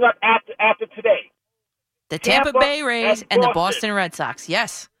coming up after today. The Tampa Bay Rays and the Boston Red Sox.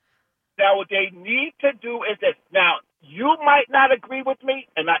 Yes. Now, what they need to do is this. Now, you might not agree with me,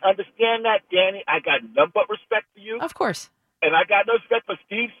 and I understand that, Danny. I got nothing but respect for you. Of course. And I got no respect for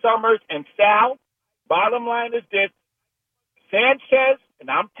Steve Summers and Sal. Bottom line is this. Sanchez, and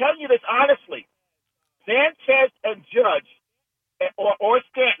I'm telling you this honestly, Sanchez and Judge or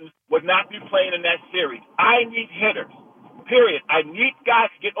Stanton would not be playing in that series. I need hitters. Period. I need guys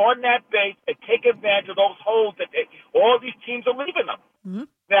to get on that base and take advantage of those holes that all these teams are leaving them. Mm-hmm.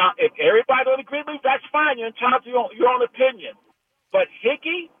 Now, if everybody don't agree with me, that's fine. You're entitled to your own opinion. But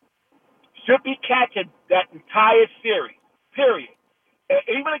Hickey should be catching that entire series. Period.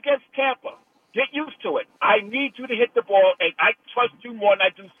 Even against Tampa. Get used to it. I need you to hit the ball, and I trust you more than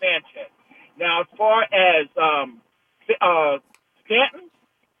I do Sanchez. Now, as far as Stanton,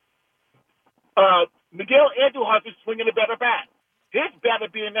 Miguel Andujar is swinging a better bat. His bat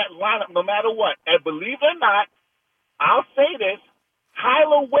will be in that lineup no matter what. And believe it or not, I'll say this,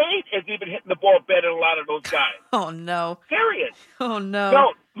 Tyler Wade is even hitting the ball better than a lot of those guys. Oh, no. Period. Oh, no.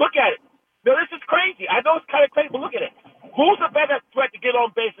 No, look at it. No, this is crazy. I know it's kind of crazy, but look at it. Who's a better threat to get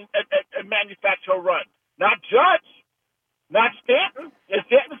on base and manufacture a run? Not Judge. Not Stanton.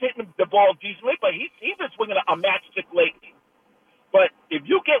 Stanton's hitting the ball decently, but he's been swinging a matchstick lately. But if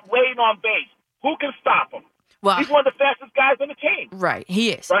you get Wade on base, who can stop him? Well, he's one of the fastest guys on the team. Right,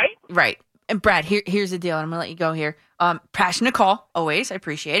 he is. Right? Right. And Brad, here's the deal. I'm going to let you go here. Passionate call, always. I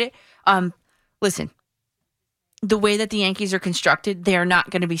appreciate it. Listen, the way that the Yankees are constructed, they're not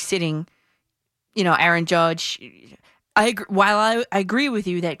going to be sitting, Aaron Judge. While I agree with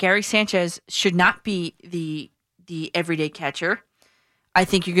you that Gary Sanchez should not be the everyday catcher, I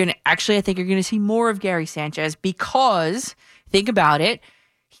think you're going to see more of Gary Sanchez because, think about it,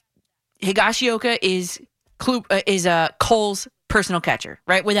 Higashioka is Cole's personal catcher,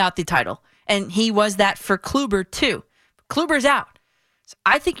 right, without the title. And he was that for Kluber, too. Kluber's out. So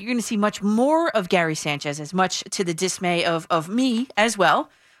I think you're going to see much more of Gary Sanchez, as much to the dismay of me as well.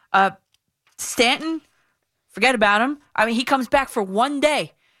 Stanton, forget about him. I mean, he comes back for one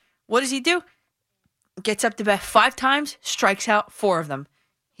day. What does he do? Gets up to bat 5 times, strikes out 4 of them.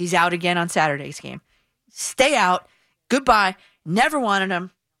 He's out again on Saturday's game. Stay out. Goodbye. Never wanted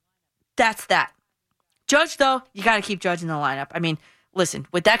him. That's that. Judge, though, you got to keep Judge in the lineup. I mean, listen,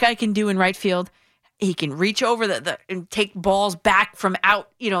 what that guy can do in right field, he can reach over and take balls back from out,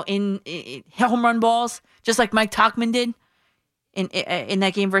 in home run balls, just like Mike Tauchman did in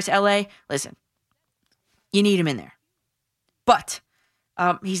that game versus LA. Listen, you need him in there. But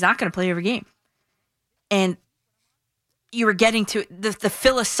he's not going to play every game. And you were getting to there's a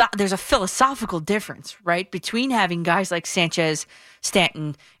philosophical difference, right, between having guys like Sanchez,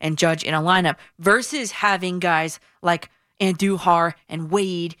 Stanton, and Judge in a lineup versus having guys like Andujar and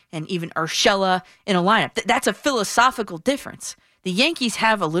Wade and even Urshela in a lineup. That's a philosophical difference. The Yankees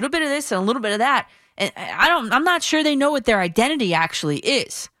have a little bit of this and a little bit of that, and I'm not sure they know what their identity actually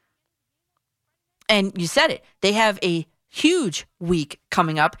is. And you said it. They have a huge week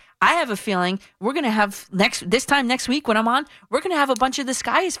coming up. I have a feeling we're going to have this time next week when I'm on, we're going to have a bunch of the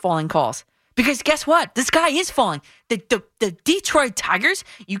sky is falling calls. Because guess what? The sky is falling. The Detroit Tigers,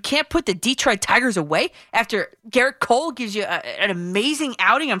 you can't put the Detroit Tigers away after Garrett Cole gives you an amazing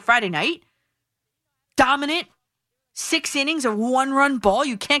outing on Friday night. Dominant. 6 innings of 1-run ball.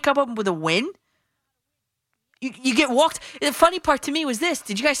 You can't come up with a win. You get walked. The funny part to me was this.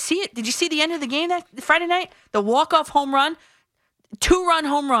 Did you guys see it? Did you see the end of the game that Friday night? The walk-off home run, 2-run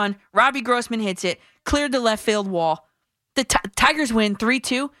home run. Robbie Grossman hits it, cleared the left field wall. The Tigers win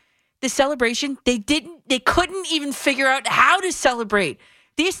 3-2. The celebration, they couldn't even figure out how to celebrate.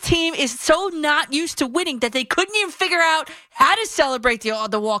 This team is so not used to winning that they couldn't even figure out how to celebrate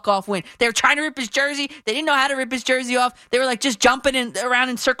the walk-off win. They were trying to rip his jersey. They didn't know how to rip his jersey off. They were like just jumping around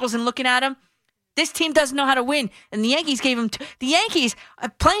in circles and looking at him. This team doesn't know how to win. And the Yankees the Yankees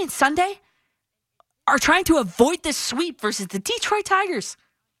playing Sunday are trying to avoid the sweep versus the Detroit Tigers.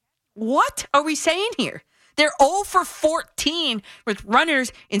 What are we saying here? They're 0 for 14 with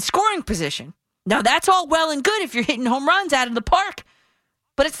runners in scoring position. Now, that's all well and good if you're hitting home runs out of the park,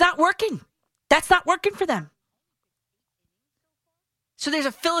 but it's not working. That's not working for them. So there's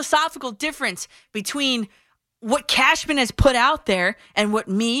a philosophical difference between what Cashman has put out there and what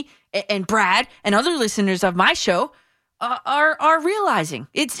me and Brad and other listeners of my show are realizing.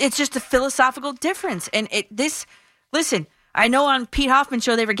 It's just a philosophical difference. And listen, I know on Pete Hoffman's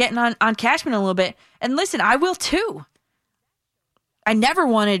show they were getting on Cashman a little bit. And listen, I will too. I never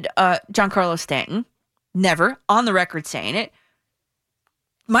wanted Giancarlo Stanton. Never. On the record saying it.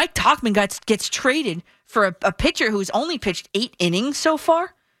 Mike Tauchman gets traded for a pitcher who's only pitched 8 innings so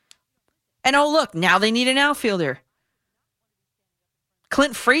far. And oh, look, now they need an outfielder.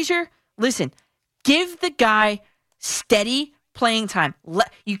 Clint Frazier, listen, give the guy steady playing time.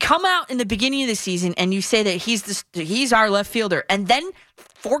 You come out in the beginning of the season and you say that he's our left fielder, and then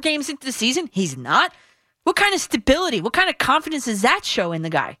 4 games into the season, he's not? What kind of stability, what kind of confidence does that show in the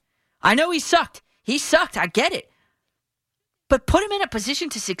guy? I know he sucked. He sucked. I get it. But put him in a position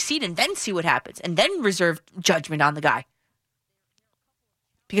to succeed and then see what happens and then reserve judgment on the guy.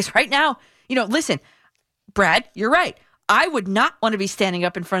 Because right now, listen, Brad, you're right. I would not want to be standing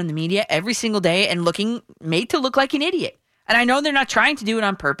up in front of the media every single day and made to look like an idiot. And I know they're not trying to do it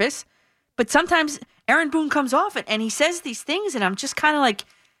on purpose, but sometimes Aaron Boone comes off it and he says these things and I'm just kind of like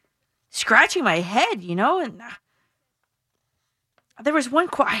scratching my head, and there was one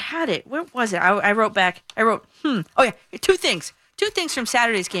quote. I had it. Where was it? I wrote back. Oh, yeah. Two things. Two things from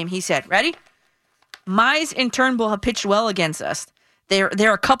Saturday's game. He said, ready? Mize and Turnbull have pitched well against us. There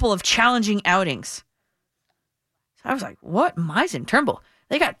are a couple of challenging outings. So I was like, what? Mize and Turnbull?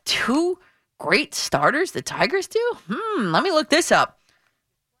 They got two great starters, the Tigers do? Let me look this up.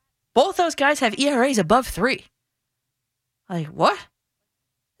 Both those guys have ERAs above 3. Like, what?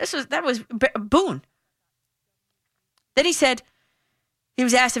 That was Boone. Then he said, he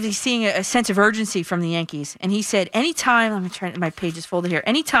was asked if he's seeing a sense of urgency from the Yankees. And he said, anytime, let me try, my page is folded here.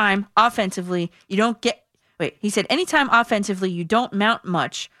 Anytime offensively you don't mount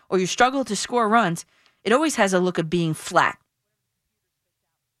much or you struggle to score runs, it always has a look of being flat.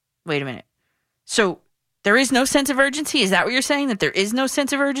 Wait a minute. So there is no sense of urgency? Is that what you're saying? That there is no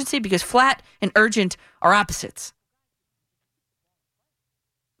sense of urgency? Because flat and urgent are opposites.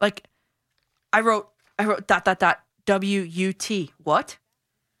 Like, I wrote ... W-U-T. What?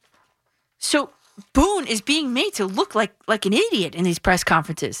 So Boone is being made to look like an idiot in these press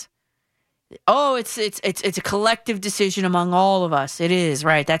conferences. Oh, it's a collective decision among all of us. It is,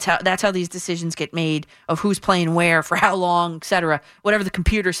 right? That's how these decisions get made of who's playing where, for how long, etc. Whatever the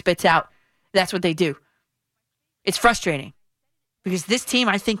computer spits out, that's what they do. It's frustrating because this team,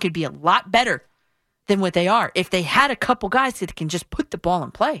 I think, could be a lot better than what they are if they had a couple guys that can just put the ball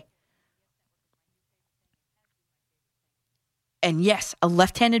in play. And yes, a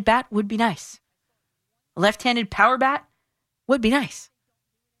left-handed bat would be nice. A left-handed power bat would be nice.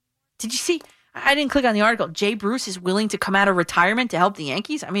 Did you see? I didn't click on the article. Jay Bruce is willing to come out of retirement to help the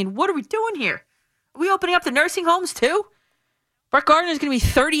Yankees. I mean, what are we doing here? Are we opening up the nursing homes too? Brett Gardner is going to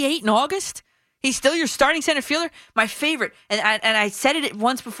be 38 in August. He's still your starting center fielder. My favorite, and I said it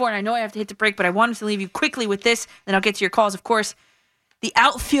once before, and I know I have to hit the break, but I wanted to leave you quickly with this, then I'll get to your calls, of course. The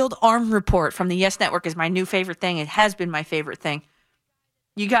outfield arm report from the Yes Network is my new favorite thing. It has been my favorite thing.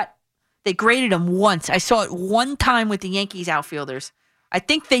 They graded him once. I saw it one time with the Yankees outfielders. I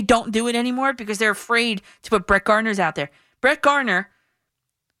think they don't do it anymore because they're afraid to put Brett Gardner's out there. Brett Gardner,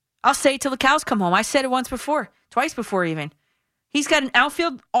 I'll say it till the cows come home. I said it twice before even. He's got an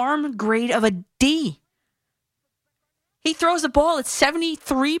outfield arm grade of a D. He throws the ball at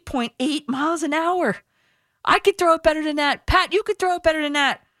 73.8 miles an hour. I could throw it better than that. Pat, you could throw it better than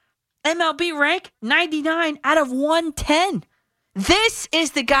that. MLB rank 99 out of 110. This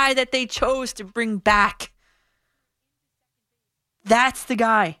is the guy that they chose to bring back. That's the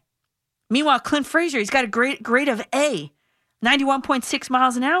guy. Meanwhile, Clint Frazier, he's got a grade of A, 91.6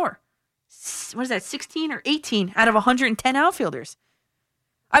 miles an hour. What is that, 16 or 18 out of 110 outfielders?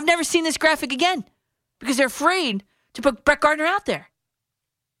 I've never seen this graphic again because they're afraid to put Brett Gardner out there.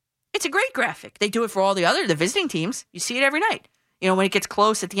 It's a great graphic. They do it for all the visiting teams. You see it every night. When it gets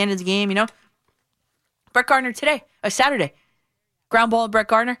close at the end of the game, Brett Gardner Saturday. Ground ball, Brett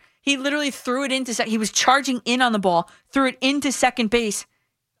Gardner. He literally threw it into he was charging in on the ball, threw it into second base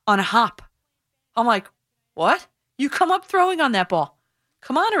on a hop. I'm like, what? You come up throwing on that ball.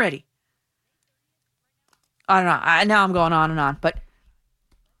 Come on already. I don't know. Now I'm going on and on. But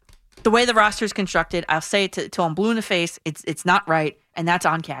the way the roster is constructed, I'll say it till I'm blue in the face. It's not right, and that's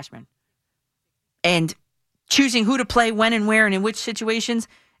on Cashman. And choosing who to play, when and where, and in which situations,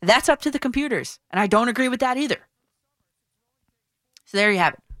 that's up to the computers. And I don't agree with that either. So there you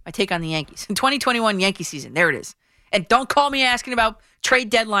have it. My take on the Yankees. 2021 Yankee season. There it is. And don't call me asking about trade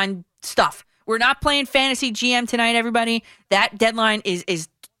deadline stuff. We're not playing fantasy GM tonight, everybody. That deadline is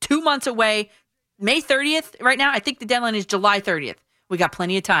 2 months away. May 30th right now. I think the deadline is July 30th. We got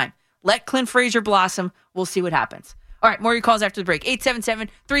plenty of time. Let Clint Frazier blossom. We'll see what happens. All right, more of your calls after the break.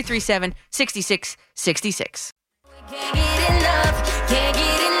 877-337-6666.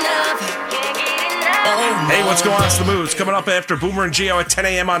 Hey, what's going on? It's the Moose. Coming up after Boomer and Gio at 10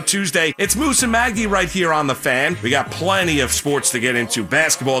 a.m. on Tuesday. It's Moose and Maggie right here on The Fan. We got plenty of sports to get into.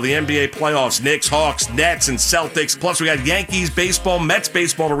 Basketball, the NBA playoffs, Knicks, Hawks, Nets, and Celtics. Plus, we got Yankees baseball, Mets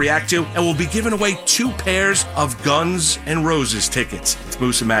baseball to react to. And we'll be giving away 2 pairs of Guns N' Roses tickets. It's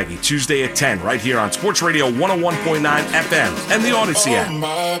Moose and Maggie, Tuesday at 10, right here on Sports Radio 101.9 FM and the Odyssey app.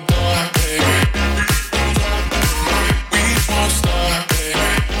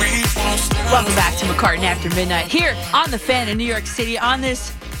 Welcome back to McCartan After Midnight here on The Fan in New York City on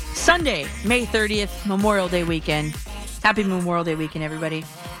this Sunday, May 30th, Memorial Day weekend. Happy Memorial Day weekend, everybody.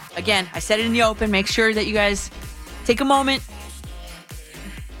 Again, I said it in the open. Make sure that you guys take a moment.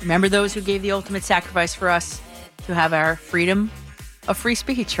 Remember those who gave the ultimate sacrifice for us to have our freedom of free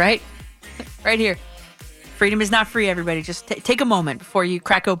speech, right? Right here. Freedom is not free, everybody. Just take a moment before you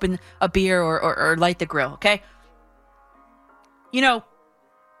crack open a beer or light the grill, okay? You know,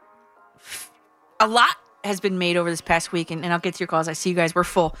 a lot has been made over this past week, and I'll get to your calls. I see you guys. We're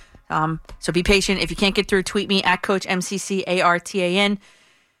full. So be patient. If you can't get through, tweet me at Coach MCCARTAN.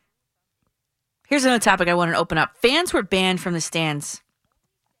 Here's another topic I want to open up. Fans were banned from the stands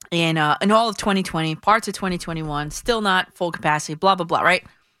in all of 2020, parts of 2021, still not full capacity, blah, blah, blah, right?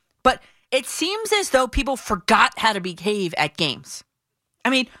 But it seems as though people forgot how to behave at games. I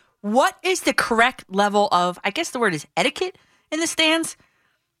mean, what is the correct level of, I guess the word is etiquette in the stands?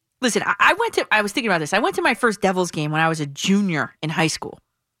 Listen, I was thinking about this. I went to my first Devils game when I was a junior in high school.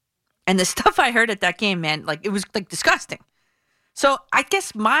 And the stuff I heard at that game, man, like it was like disgusting. So I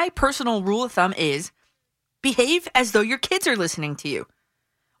guess my personal rule of thumb is behave as though your kids are listening to you.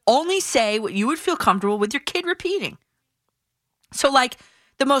 Only say what you would feel comfortable with your kid repeating. So like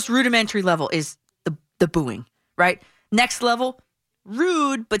the most rudimentary level is the booing, right? Next level,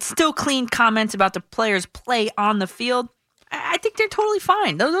 rude but still clean comments about the players' play on the field. I think they're totally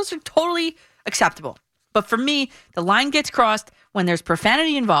fine. Those are totally acceptable. But for me, the line gets crossed when there's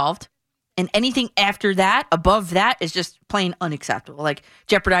profanity involved, and anything after that, above that, is just plain unacceptable. Like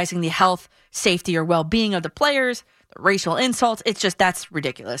jeopardizing the health, safety, or well-being of the players, the racial insults. It's just, that's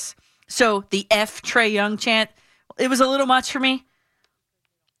ridiculous. So the F Trae Young chant, it was a little much for me.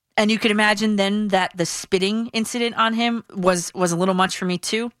 And you could imagine then that the spitting incident on him was a little much for me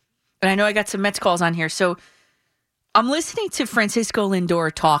too. And I know I got some Mets calls on here. So I'm listening to Francisco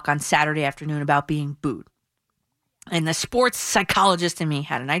Lindor talk on Saturday afternoon about being booed. And the sports psychologist in me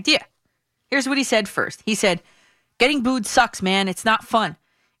had an idea. Here's what he said first. He said, getting booed sucks, man. It's not fun.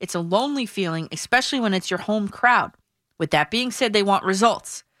 It's a lonely feeling, especially when it's your home crowd. With that being said, they want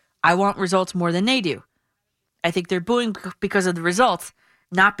results. I want results more than they do. I think they're booing because of the results,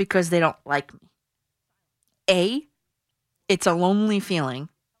 not because they don't like me. A, it's a lonely feeling.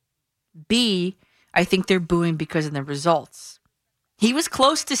 B, I think they're booing because of the results. He was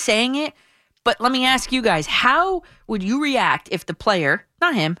close to saying it, but let me ask you guys, how would you react if the player,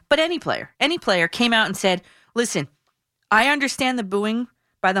 not him, but any player came out and said, listen, I understand the booing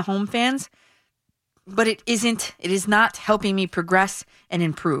by the home fans, but it is not helping me progress and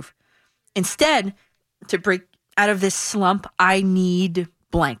improve. Instead, to break out of this slump, I need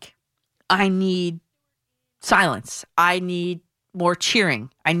blank. I need silence. I need more cheering.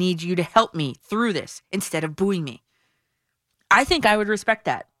 I need you to help me through this instead of booing me. I think I would respect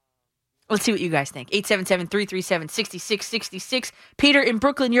that. Let's see what you guys think. 877-337-6666. Peter in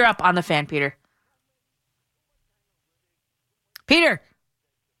Brooklyn, you're up on the fan, Peter. Peter.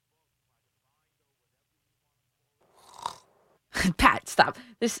 Pat, stop.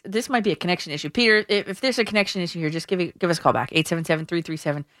 This might be a connection issue. Peter, if there's a connection issue here, just give us a call back.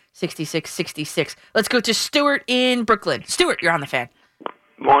 877-337-6666. Let's go to Stuart in Brooklyn. Stuart, you're on the fan.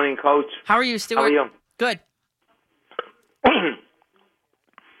 Morning, Coach. How are you, Stuart? How are you? Good.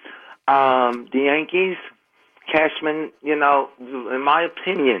 The Yankees, Cashman, in my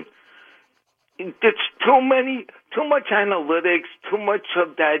opinion, it's too much analytics, too much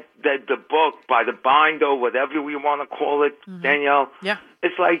of the book by the binder, whatever we want to call it, Danielle. Yeah.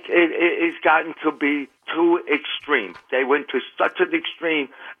 It's like it's gotten to be too extreme. They went to such an extreme,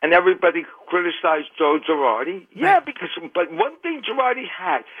 and everybody criticized Joe Girardi. Yeah, but one thing Girardi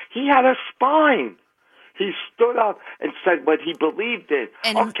had, he had a spine. He stood up and said what he believed in.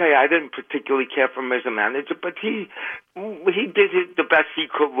 Okay, I didn't particularly care for him as a manager, but he did the best he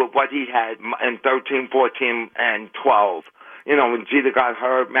could with what he had in 13, 14, and 12. When Jeter got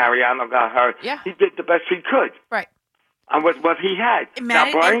hurt, Mariano got hurt, he did the best he could. Right. And with what he had.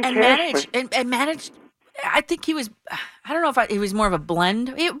 Managed. I think he was, I don't know if he was more of a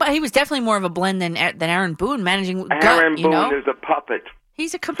blend, but he was definitely more of a blend than Aaron Boone managing Aaron Boone is a puppet.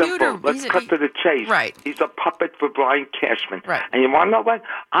 He's a computer. Simple. Let's cut to the chase. Right. He's a puppet for Brian Cashman. Right. And you want to know what?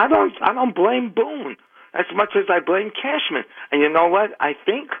 I don't blame Boone as much as I blame Cashman. And you know what? I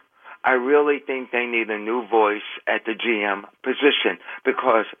really think they need a new voice at the GM position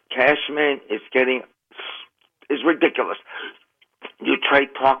because Cashman is ridiculous. You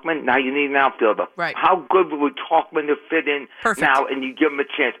trade Talkman, now you need an outfielder. Right. How good would Talkman to fit in Perfect. now and you give him a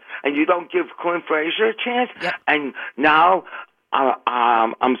chance? And you don't give Clint Frazier a chance? Yep. And now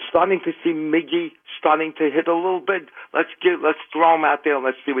I'm starting to see Miggy starting to hit a little bit. Let's throw him out there and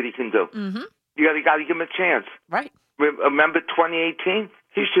let's see what he can do. Mm-hmm. You got to give him a chance. Right. Remember 2018?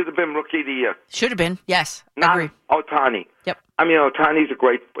 He should have been Rookie of the Year. Should have been, yes. Not Agree. Ohtani. Yep. I mean, Ohtani's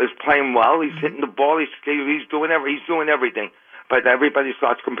is playing well. He's hitting the ball. He's doing everything. But everybody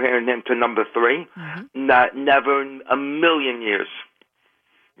starts comparing him to number 3. Never in a million years.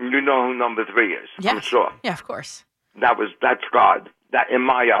 You know who number 3 is, yes. I'm sure. Yeah, of course. That's God. That in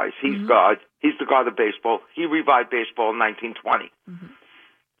my eyes, he's God. He's the God of baseball. He revived baseball in 1920.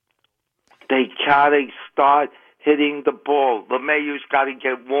 They gotta start hitting the ball. LeMayu's got to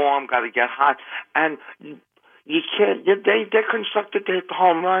get warm, got to get hot, and you can't. They're constructed to hit the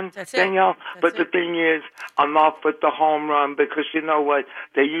home run, Danielle. But the thing is, enough with the home run, because you know what?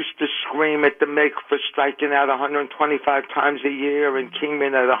 They used to scream at the Mick for striking out 125 times a year and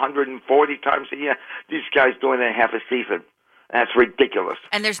Kingman at 140 times a year. These guys doing it half a season. That's ridiculous.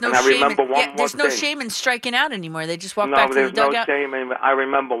 And there's no shame in striking out anymore. They just walk back to the dugout. No shame. And I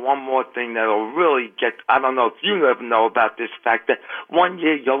remember one more thing that'll really get. I don't know if you ever know about this fact that one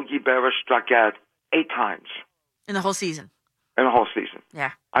year Yogi Berra struck out 8 times in the whole season.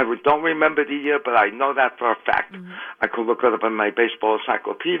 Yeah. I don't remember the year, but I know that for a fact. I could look it up in my baseball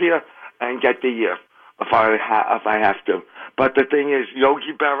encyclopedia and get the year if I have to. But the thing is,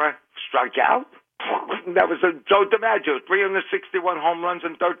 Yogi Berra struck out. That was Joe DiMaggio, 361 home runs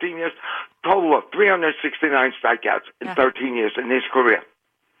in 13 years, total of 369 strikeouts in 13 years in his career.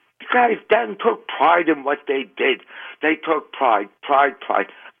 The guys then took pride in what they did. They took pride.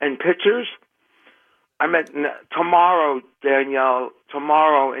 And pitchers, I met tomorrow, Danielle,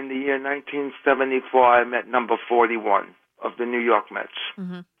 in the year 1974, I met number 41 of the New York Mets.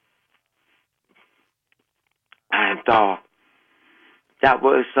 And that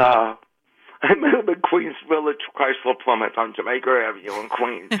was... I met him in Queens Village, Chrysler Plymouth on Jamaica Avenue in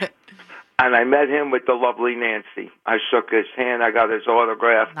Queens. And I met him with the lovely Nancy. I shook his hand. I got his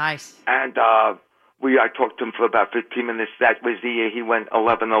autograph. Nice. And I talked to him for about 15 minutes. That was the year he went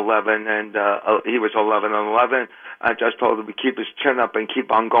 11-11, and he was 11-11. I just told him to keep his chin up and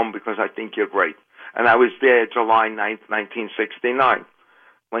keep on going because I think you're great. And I was there July 9th, 1969,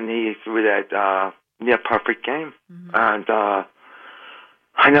 when he threw that near-perfect game. And...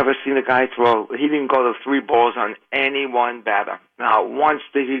 I never seen a guy throw. He didn't go to 3 balls on any one batter. Now, once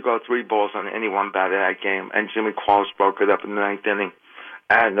did he go 3 balls on any one batter that game, and Jimmy Qualls broke it up in the 9th inning.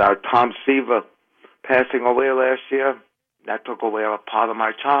 And Tom Seaver passing away last year, that took away a part of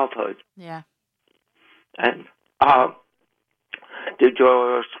my childhood. Yeah. And did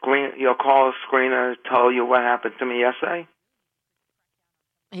your call screener tell you what happened to me yesterday?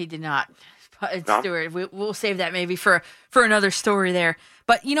 He did not. No? Stuart, we'll save that maybe for another story there.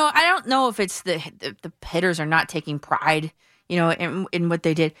 But, I don't know if it's the hitters are not taking pride, in what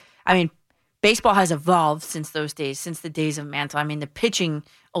they did. I mean, baseball has evolved since those days, since the days of Mantle. I mean, the pitching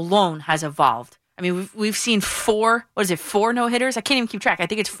alone has evolved. I mean, we've seen 4 no-hitters? I can't even keep track. I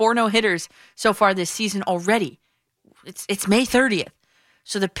think it's 4 no-hitters so far this season already. It's May 30th.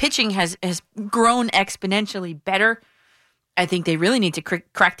 So the pitching has grown exponentially better. I think they really need to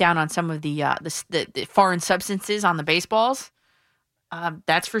crack down on some of the foreign substances on the baseballs.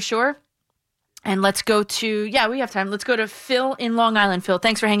 That's for sure. And let's go to, we have time. Let's go to Phil in Long Island. Phil,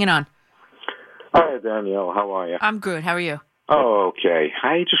 thanks for hanging on. Hi, Danielle. How are you? I'm good. How are you? Oh, okay.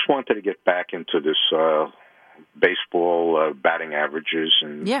 I just wanted to get back into this baseball batting averages,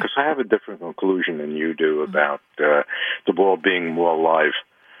 and because I have a different conclusion than you do about the ball being more alive.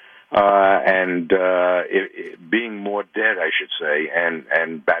 And it being more dead, I should say,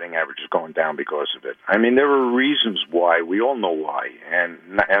 and batting average is going down because of it. I mean, there are reasons why. We all know why, and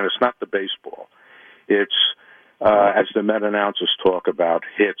it's not the baseball. It's as the Met announcers talk about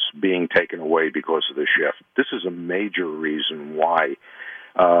hits being taken away because of the shift. This is a major reason why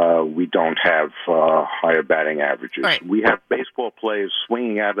we don't have higher batting averages. Right. We have baseball players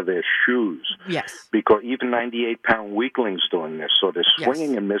swinging out of their shoes. Yes. Because even 98-pound weaklings doing this. So they're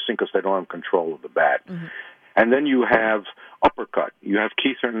swinging and missing because they don't have control of the bat. And then you have uppercut. You have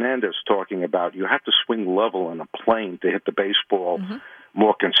Keith Hernandez talking about you have to swing level in a plane to hit the baseball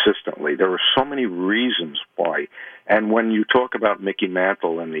more consistently. There are so many reasons why. And when you talk about Mickey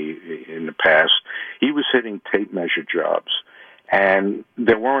Mantle in the past, he was hitting tape measure jobs. And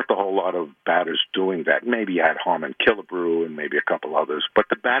there weren't a whole lot of batters doing that. Maybe you had Harmon Killebrew and maybe a couple others, but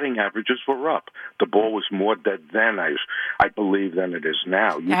the batting averages were up. The ball was more dead then, I believe, than it is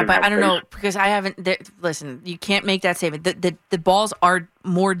now. But I don't know, because I haven't... Listen, you can't make that statement. The balls are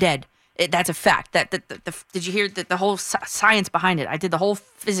more dead. That's a fact. Did you hear the whole science behind it? I did the whole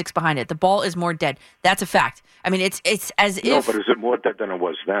physics behind it. The ball is more dead. That's a fact. I mean, it's as if... No, but is it more dead than it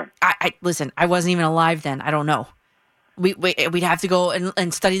was then? Listen, I wasn't even alive then. I don't know. We'd have to go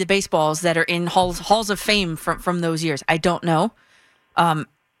and study the baseballs that are in halls of fame from those years. I don't know.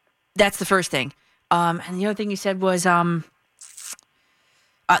 That's the first thing. And the other thing you said was the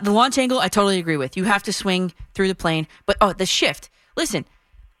launch angle. I totally agree with. You have to swing through the plane. But the shift. Listen,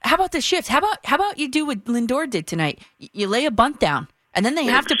 how about the shift? How about you do what Lindor did tonight? You lay a bunt down, and then they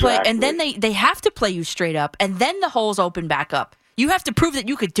have to play, and then they have to play you straight up, and then the holes open back up. You have to prove that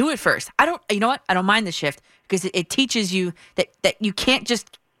you could do it first. You know what? I don't mind the shift because it teaches you that you can't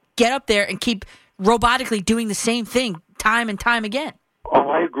just get up there and keep robotically doing the same thing time and time again. Oh,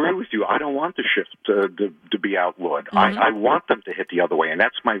 I agree with you. I don't want the shift to be outlawed. Mm-hmm. I want them to hit the other way, and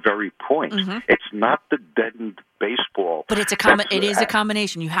that's my very point. Mm-hmm. It's not the deadened baseball. But it is a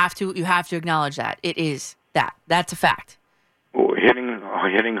combination. You have to acknowledge that. It is that. That's a fact.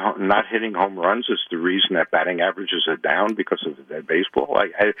 Not hitting home runs is the reason that batting averages are down because of the baseball.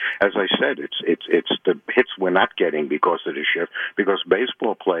 As I said, it's the hits we're not getting because of the shift, because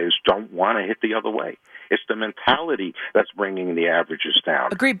baseball players don't want to hit the other way. It's the mentality that's bringing the averages down.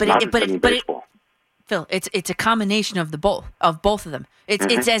 Agreed, but Phil, it's a combination of both of them.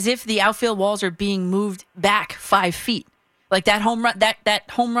 It's as if the outfield walls are being moved back 5 feet, like that home run. That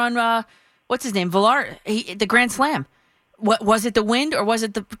home run. What's his name? Villar. The grand slam. What was it? The wind, or was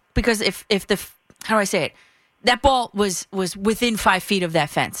it because if the how do I say it? That ball was within 5 feet of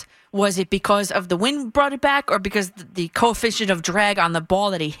that fence. Was it because of the wind brought it back, or because the coefficient of drag on the ball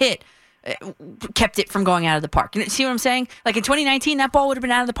that he hit kept it from going out of the park? You see what I'm saying? Like in 2019, that ball would have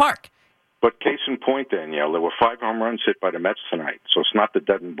been out of the park. But case in point, Danielle, there were 5 home runs hit by the Mets tonight, so it's not the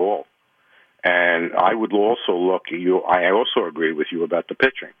deadened ball. And I would also I also agree with you about the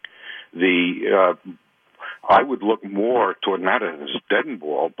pitching. I would look more toward not as deadened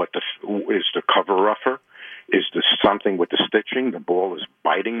ball, but is the cover rougher? Is there something with the stitching? The ball is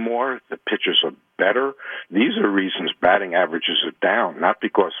biting more. The pitches are better. These are reasons batting averages are down, not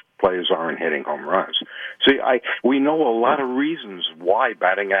because players aren't hitting home runs. See, we know a lot of reasons why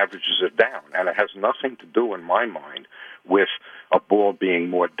batting averages are down, and it has nothing to do, in my mind, with a ball being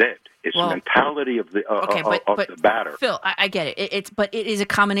more dead. It's the mentality of the the batter. Phil, I get it. But it is a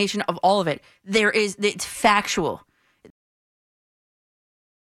combination of all of it. It's factual.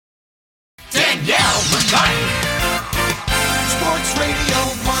 Danielle McCartan. Sports Radio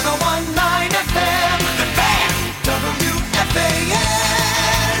 101.9 FM. The Fan. WFAN.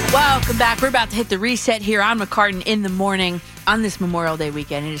 Welcome back. We're about to hit the reset here on McCartan in the morning on this Memorial Day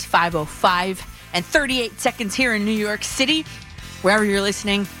weekend. It is 5:05 and 38 seconds here in New York City. Wherever you're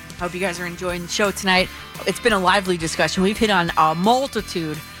listening, hope you guys are enjoying the show tonight. It's been a lively discussion. We've hit on a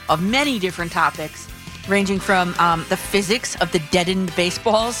multitude of many different topics, ranging from the physics of the deadened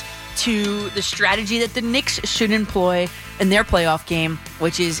baseballs to the strategy that the Knicks should employ in their playoff game,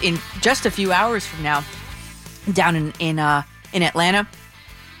 which is in just a few hours from now down in Atlanta.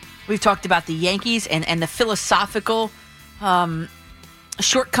 We've talked about the Yankees and the philosophical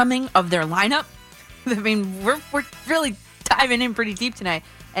shortcoming of their lineup. I mean, we're really diving in pretty deep tonight.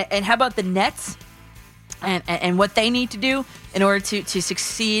 And how about the Nets and what they need to do in order to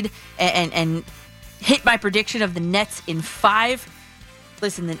succeed and hit my prediction of the Nets in 5?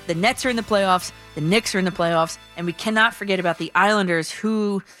 Listen, the Nets are in the playoffs, the Knicks are in the playoffs, and we cannot forget about the Islanders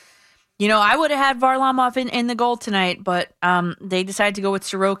who, I would have had Varlamov in the goal tonight, but they decided to go with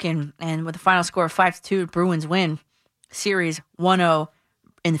Sorokin, and with a final score of 5-2, Bruins win series 1-0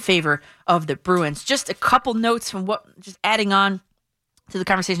 in favor of the Bruins. Just a couple notes from just adding on to the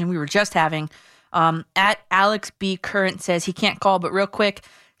conversation we were just having. At Alex B. Current says he can't call, but real quick,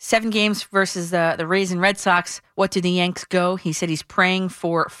 7 games versus the Rays and Red Sox. What do the Yanks go? He said he's praying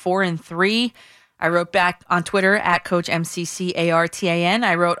for 4-3. I wrote back on Twitter at Coach MCCARTAN.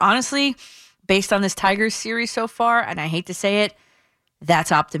 I wrote, honestly, based on this Tigers series so far, and I hate to say it,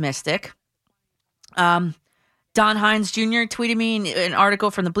 that's optimistic. Don Hines Jr. tweeted me an article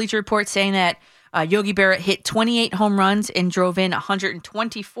from the Bleacher Report saying that Yogi Berra hit 28 home runs and drove in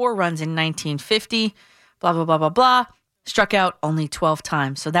 124 runs in 1950. Blah, blah, blah, blah, blah. Struck out only 12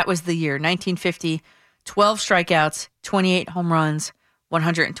 times. So that was the year, 1950. 12 strikeouts, 28 home runs,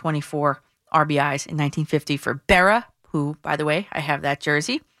 124 RBIs in 1950 for Berra, who, by the way, I have that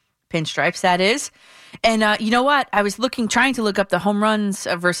jersey. Pinstripes, that is. And you know what? I was trying to look up the home runs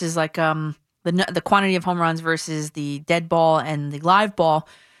versus the quantity of home runs versus the dead ball and the live ball.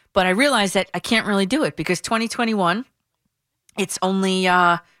 But I realized that I can't really do it because 2021, it's only,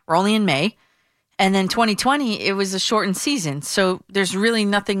 we're only in May. And then 2020, it was a shortened season. So there's really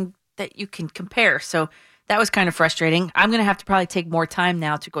nothing that you can compare. So that was kind of frustrating. I'm going to have to probably take more time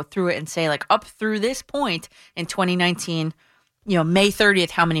now to go through it and say, like, up through this point in 2019, May 30th,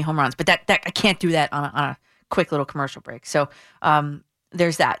 how many home runs? But that I can't do that on a quick little commercial break. So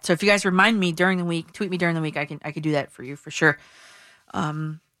there's that. So if you guys remind me during the week, tweet me during the week, I could do that for you for sure.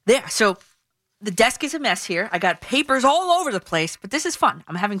 So the desk is a mess here. I got papers all over the place, but this is fun.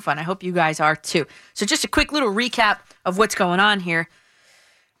 I'm having fun. I hope you guys are too. So just a quick little recap of what's going on here.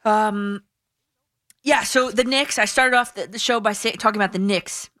 So the Knicks, I started off the show by talking about the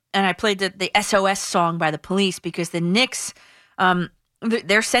Knicks, and I played the SOS song by the Police because the Knicks,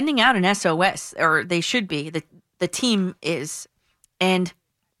 they're sending out an SOS, or they should be. The team is. And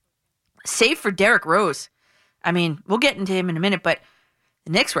save for Derrick Rose, I mean, we'll get into him in a minute, but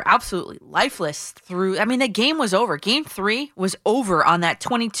the Knicks were absolutely lifeless the game was over. Game 3 was over on that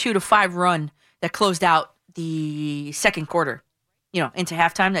 22-5 run that closed out the second quarter. Into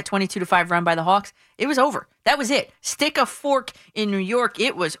halftime, that 22-5 run by the Hawks, it was over. That was it. Stick a fork in New York,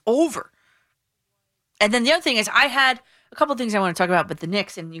 it was over. And then the other thing is I had a couple of things I want to talk about, but the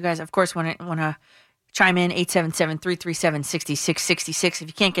Knicks, and you guys, of course, want to chime in, 877-337-6666. If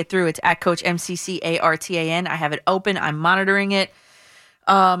you can't get through, it's at Coach MCCARTAN. I have it open. I'm monitoring it.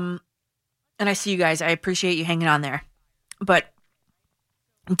 And I see you guys. I appreciate you hanging on there. But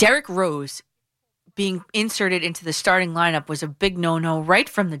Derrick Rose being inserted into the starting lineup was a big no-no right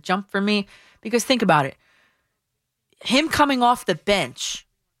from the jump for me, because think about it. Him coming off the bench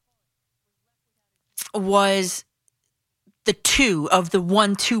was the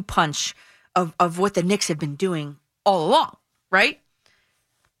 1-2 punch of what the Knicks have been doing all along, right?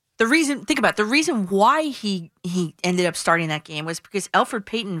 The reason why he ended up starting that game was because Elfrid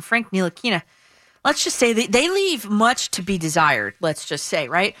Payton and Frank Ntilikina, let's just say they leave much to be desired, let's just say,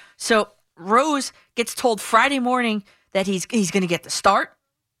 right? So Rose gets told Friday morning that he's going to get the start,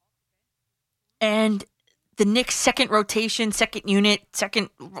 and the Knicks' second rotation, second unit, second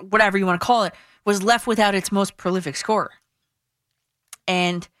whatever you want to call it, was left without its most prolific scorer.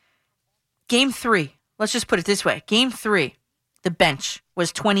 And Game 3, let's just put it this way. Game 3, the bench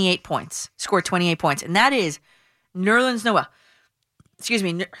was 28 points, scored 28 points. And that is Nerlens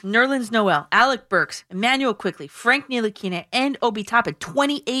Noel, Alec Burks, Emmanuel Quickley, Frank Ntilikina, and Obi Toppin.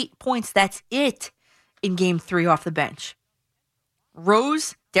 28 points, that's it in Game 3 off the bench.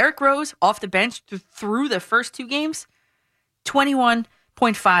 Derrick Rose, off the bench through the first 2 games,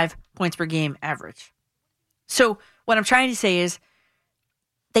 21.5 points per game average. So what I'm trying to say is,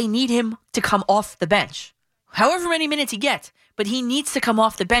 they need him to come off the bench, however many minutes he gets, but he needs to come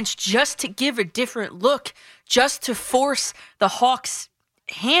off the bench just to give a different look, just to force the Hawks'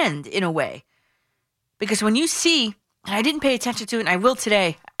 hand in a way. Because when you see, and I didn't pay attention to it, and I will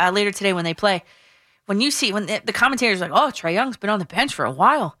today, later today when they play, when the commentators are like, oh, Trae Young's been on the bench for a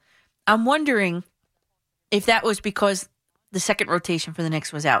while, I'm wondering if that was because the second rotation for the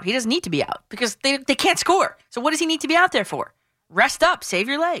Knicks was out. He doesn't need to be out because they can't score. So what does he need to be out there for? Rest up, save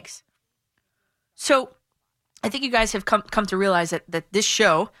your legs. So I think you guys have come to realize that this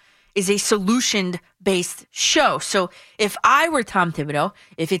show is a solution-based show. So if I were Tom Thibodeau,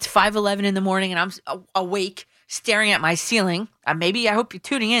 if it's 5:11 in the morning and I'm awake staring at my ceiling, I hope you're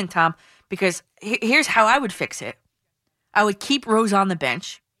tuning in, Tom, because here's how I would fix it. I would keep Rose on the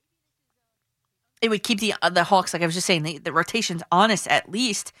bench. It would keep the Hawks, like I was just saying, the rotations honest at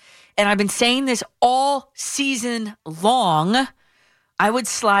least. And I've been saying this all season long. I would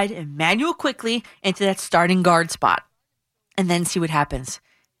slide Emmanuel Quickley into that starting guard spot and then see what happens.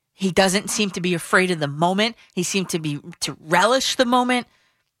 He doesn't seem to be afraid of the moment. He seemed to relish the moment.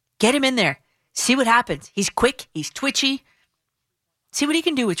 Get him in there. See what happens. He's quick. He's twitchy. See what he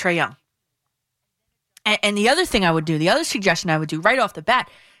can do with Trae Young. And the other thing I would do, the other suggestion I would do right off the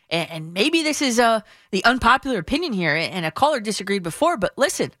bat, and maybe this is the unpopular opinion here, and a caller disagreed before, but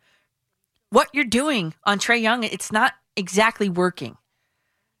listen, what you're doing on Trae Young, it's not exactly working.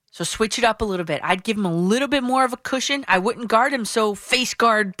 So switch it up a little bit. I'd give him a little bit more of a cushion. I wouldn't guard him so face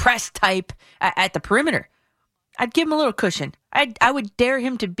guard press type at the perimeter. I'd give him a little cushion. I would dare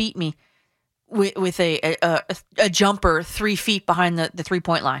him to beat me with a jumper 3 feet behind the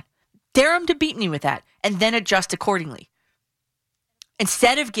 3-point line. Dare him to beat me with that, and then adjust accordingly.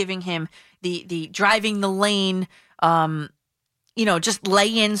 Instead of giving him the driving the lane, just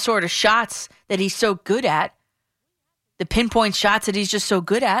lay in sort of shots that he's so good at. The pinpoint shots that he's just so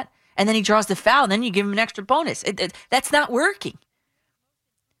good at, and then he draws the foul, and then you give him an extra bonus. That's not working.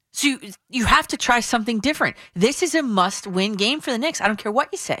 So you have to try something different. This is a must-win game for the Knicks. I don't care what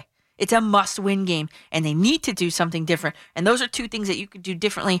you say. It's a must-win game, and they need to do something different. And those are 2 things that you could do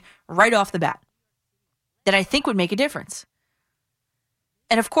differently right off the bat that I think would make a difference.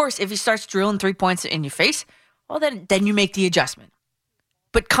 And, of course, if he starts drilling 3 points in your face, well, then you make the adjustment.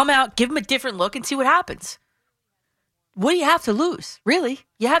 But come out, give him a different look, and see what happens. What do you have to lose? Really?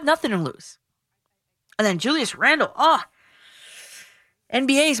 You have nothing to lose. And then Julius Randle,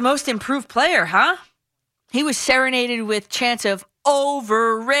 NBA's most improved player, huh? He was serenaded with chants of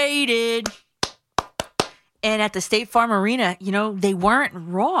overrated. And at the State Farm Arena, they weren't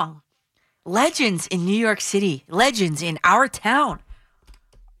wrong. Legends in New York City, legends in our town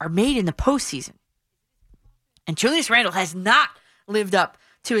are made in the postseason. And Julius Randle has not lived up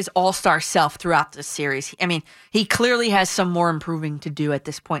to his all-star self throughout this series. I mean, he clearly has some more improving to do at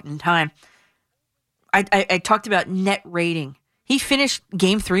this point in time. I talked about net rating. He finished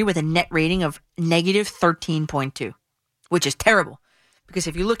Game 3 with a net rating of negative 13.2, which is terrible. Because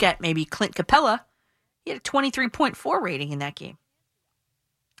if you look at maybe Clint Capella, he had a 23.4 rating in that game.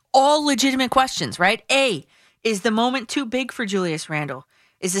 All legitimate questions, right? A, is the moment too big for Julius Randle?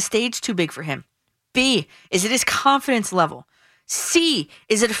 Is the stage too big for him? B, is it his confidence level? C,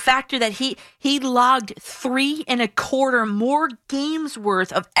 is it a factor that he logged 3.25 more games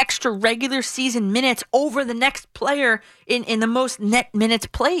worth of extra regular season minutes over the next player in the most net minutes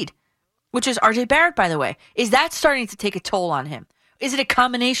played, which is RJ Barrett, by the way. Is that starting to take a toll on him? Is it a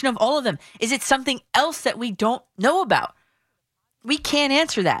combination of all of them? Is it something else that we don't know about? We can't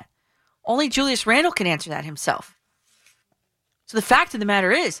answer that. Only Julius Randle can answer that himself. So the fact of the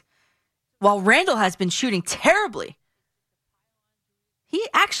matter is, while Randle has been shooting terribly, he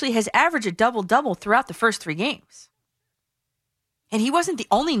actually has averaged a double-double throughout the first 3 games. And he wasn't the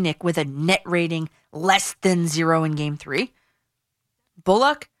only Knick with a net rating less than 0 in Game 3.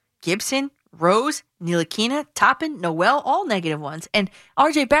 Bullock, Gibson, Rose, Ntilikina, Toppin, Noel, all negative ones. And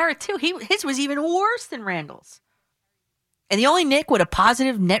RJ Barrett, too. His was even worse than Randle's. And the only Knick with a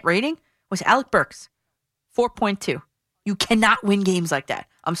positive net rating was Alec Burks, 4.2. You cannot win games like that.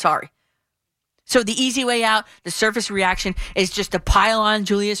 I'm sorry. So the easy way out, the surface reaction, is just to pile on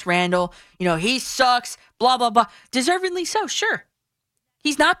Julius Randle. He sucks, blah, blah, blah. Deservedly so, sure.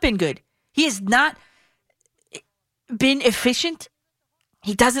 He's not been good. He has not been efficient.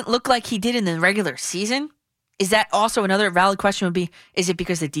 He doesn't look like he did in the regular season. Is that also another valid question would be, is it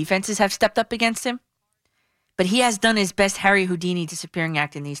because the defenses have stepped up against him? But he has done his best Harry Houdini disappearing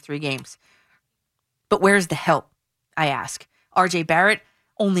act in these 3 games. But where's the help, I ask? RJ Barrett,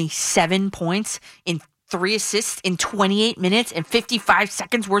 only 7 points in 3 assists in 28 minutes and 55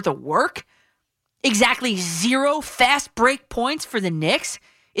 seconds worth of work? Exactly 0 fast break points for the Knicks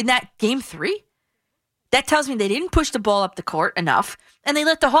in that Game 3? That tells me they didn't push the ball up the court enough, and they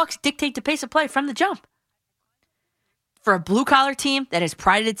let the Hawks dictate the pace of play from the jump. For a blue-collar team that has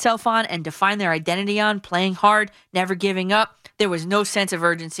prided itself on and defined their identity on playing hard, never giving up, there was no sense of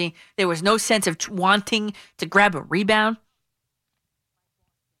urgency. There was no sense of wanting to grab a rebound.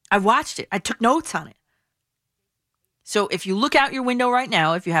 I watched it. I took notes on it. So if you look out your window right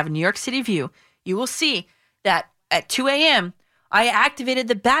now, if you have a New York City view, you will see that at 2 a.m., I activated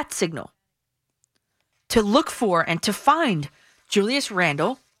the bat signal to look for and to find Julius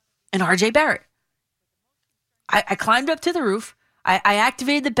Randle and RJ Barrett. I climbed up to the roof. I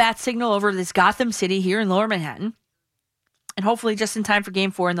activated the bat signal over this Gotham City here in Lower Manhattan, and hopefully just in time for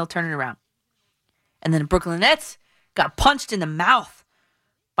Game 4, and they'll turn it around. And then the Brooklyn Nets got punched in the mouth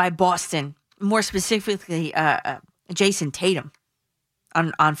by Boston, more specifically Jason Tatum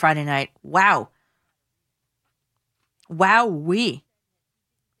on Friday night. Wow. Wowee.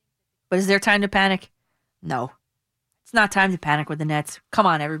 But is there time to panic? No. It's not time to panic with the Nets. Come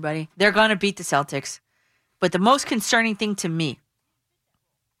on, everybody. They're going to beat the Celtics. But the most concerning thing to me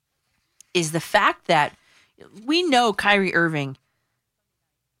is the fact that we know Kyrie Irving,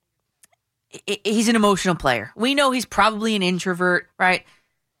 he's an emotional player. We know he's probably an introvert, right?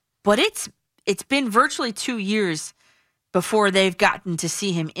 But it's been virtually 2 years before they've gotten to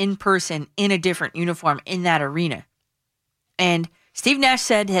see him in person in a different uniform in that arena. And Steve Nash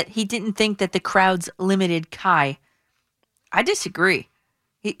said that he didn't think that the crowds limited Kai. I disagree.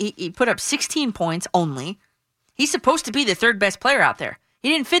 He put up 16 points only. He's supposed to be the 3rd best player out there. He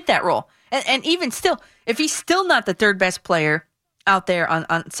didn't fit that role. And even still, if he's still not the 3rd best player out there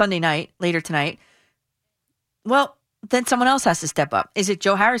on Sunday night, later tonight, well, then someone else has to step up. Is it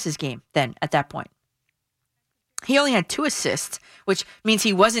Joe Harris's game then at that point? He only had 2 assists, which means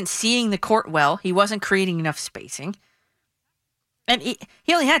he wasn't seeing the court well. He wasn't creating enough spacing. And he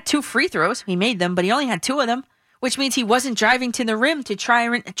only had 2 free throws. He made them, but he only had 2 of them, which means he wasn't driving to the rim to try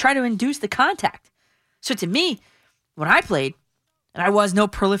to induce the contact. So to me, when I played, and I was no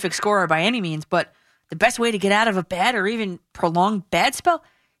prolific scorer by any means, but the best way to get out of a bad or even prolonged bad spell,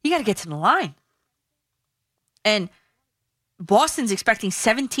 you got to get to the line. And Boston's expecting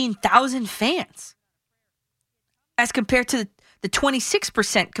 17,000 fans as compared to the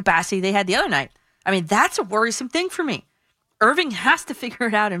 26% capacity they had the other night. I mean, that's a worrisome thing for me. Irving has to figure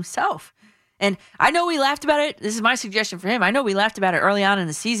it out himself. And I know we laughed about it. This is my suggestion for him. I know we laughed about it early on in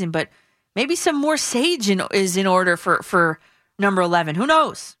the season, but maybe some more sage is in order for number 11. Who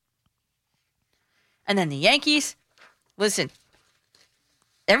knows? And then the Yankees, listen,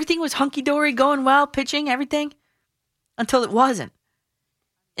 everything was hunky-dory, going well, pitching, everything, until it wasn't.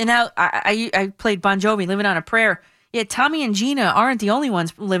 And now I played Bon Jovi, Living on a Prayer. Yeah, Tommy and Gina aren't the only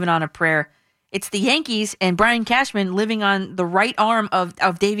ones living on a prayer. It's the Yankees and Brian Cashman living on the right arm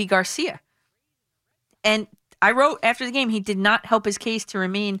of Davy Garcia. And I wrote after the game, he did not help his case to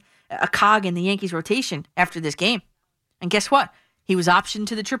remain a cog in the Yankees rotation after this game. And guess what? He was optioned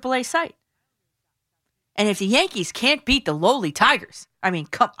to the AAA site. And if the Yankees can't beat the lowly Tigers, I mean,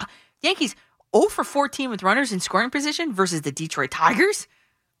 come on. Yankees 0 for 14 with runners in scoring position versus the Detroit Tigers?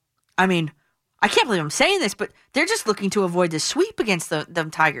 I mean, I can't believe I'm saying this, but they're just looking to avoid the sweep against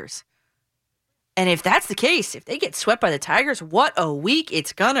them Tigers. And if that's the case, if they get swept by the Tigers, what a week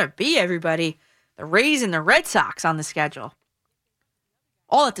it's going to be, everybody. The Rays and the Red Sox on the schedule.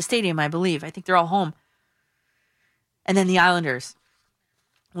 All at the stadium, I believe. I think they're all home. And then the Islanders.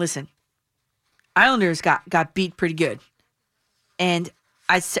 Listen, Islanders got beat pretty good. And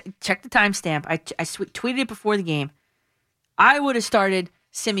I checked the timestamp. I tweeted it before the game. I would have started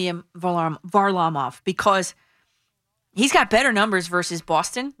Semyon Varlamov because he's got better numbers versus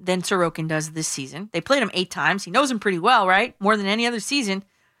Boston than Sorokin does this season. They played him 8 times. He knows him pretty well, right? More than any other season.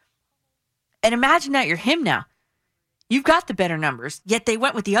 And imagine that you're him now. You've got the better numbers, yet they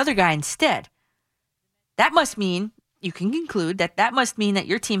went with the other guy instead. That must mean, you can conclude that must mean that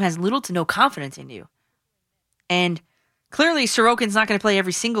your team has little to no confidence in you. And clearly Sorokin's not going to play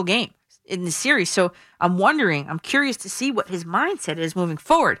every single game in the series. So I'm curious to see what his mindset is moving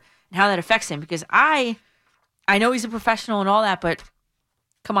forward and how that affects him. Because I know he's a professional and all that, but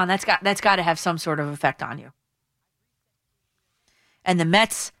come on, that's got to have some sort of effect on you. And the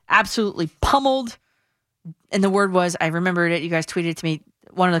Mets absolutely pummeled. And the word was, I remembered it, you guys tweeted it to me,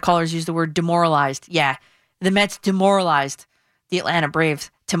 one of the callers used the word demoralized. Yeah, the Mets demoralized the Atlanta Braves.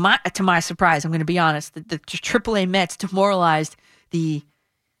 To my surprise, I'm going to be honest, the AAA Mets demoralized the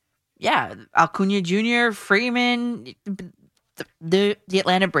Acuna Jr., Freeman, the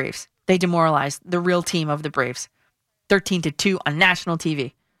Atlanta Braves. They demoralized the real team of the Braves. 13-2 on national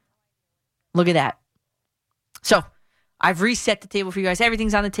TV. Look at that. So, I've reset the table for you guys.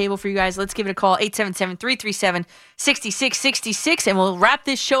 Everything's on the table for you guys. Let's give it a call, 877-337-6666, and we'll wrap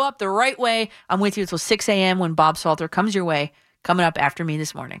this show up the right way. I'm with you until 6 a.m. when Bob Salter comes your way, coming up after me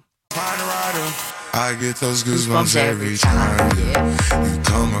this morning. I get those goosebumps every time you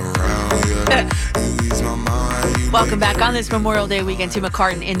come around. You ease my mind. Welcome back on this Memorial Day weekend to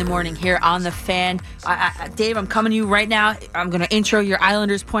McCartan in the morning here on the Fan. Dave, I'm coming to you right now. I'm going to intro your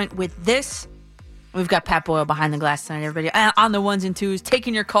Islanders point with this. We've got Pat Boyle behind the glass tonight, everybody. On the ones and twos,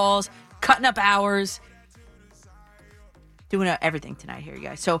 taking your calls, cutting up hours, doing everything tonight here, you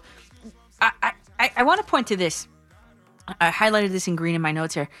guys. So I want to point to this. I highlighted this in green in my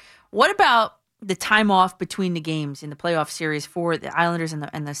notes here. What about the time off between the games in the playoff series for the Islanders and the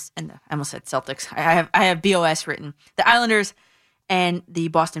I almost said Celtics. I have BOS written. The Islanders and the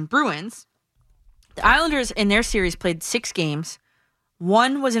Boston Bruins. The Islanders in their series played 6 games.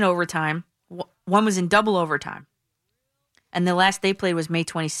 1 was in overtime. 1 was in double overtime. And the last they played was May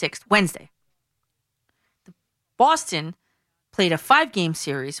 26th, Wednesday. The Boston played a 5-game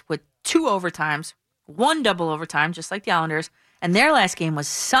series with 2 overtimes, 1 double overtime, just like the Islanders, and their last game was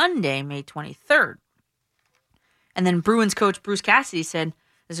Sunday, May 23rd. And then Bruins coach Bruce Cassidy said,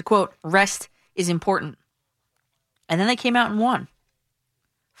 there's a quote, rest is important. And then they came out and won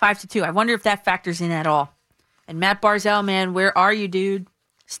 5-2. I wonder if that factors in at all. And Matt Barzal, man, where are you, dude?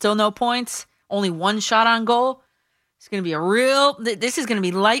 Still no points. Only 1 shot on goal. It's going to be this is going to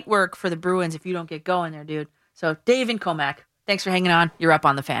be light work for the Bruins if you don't get going there, dude. So, Dave and Comac, thanks for hanging on. You're up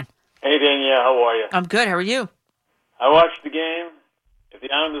on the Fan. Hey, Danielle, how are you? I'm good. How are you? I watched the game. If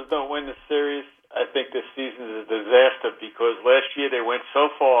the Islanders don't win the series, I think this season is a disaster because last year they went so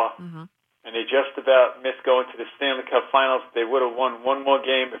far and they just about missed going to the Stanley Cup Finals. They would have won 1 more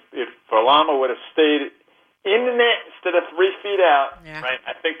game if Varlamov would have stayed in the net instead of 3 feet out, right?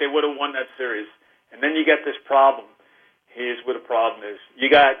 I think they would have won that series. And then you get this problem. Here's what the problem is. You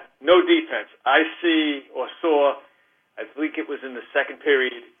got no defense. I saw, I think it was in the second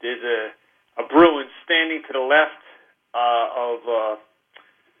period, there's a Bruin standing to the left of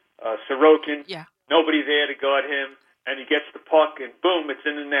Sorokin. Yeah. Nobody there to guard him. And he gets the puck, and boom, it's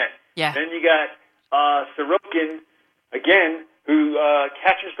in the net. Yeah. Then you got Sorokin, again, who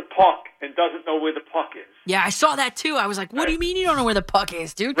catches the puck and doesn't know where the puck is. Yeah, I saw that too. I was like, what do you mean you don't know where the puck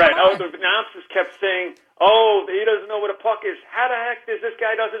is, dude? Right. Come on. The announcers kept saying, oh, he doesn't know where the puck is. How the heck does this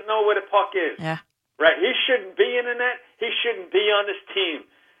guy doesn't know where the puck is? Yeah. Right? He shouldn't be in the net. He shouldn't be on this team.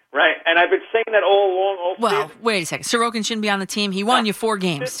 Right? And I've been saying that all along. Well, wait a second. Sorokin shouldn't be on the team. He won you 4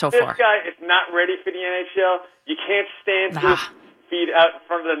 games so far. This guy is not ready for the NHL. You can't stand his feet out in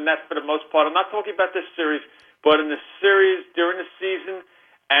front of the net for the most part. I'm not talking about this series, but in the series during the season,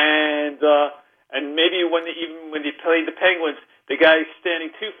 and maybe even when they played the Penguins, the guy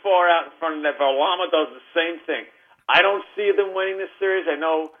standing too far out in front of the net. Varlamov does the same thing. I don't see them winning this series. I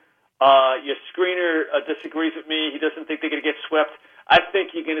know your screener disagrees with me. He doesn't think they're going to get swept. I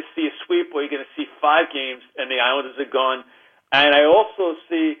think you're going to see a sweep or you're going to see 5 games and the Islanders are gone. And I also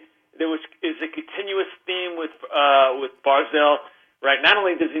see is a continuous theme with Barzal. Right? Not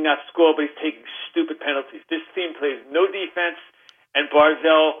only does he not score, but he's taking stupid penalties. This team plays no defense, and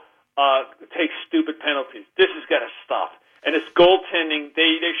Barzal takes stupid penalties. This has got to stop. And it's goaltending.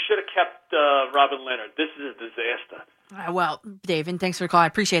 They should have kept Robin Leonard. This is a disaster. Well, Dave, and thanks for the call. I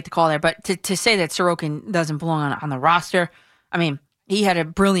appreciate the call there. But to say that Sorokin doesn't belong on the roster, I mean, he had a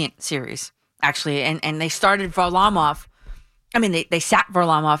brilliant series, actually. And they started Varlamov. I mean, they sat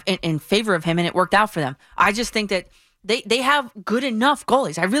Varlamov in favor of him, and it worked out for them. I just think that they have good enough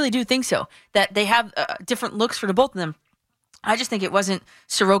goalies. I really do think so. That they have different looks for the both of them. I just think it wasn't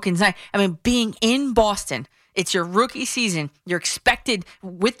Sorokin's night. I mean, being in Boston, it's your rookie season. You're expected,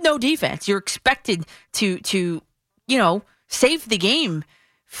 with no defense, you're expected to save the game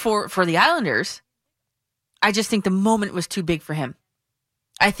for the Islanders. I just think the moment was too big for him.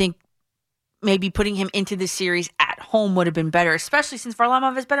 I think maybe putting him into this series at home would have been better, especially since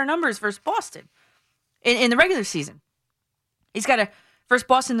Varlamov has better numbers versus Boston in the regular season. He's got versus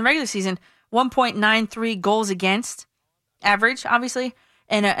Boston in the regular season, 1.93 goals against average, obviously,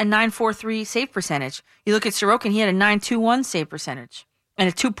 and a 9.43 save percentage. You look at Sorokin, he had a 9.21 save percentage and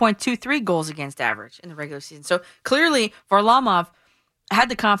a 2.23 goals against average in the regular season. So clearly, Varlamov had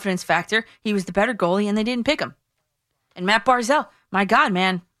the confidence factor. He was the better goalie, and they didn't pick him. And Matt Barzal, my God,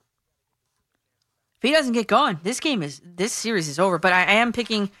 man. If he doesn't get going, this series is over. But I am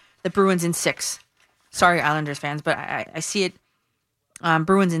picking the Bruins in 6. Sorry, Islanders fans, but I see it.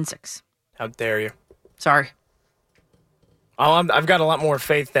 Bruins in 6. How dare you? Sorry. Oh, I've got a lot more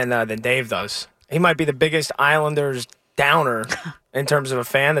faith than Dave does. He might be the biggest Islanders downer in terms of a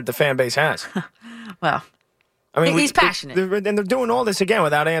fan that the fan base has. Well, I mean, he's passionate, and they're doing all this again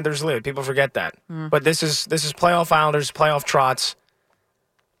without Anders Lee. People forget that. But this is playoff Islanders, playoff Trots.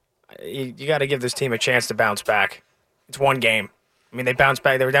 You got to give this team a chance to bounce back. It's one game. I mean, they bounced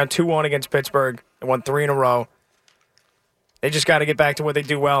back. They were down 2-1 against Pittsburgh. They won 3 in a row. They just got to get back to what they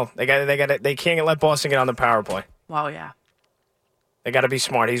do well. They can't let Boston get on the power play. Well, yeah. They got to be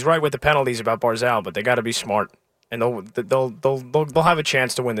smart. He's right with the penalties about Barzal, but they got to be smart, and they'll have a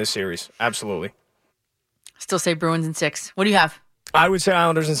chance to win this series. Absolutely. Still say Bruins in 6. What do you have? I would say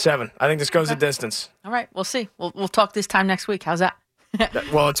Islanders in 7. I think this goes the distance. All right, we'll see. We'll talk this time next week. How's that?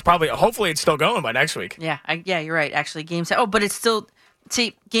 Well, it's hopefully it's still going by next week. Yeah, you're right. Actually, games. Oh, but it's still.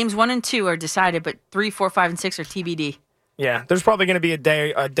 See, games 1 and 2 are decided, but 3, 4, 5, and 6 are TBD. Yeah, there's probably going to be a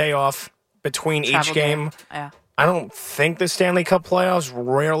day off between each game. Yeah. I don't think the Stanley Cup playoffs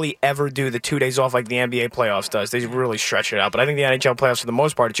rarely ever do the 2 days off like the NBA playoffs does. They really stretch it out. But I think the NHL playoffs, for the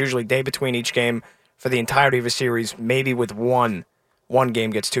most part, it's usually a day between each game for the entirety of a series, maybe with one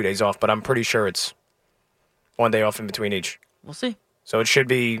game gets 2 days off. But I'm pretty sure it's 1 day off in between each. We'll see. So it should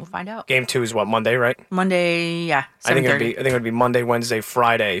be. We'll find out. Game 2 is what, Monday, right? Monday, yeah. I think it would be Monday, Wednesday,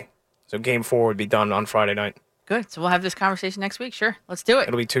 Friday. So game 4 would be done on Friday night. Good. So we'll have this conversation next week. Sure. Let's do it.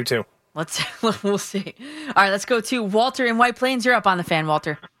 It'll be 2-2. We'll see. All right, let's go to Walter in White Plains. You're up on the fan,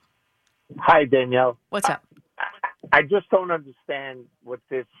 Walter. Hi, Danielle. What's up? I just don't understand with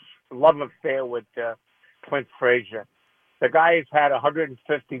this love affair with Clint Frazier. The guy has had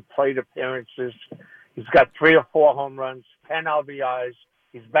 150 plate appearances. He's got 3 or 4 home runs, 10 RBIs.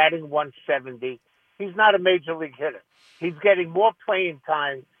 He's batting 170. He's not a major league hitter. He's getting more playing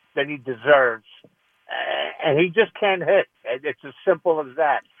time than he deserves, and he just can't hit. It's as simple as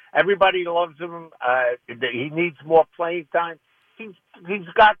that. Everybody loves him. He needs more playing time. He's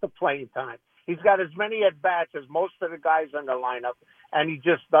got the playing time. He's got as many at-bats as most of the guys in the lineup, and he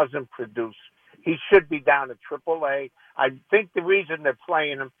just doesn't produce. He should be down to AAA. I think the reason they're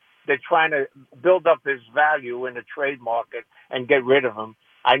playing him, they're trying to build up his value in the trade market and get rid of him.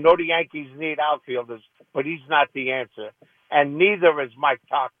 I know the Yankees need outfielders, but he's not the answer. And neither is Mike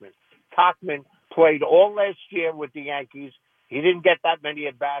Tauchman. Tauchman played all last year with the Yankees. He didn't get that many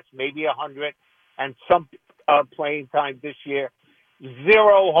at-bats, maybe 100, and some playing time this year.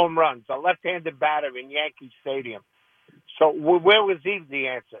 0 home runs, a left-handed batter in Yankee Stadium. So where was he the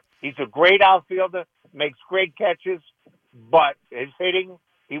answer? He's a great outfielder, makes great catches, but his hitting,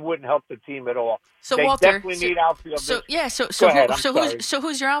 he wouldn't help the team at all. So they Walter, definitely need outfielders. Go ahead,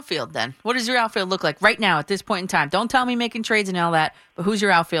 who's your outfield then? What does your outfield look like right now at this point in time? Don't tell me making trades and all that, but who's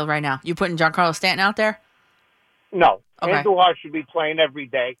your outfield right now? You putting Giancarlo Stanton out there? No. Okay. Andujar should be playing every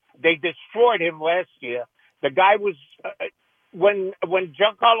day. They destroyed him last year. The guy was when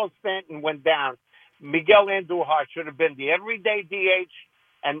Giancarlo Stanton went down, Miguel Andujar should have been the everyday DH,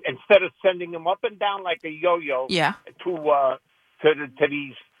 and instead of sending him up and down like a yo-yo to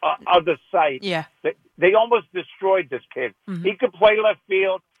these other sites, they almost destroyed this kid. Mm-hmm. He could play left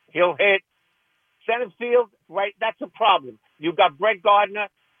field. He'll hit center field. Right, that's a problem. You got Brett Gardner,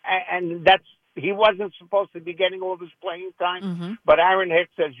 and he wasn't supposed to be getting all this playing time. Mm-hmm. But Aaron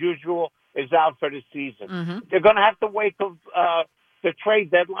Hicks, as usual, is out for the season. Mm-hmm. They're going to have to wait till the trade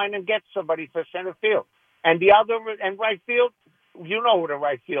deadline and get somebody for center field. And the other and right field, you know who the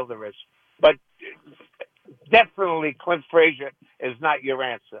right fielder is. But definitely Clint Frazier is not your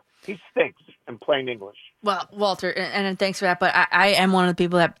answer. He stinks in plain English. Well, Walter, and thanks for that. But I am one of the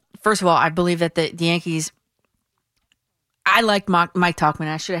people that, first of all, I believe that the Yankees. I like Mike Tauchman.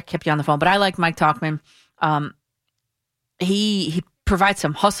 I should have kept you on the phone, but I like Mike Tauchman. He provides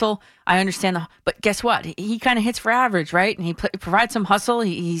some hustle. I understand but guess what? He kind of hits for average, right? And he provides some hustle.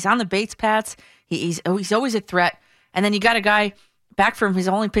 He's on the base paths. He's always a threat. And then you got a guy back from he's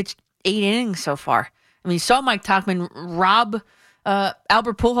only pitched 8 innings so far. I mean, you saw Mike Tauchman rob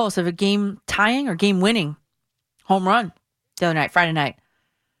Albert Pujols of a game-tying or game-winning home run the other night, Friday night.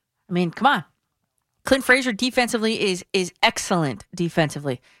 I mean, come on. Clint Frazier defensively is excellent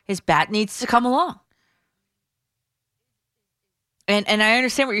defensively. His bat needs to come along. And I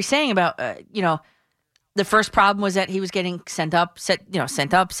understand what you're saying about the first problem was that he was getting sent up, set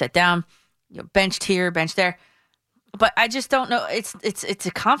down, benched here, benched there. But I just don't know. It's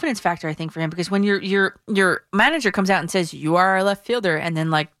a confidence factor, I think, for him, because when your manager comes out and says you are our left fielder, and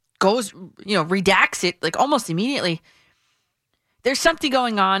then goes redacts it almost immediately, there's something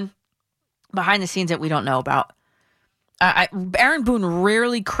going on behind the scenes that we don't know about. Aaron Boone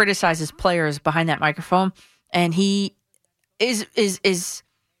rarely criticizes players behind that microphone, and he is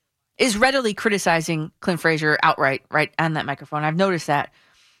readily criticizing Clint Frazier outright, right on that microphone. I've noticed that.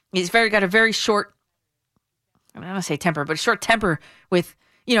 He's got a very short, I'm not going to say temper, but a short temper with,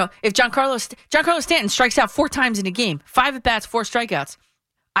 if Giancarlo Stanton strikes out 4 times in a game, 5 at-bats, 4 strikeouts,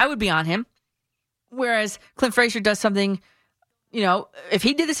 I would be on him. Whereas Clint Frazier does something, if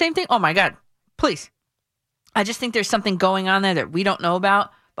he did the same thing, oh my God, please. I just think there's something going on there that we don't know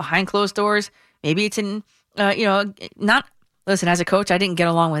about behind closed doors. Maybe it's listen, as a coach, I didn't get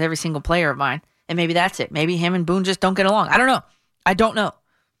along with every single player of mine. And maybe that's it. Maybe him and Boone just don't get along. I don't know.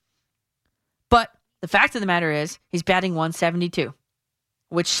 But the fact of the matter is he's batting 172,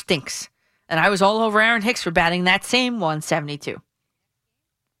 which stinks. And I was all over Aaron Hicks for batting that same 172,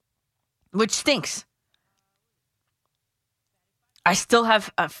 which stinks. I still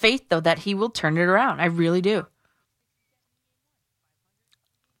have faith, though, that he will turn it around. I really do.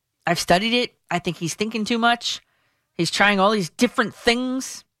 I've studied it. I think he's thinking too much. He's trying all these different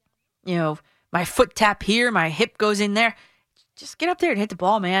things. My foot tap here, my hip goes in there. Just get up there and hit the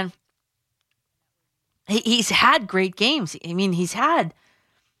ball, man. He's had great games. I mean, he's had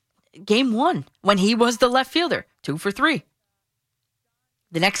game 1 when he was the left fielder, 2 for 3.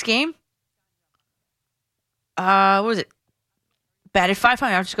 The next game, what was it? Batted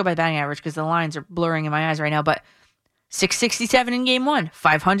 500. I'll just go by batting average because the lines are blurring in my eyes right now. But 667 in game 1,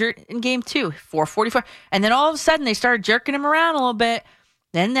 500 in game 2, 444. And then all of a sudden they started jerking him around a little bit.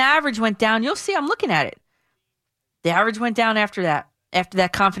 Then the average went down. You'll see, I'm looking at it. The average went down after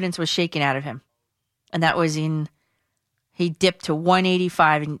that confidence was shaken out of him. And that was he dipped to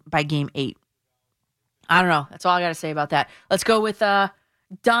 185 by game 8. I don't know. That's all I got to say about that. Let's go with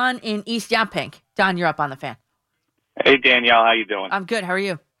Don in East Yampink. Don, you're up on the fan. Hey, Danielle, how you doing? I'm good. How are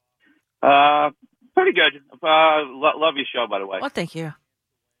you? Pretty good. Love your show, by the way. Well, thank you.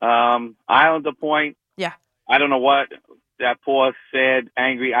 Islander point. Yeah. I don't know what that poor, sad,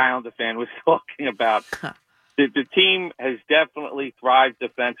 angry Islander fan was talking about. The team has definitely thrived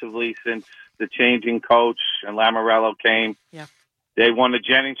defensively since the changing coach and Lamorello came. Yeah. They won the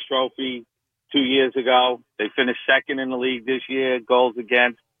Jennings Trophy 2 years ago. They finished second in the league this year, goals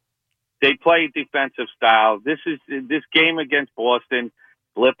against. They play defensive style. This game against Boston,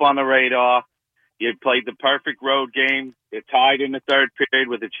 blip on the radar. You played the perfect road game. They're tied in the third period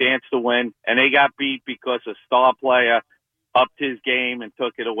with a chance to win, and they got beat because a star player upped his game and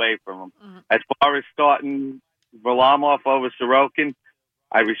took it away from him. Mm-hmm. As far as starting Varlamov over Sorokin,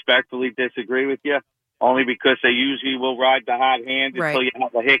 I respectfully disagree with you. only because they usually will ride the hot hand until you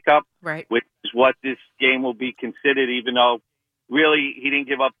have a hiccup, which is what this game will be considered, even though really he didn't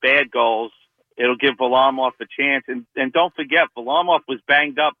give up bad goals. It'll give Varlamov a chance. And don't forget, Varlamov was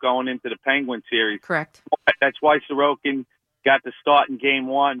banged up going into the Penguin series. Correct. That's why Sorokin got the start in Game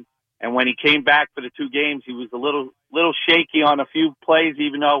 1. And when he came back for the 2 games, he was a little shaky on a few plays,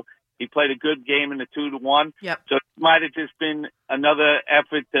 even though he played a good game in the 2-1. Yep. So it might have just been another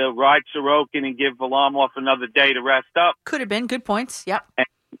effort to ride Sorokin and give Varlamov another day to rest up. Could have been. Good points. Yep. And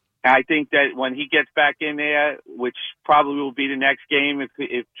I think that when he gets back in there, which probably will be the next game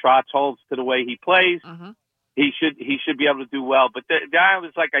if Trotz holds to the way he plays, he should be able to do well. But the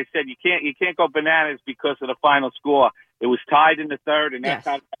Islanders, like I said, you can't go bananas because of the final score. It was tied in the third, and that's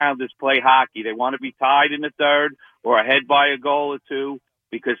how the Islanders play hockey. They want to be tied in the third or ahead by a goal or two,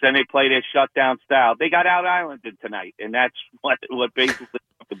 because then they play their shutdown style. They got out-islanded tonight, and that's what basically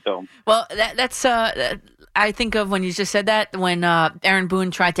happened to them. Well, that's I think of when you just said that, when Aaron Boone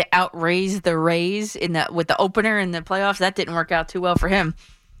tried to outraise the Rays with the opener in the playoffs. That didn't work out too well for him.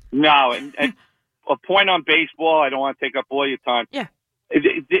 No, and a point on baseball, I don't want to take up all your time. Yeah.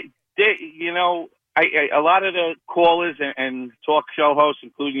 A lot of the callers and talk show hosts,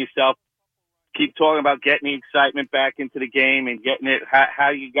 including yourself, keep talking about getting the excitement back into the game and getting it, how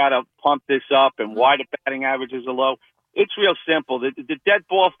you got to pump this up and why the batting averages are low. It's real simple. The dead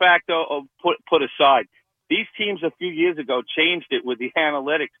ball factor put aside. These teams a few years ago changed it with the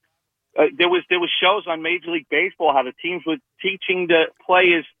analytics. There was shows on Major League Baseball how the teams were teaching the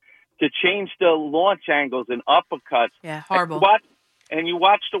players to change the launch angles and uppercuts. Yeah, horrible. And you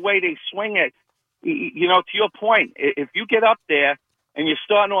watch the way they swing it. To your point, if you get up there and you're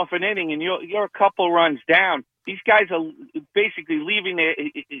starting off an inning and you're a couple runs down, these guys are basically leaving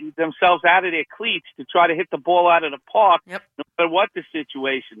themselves out of their cleats to try to hit the ball out of the park, no matter what the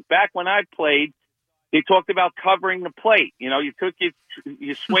situation. Back when I played, they talked about covering the plate. You took your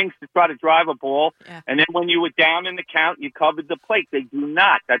swings to try to drive a ball, and then when you were down in the count, you covered the plate. They do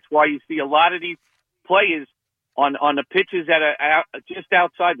not. That's why you see a lot of these players on the pitches that are just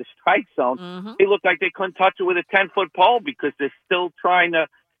outside the strike zone. They look like they couldn't touch it with a 10-foot pole because they're still trying to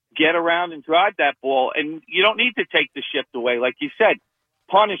get around and drive that ball. And you don't need to take the shift away. Like you said,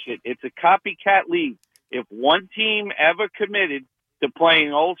 punish it. It's a copycat league. If one team ever committed to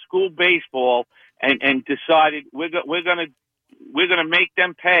playing old school baseball and decided we're gonna make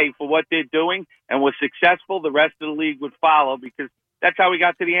them pay for what they're doing and was successful, the rest of the league would follow, because that's how we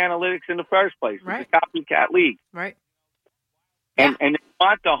got to the analytics in the first place. It's a copycat league. Right. And they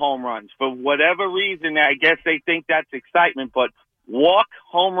want the home runs. For whatever reason, I guess they think that's excitement, but walk,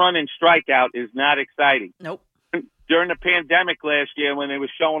 home run, and strikeout is not exciting. Nope. During the pandemic last year, when they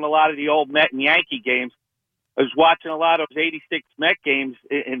were showing a lot of the old Met and Yankee games, I was watching a lot of those 86 Met games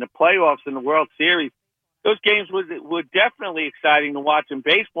in the playoffs in the World Series. Those games were definitely exciting to watch in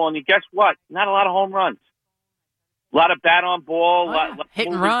baseball, and guess what? Not a lot of home runs. A lot of bat on ball, lot hit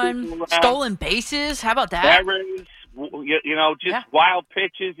and run, stolen bases. How about that? Errors, wild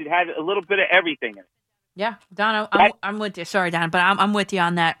pitches. It had a little bit of everything in it. Yeah, Don, I'm with you. Sorry, Don, but I'm with you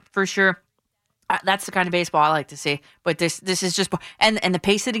on that for sure. That's the kind of baseball I like to see. But this is just and the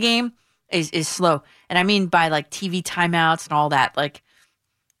pace of the game is slow, and I mean by like TV timeouts and all that. Like,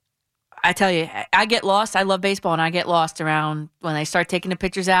 I tell you, I get lost. I love baseball, and I get lost around when they start taking the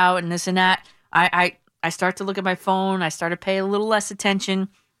pitchers out and this and that. I start to look at my phone. I start to pay a little less attention.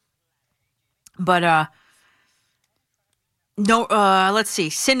 But let's see.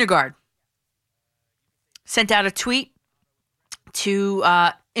 Syndergaard sent out a tweet to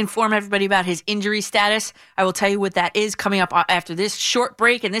inform everybody about his injury status. I will tell you what that is coming up after this short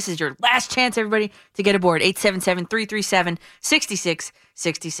break, and this is your last chance, everybody, to get aboard.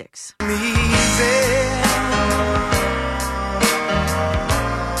 877-337-6666.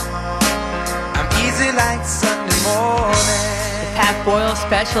 Like Sunday morning. The Pat Boyle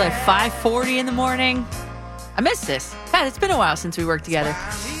special at 5:40 in the morning. I miss this. Pat, it's been a while since we worked together.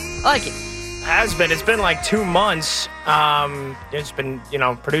 I like it. It's been like 2 months. It's been,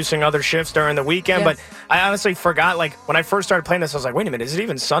 producing other shifts during the weekend, but I honestly forgot, like, when I first started playing this, I was like, wait a minute, is it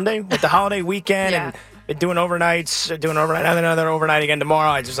even Sunday with the holiday weekend? And doing overnights, and then another overnight again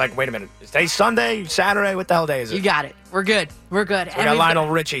tomorrow. I just like, wait a minute, is today Sunday, Saturday? What the hell day is it? You got it. We're good. So we got Lionel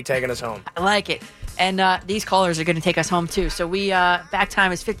Richie taking us home. I like it. And these callers are going to take us home, too. So back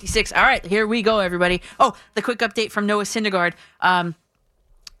time is 56. All right, here we go, everybody. Oh, the quick update from Noah Syndergaard.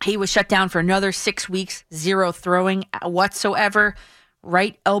 He was shut down for another 6 weeks, 0 throwing whatsoever.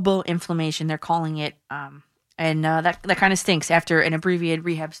 Right elbow inflammation, they're calling it. And that kind of stinks after an abbreviated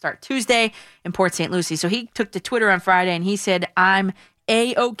rehab start Tuesday in Port St. Lucie. So he took to Twitter on Friday, and he said, I'm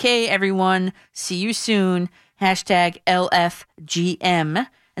A-OK, everyone. See you soon. #LFGM. And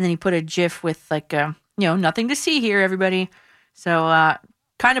then he put a GIF with nothing to see here, everybody. So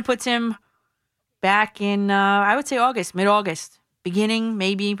kind of puts him back in, I would say August, mid-August. Beginning,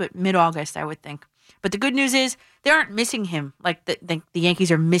 maybe, but mid-August, I would think. But the good news is they aren't missing him like the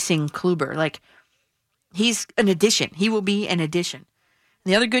Yankees are missing Kluber. Like, he's an addition. He will be an addition.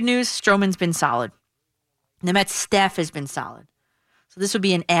 And the other good news, Stroman's been solid. The Mets staff has been solid. So this would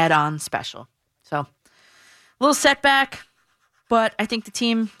be an add-on special. So a little setback, but I think the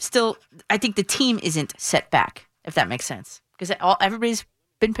team isn't set back, if that makes sense. Because everybody's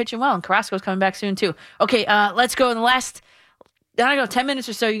been pitching well, and Carrasco's coming back soon, too. Okay, let's go in the last, 10 minutes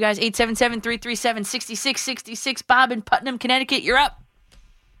or so, you guys. 877-337-6666. Bob in Putnam, Connecticut, you're up.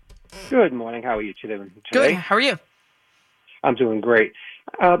 Good morning. How are you today? Good. How are you? I'm doing great.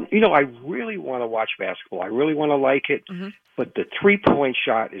 I really want to watch basketball. I really want to like it, but the three-point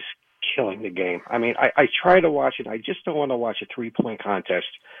shot is killing the game. I mean, I try to watch it. I just don't want to watch a three-point contest.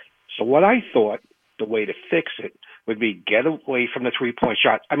 So what I thought the way to fix it would be get away from the three-point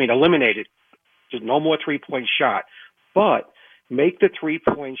shot. I mean, eliminate it. There's no more three-point shot. But make the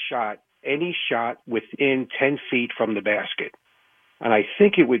three-point shot any shot within 10 feet from the basket. And I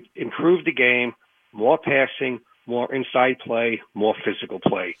think it would improve the game, more passing, more inside play, more physical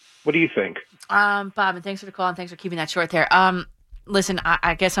play. What do you think? Bob, and thanks for the call, and thanks for keeping that short there. Listen,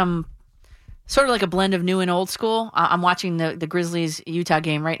 I guess I'm sort of like a blend of new and old school. I'm watching the Grizzlies-Utah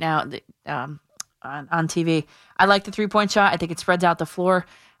game right now on TV. I like the three-point shot. I think it spreads out the floor.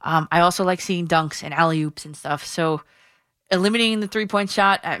 I also like seeing dunks and alley-oops and stuff. So eliminating the three-point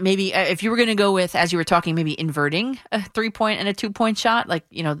shot, maybe if you were going to go with, as you were talking, maybe inverting a three-point and a two-point shot, like,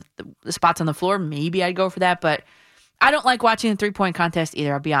 the spots on the floor, maybe I'd go for that. But I don't like watching the three-point contest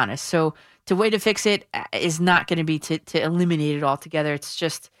either, I'll be honest. So the way to fix it is not going to be to eliminate it altogether. It's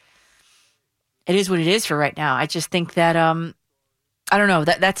just, it is what it is for right now. I just think that, I don't know,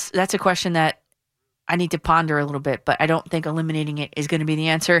 that's a question that I need to ponder a little bit, but I don't think eliminating it is going to be the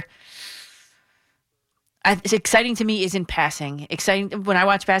answer. It's exciting to me isn't passing. Exciting when I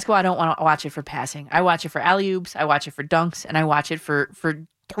watch basketball, I don't want to watch it for passing. I watch it for alley-oops, I watch it for dunks, and I watch it for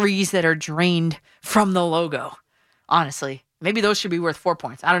threes that are drained from the logo. Honestly, maybe those should be worth 4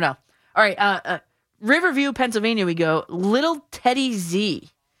 points. I don't know. All right, Riverview, Pennsylvania, we go. Little Teddy Z,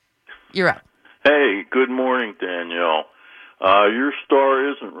 you're up. Hey, good morning, Danielle. Your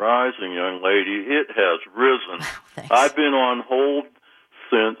star isn't rising, young lady. It has risen. I've been on hold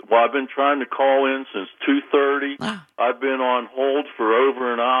I've been trying to call in since 2:30. I've been on hold for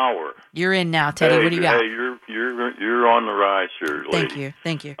over an hour. You're in now, Teddy. What do you got? Hey, you're on the rise here, lady.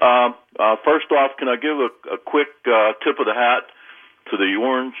 Thank you. First off, can I give a quick tip of the hat to the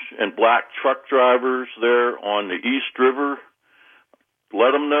orange and black truck drivers there on the East River?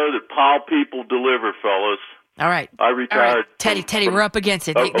 Let them know that Powell people deliver, fellas. All right. I retired. All right. Teddy, we're up against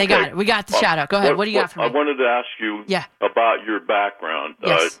it. They got it. We got the shout out. Go ahead. What do you got for me? I wanted to ask you about your background.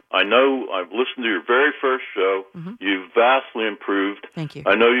 Yes. I know I've listened to your very first show. Mm-hmm. You've vastly improved. Thank you.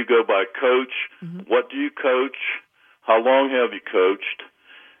 I know you go by coach. Mm-hmm. What do you coach? How long have you coached?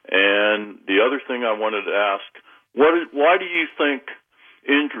 And the other thing I wanted to ask, why do you think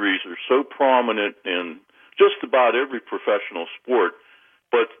injuries are so prominent in just about every professional sport,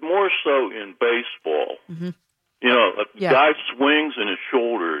 but more so in baseball? Mm-hmm. A guy swings and his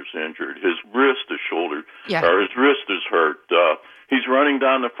shoulder is injured. His wrist is or his wrist is hurt. He's running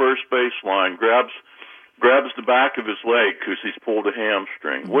down the first baseline, grabs the back of his leg because he's pulled a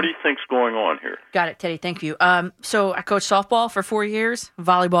hamstring. Mm-hmm. What do you think's going on here? Got it, Teddy. Thank you. So I coached softball for 4 years,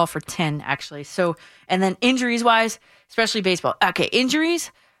 volleyball for 10, actually. So, and then injuries-wise, especially baseball. Okay, injuries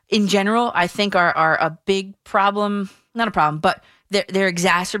in general, I think are a big problem. Not a problem, but they're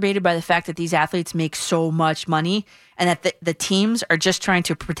exacerbated by the fact that these athletes make so much money and that the teams are just trying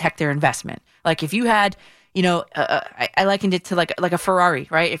to protect their investment. Like if you had, I likened it to like a Ferrari,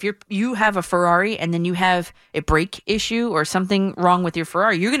 right? If you have a Ferrari and then you have a brake issue or something wrong with your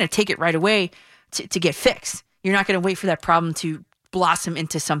Ferrari, you're going to take it right away to get fixed. You're not going to wait for that problem to blossom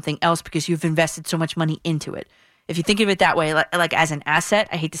into something else because you've invested so much money into it. If you think of it that way, like as an asset,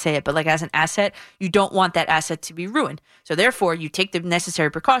 I hate to say it, but like as an asset, you don't want that asset to be ruined. So therefore, you take the necessary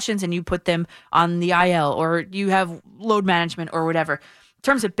precautions and you put them on the IL or you have load management or whatever. In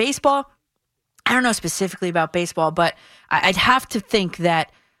terms of baseball, I don't know specifically about baseball, but I'd have to think that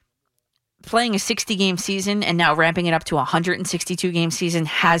playing a 60-game season and now ramping it up to a 162-game season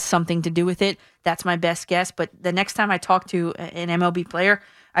has something to do with it. That's my best guess. But the next time I talk to an MLB player,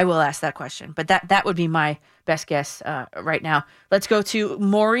 I will ask that question. But that would be my best guess right now. Let's go to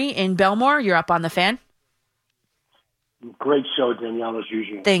Maury in Belmore. You're up on the fan. Great show, Danielle, as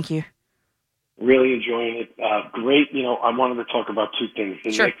usual. Thank you. Really enjoying it. Great. I wanted to talk about two things,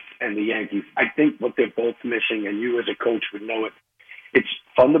 the Knicks and the Yankees. I think what they're both missing, and you as a coach would know it, it's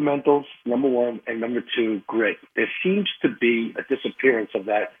fundamentals, number one, and number two, grit. There seems to be a disappearance of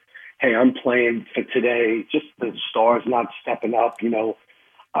that. Hey, I'm playing for today. Just the stars not stepping up,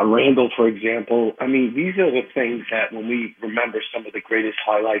 Randall, for example. I mean, these are the things that when we remember some of the greatest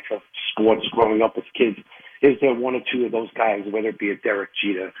highlights of sports growing up as kids, is there one or two of those guys, whether it be a Derek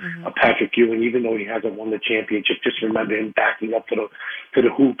Jeter, a Patrick Ewing, even though he hasn't won the championship, just remember him backing up to the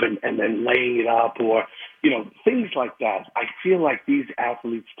hoop and then laying it up, or, things like that. I feel like these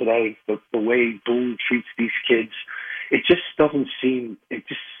athletes today, the way Boone treats these kids, it just doesn't seem,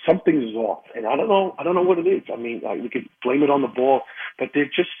 something is off. And I don't know what it is. I mean, we could blame it on the ball, but there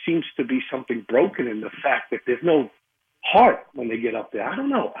just seems to be something broken in the fact that there's no heart when they get up there. I don't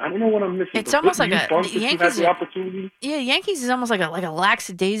know what I'm missing. It's almost like the Yankees. The opportunity. Yeah, Yankees is almost like a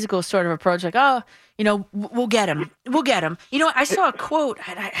lackadaisical sort of approach. Like, we'll get him. I saw a quote.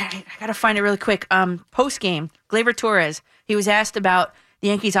 I got to find it really quick. Post game, Gleyber Torres. He was asked about the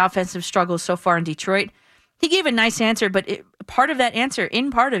Yankees' offensive struggles so far in Detroit. He gave a nice answer, but part of that answer,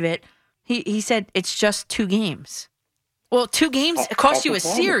 he said it's just 2 games. Well, 2 games cost you a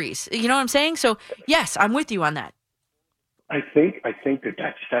series. You know what I'm saying? So yes, I'm with you on that. I think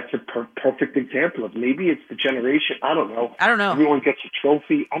that's a perfect example of maybe it's the generation. I don't know. Everyone gets a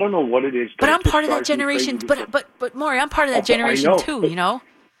trophy. I don't know what it is. But I'm part of that generation. But Maury, I'm part of that generation too. And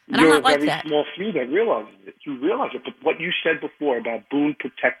I'm not like that. You're a very small few that realizes it. You realize it. But what you said before about Boone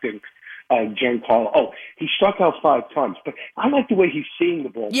protecting Giancarlo. Oh, he struck out 5 times. But I like the way he's seeing the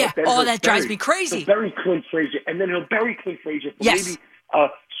ball. Yeah. That drives me crazy. He'll bury Clint Frazier, and then he'll bury Clint Frazier for maybe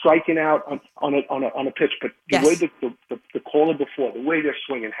striking out on a pitch. But the way the caller before, the way they're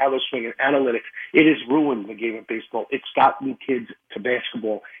swinging, how they're swinging, analytics, it has ruined the game of baseball. It's gotten kids to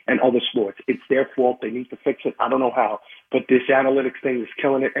basketball and other sports. It's their fault. They need to fix it. I don't know how. But this analytics thing is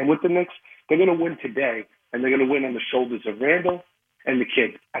killing it. And with the Knicks, they're going to win today, and they're going to win on the shoulders of Randall and the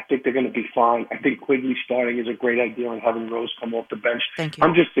kid. I think they're going to be fine. I think Quigley starting is a great idea, and having Rose come off the bench. Thank you.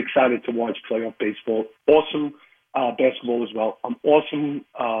 I'm just excited to watch playoff baseball. Awesome basketball as well. Awesome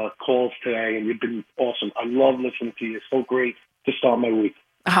calls today, and you've been awesome. I love listening to you. It's so great to start my week.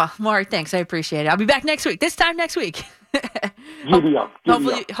 Maury, thanks. I appreciate it. I'll be back next week. This time next week.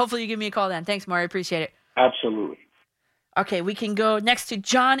 Hopefully you give me a call then. Thanks, Maury. Appreciate it. Absolutely. Okay, we can go next to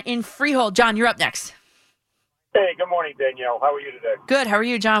John in Freehold. John, you're up next. Hey, good morning, Danielle. How are you today? Good. How are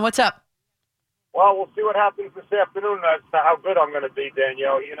you, John? What's up? Well, we'll see what happens this afternoon as to how good I'm going to be,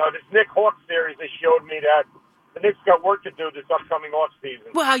 Danielle. This Knicks-Hawks series has showed me that the Knicks got work to do this upcoming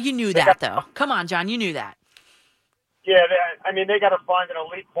offseason. Well, you knew that, though. Come on, John. You knew that. Yeah, they got to find an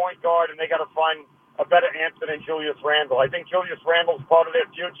elite point guard, and they got to find a better answer than Julius Randle. I think Julius Randle's part of their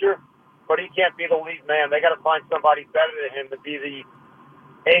future, but he can't be the lead man. They got to find somebody better than him to be the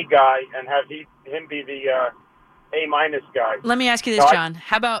A guy and have him be the A- guy. Let me ask you this, John.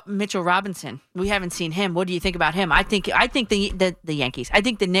 How about Mitchell Robinson? We haven't seen him. What do you think about him? I think the Yankees. I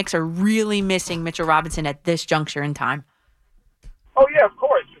think the Knicks are really missing Mitchell Robinson at this juncture in time. Oh yeah, of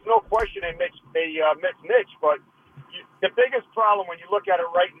course. There's no question they miss Mitch, but the biggest problem when you look at it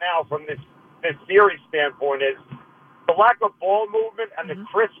right now from this series standpoint is the lack of ball movement and the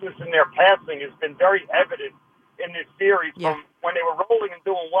crispness in their passing has been very evident in this series from when they were rolling and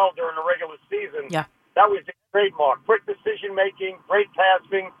doing well during the regular season. Yeah. That was their trademark. Quick decision-making, great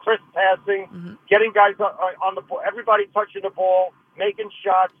passing, crisp passing, getting guys on the ball, everybody touching the ball, making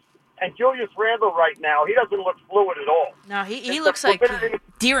shots. And Julius Randle right now, he doesn't look fluid at all. No, he looks like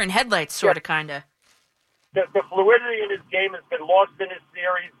deer in headlights, sort of, kind of. The fluidity in his game has been lost in this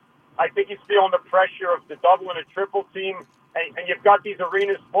series. I think he's feeling the pressure of the double and a triple team. And you've got these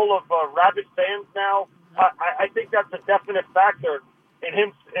arenas full of rabid fans now. I think that's a definite factor in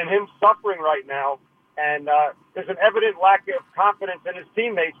him suffering right now. And there's an evident lack of confidence in his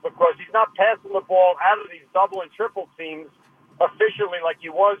teammates because he's not passing the ball out of these double and triple teams efficiently like he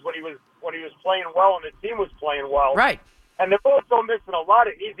was when he was playing well and the team was playing well. Right. And they're also missing a lot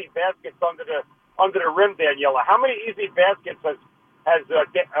of easy baskets under the rim, Daniela. How many easy baskets has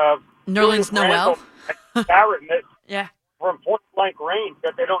Nerlens Noel Barrett missed? Yeah. From point blank range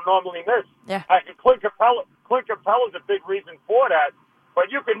that they don't normally miss. Yeah. Clint Capella's a big reason for that. But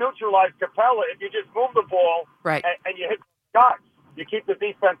you can neutralize Capella if you just move the ball and you hit shots. You keep the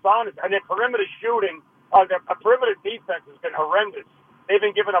defense honest. And their perimeter shooting, their perimeter defense has been horrendous. They've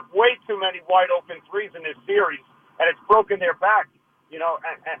been giving up way too many wide open threes in this series, and it's broken their back. And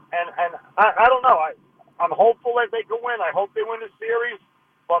I don't know. I'm hopeful that they can win. I hope they win the series.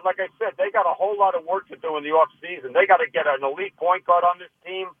 But like I said, they got a whole lot of work to do in the off season. They got to get an elite point guard on this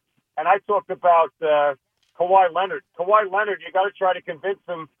team. And I talked about Kawhi Leonard. Kawhi Leonard, you got to try to convince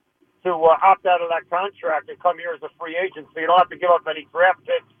him to opt out of that contract and come here as a free agent, so you don't have to give up any draft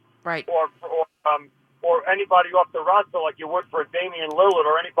picks, right? Or anybody off the roster like you would for Damian Lillard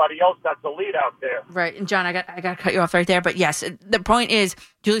or anybody else that's a lead out there. Right. And John, I got to cut you off right there. But yes, the point is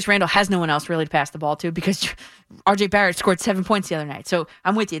Julius Randle has no one else really to pass the ball to because R.J. Barrett scored 7 points the other night. So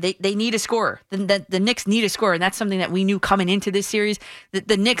I'm with you. They need a scorer. The Knicks need a scorer, and that's something that we knew coming into this series.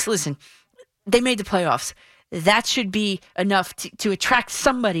 The Knicks, listen, they made the playoffs. That should be enough to attract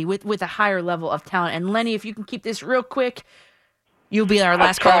somebody with a higher level of talent. And Lenny, if you can keep this real quick, you'll be our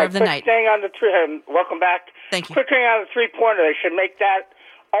last caller of the night. Quick thing on the welcome back. Thank you. Quick thing on the three-pointer. They should make that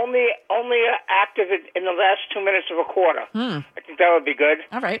only active in the last 2 minutes of a quarter. I think that would be good.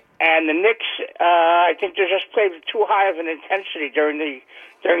 All right. And the Knicks, I think they just played too high of an intensity during the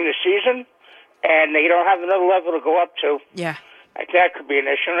season, and they don't have another level to go up to. Yeah. I think that could be an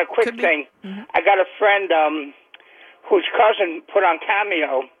issue. And a quick thing, I got a friend whose cousin put on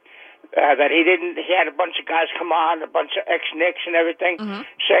Cameo that he had a bunch of guys come on, a bunch of ex-Knicks and everything,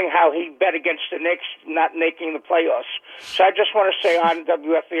 saying how he bet against the Knicks not making the playoffs. So I just want to say on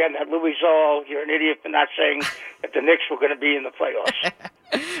WFAN that Louis Zoll, you're an idiot for not saying that the Knicks were going to be in the playoffs.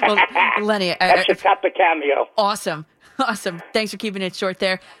 Well, Lenny, that's your top of Cameo. Awesome. Thanks for keeping it short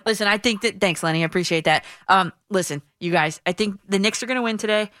there. Listen, I think that, thanks, Lenny. I appreciate that. Listen, you guys, I think the Knicks are going to win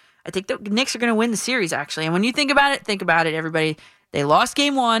today. I think the Knicks are going to win the series, actually. And when you think about it, everybody. They lost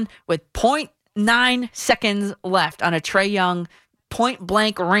game one with 0.9 seconds left on a Trae Young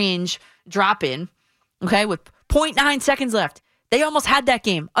point-blank range drop-in, okay, with 0.9 seconds left. They almost had that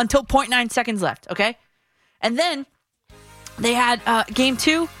game until 0.9 seconds left, okay? And then they had game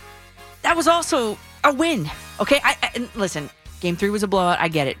two. That was also a win, okay? And listen, game three was a blowout. I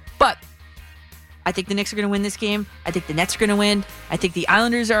get it. But I think the Knicks are going to win this game. I think the Nets are going to win. I think the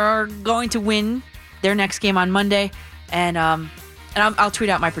Islanders are going to win their next game on Monday. And I'll tweet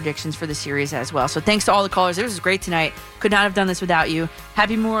out my predictions for the series as well. So thanks to all the callers. It was great tonight. Could not have done this without you.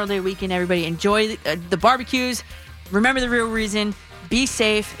 Happy Memorial Day weekend, everybody. Enjoy the barbecues. Remember the real reason. Be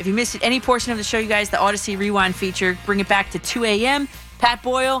safe. If you missed any portion of the show, you guys, the Odyssey Rewind feature, bring it back to 2 a.m. Pat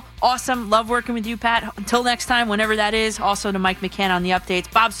Boyle, awesome. Love working with you, Pat. Until next time, whenever that is. Also to Mike McCann on the updates.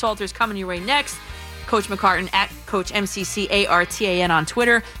 Bob Salter's coming your way next. Coach McCartan at Coach MCCARTAN on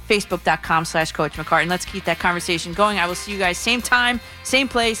Twitter, Facebook.com/Coach McCartan. Let's keep that conversation going. I will see you guys same time, same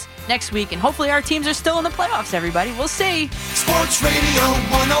place next week. And hopefully our teams are still in the playoffs, everybody. We'll see. Sports Radio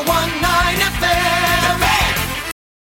 101.9 FM.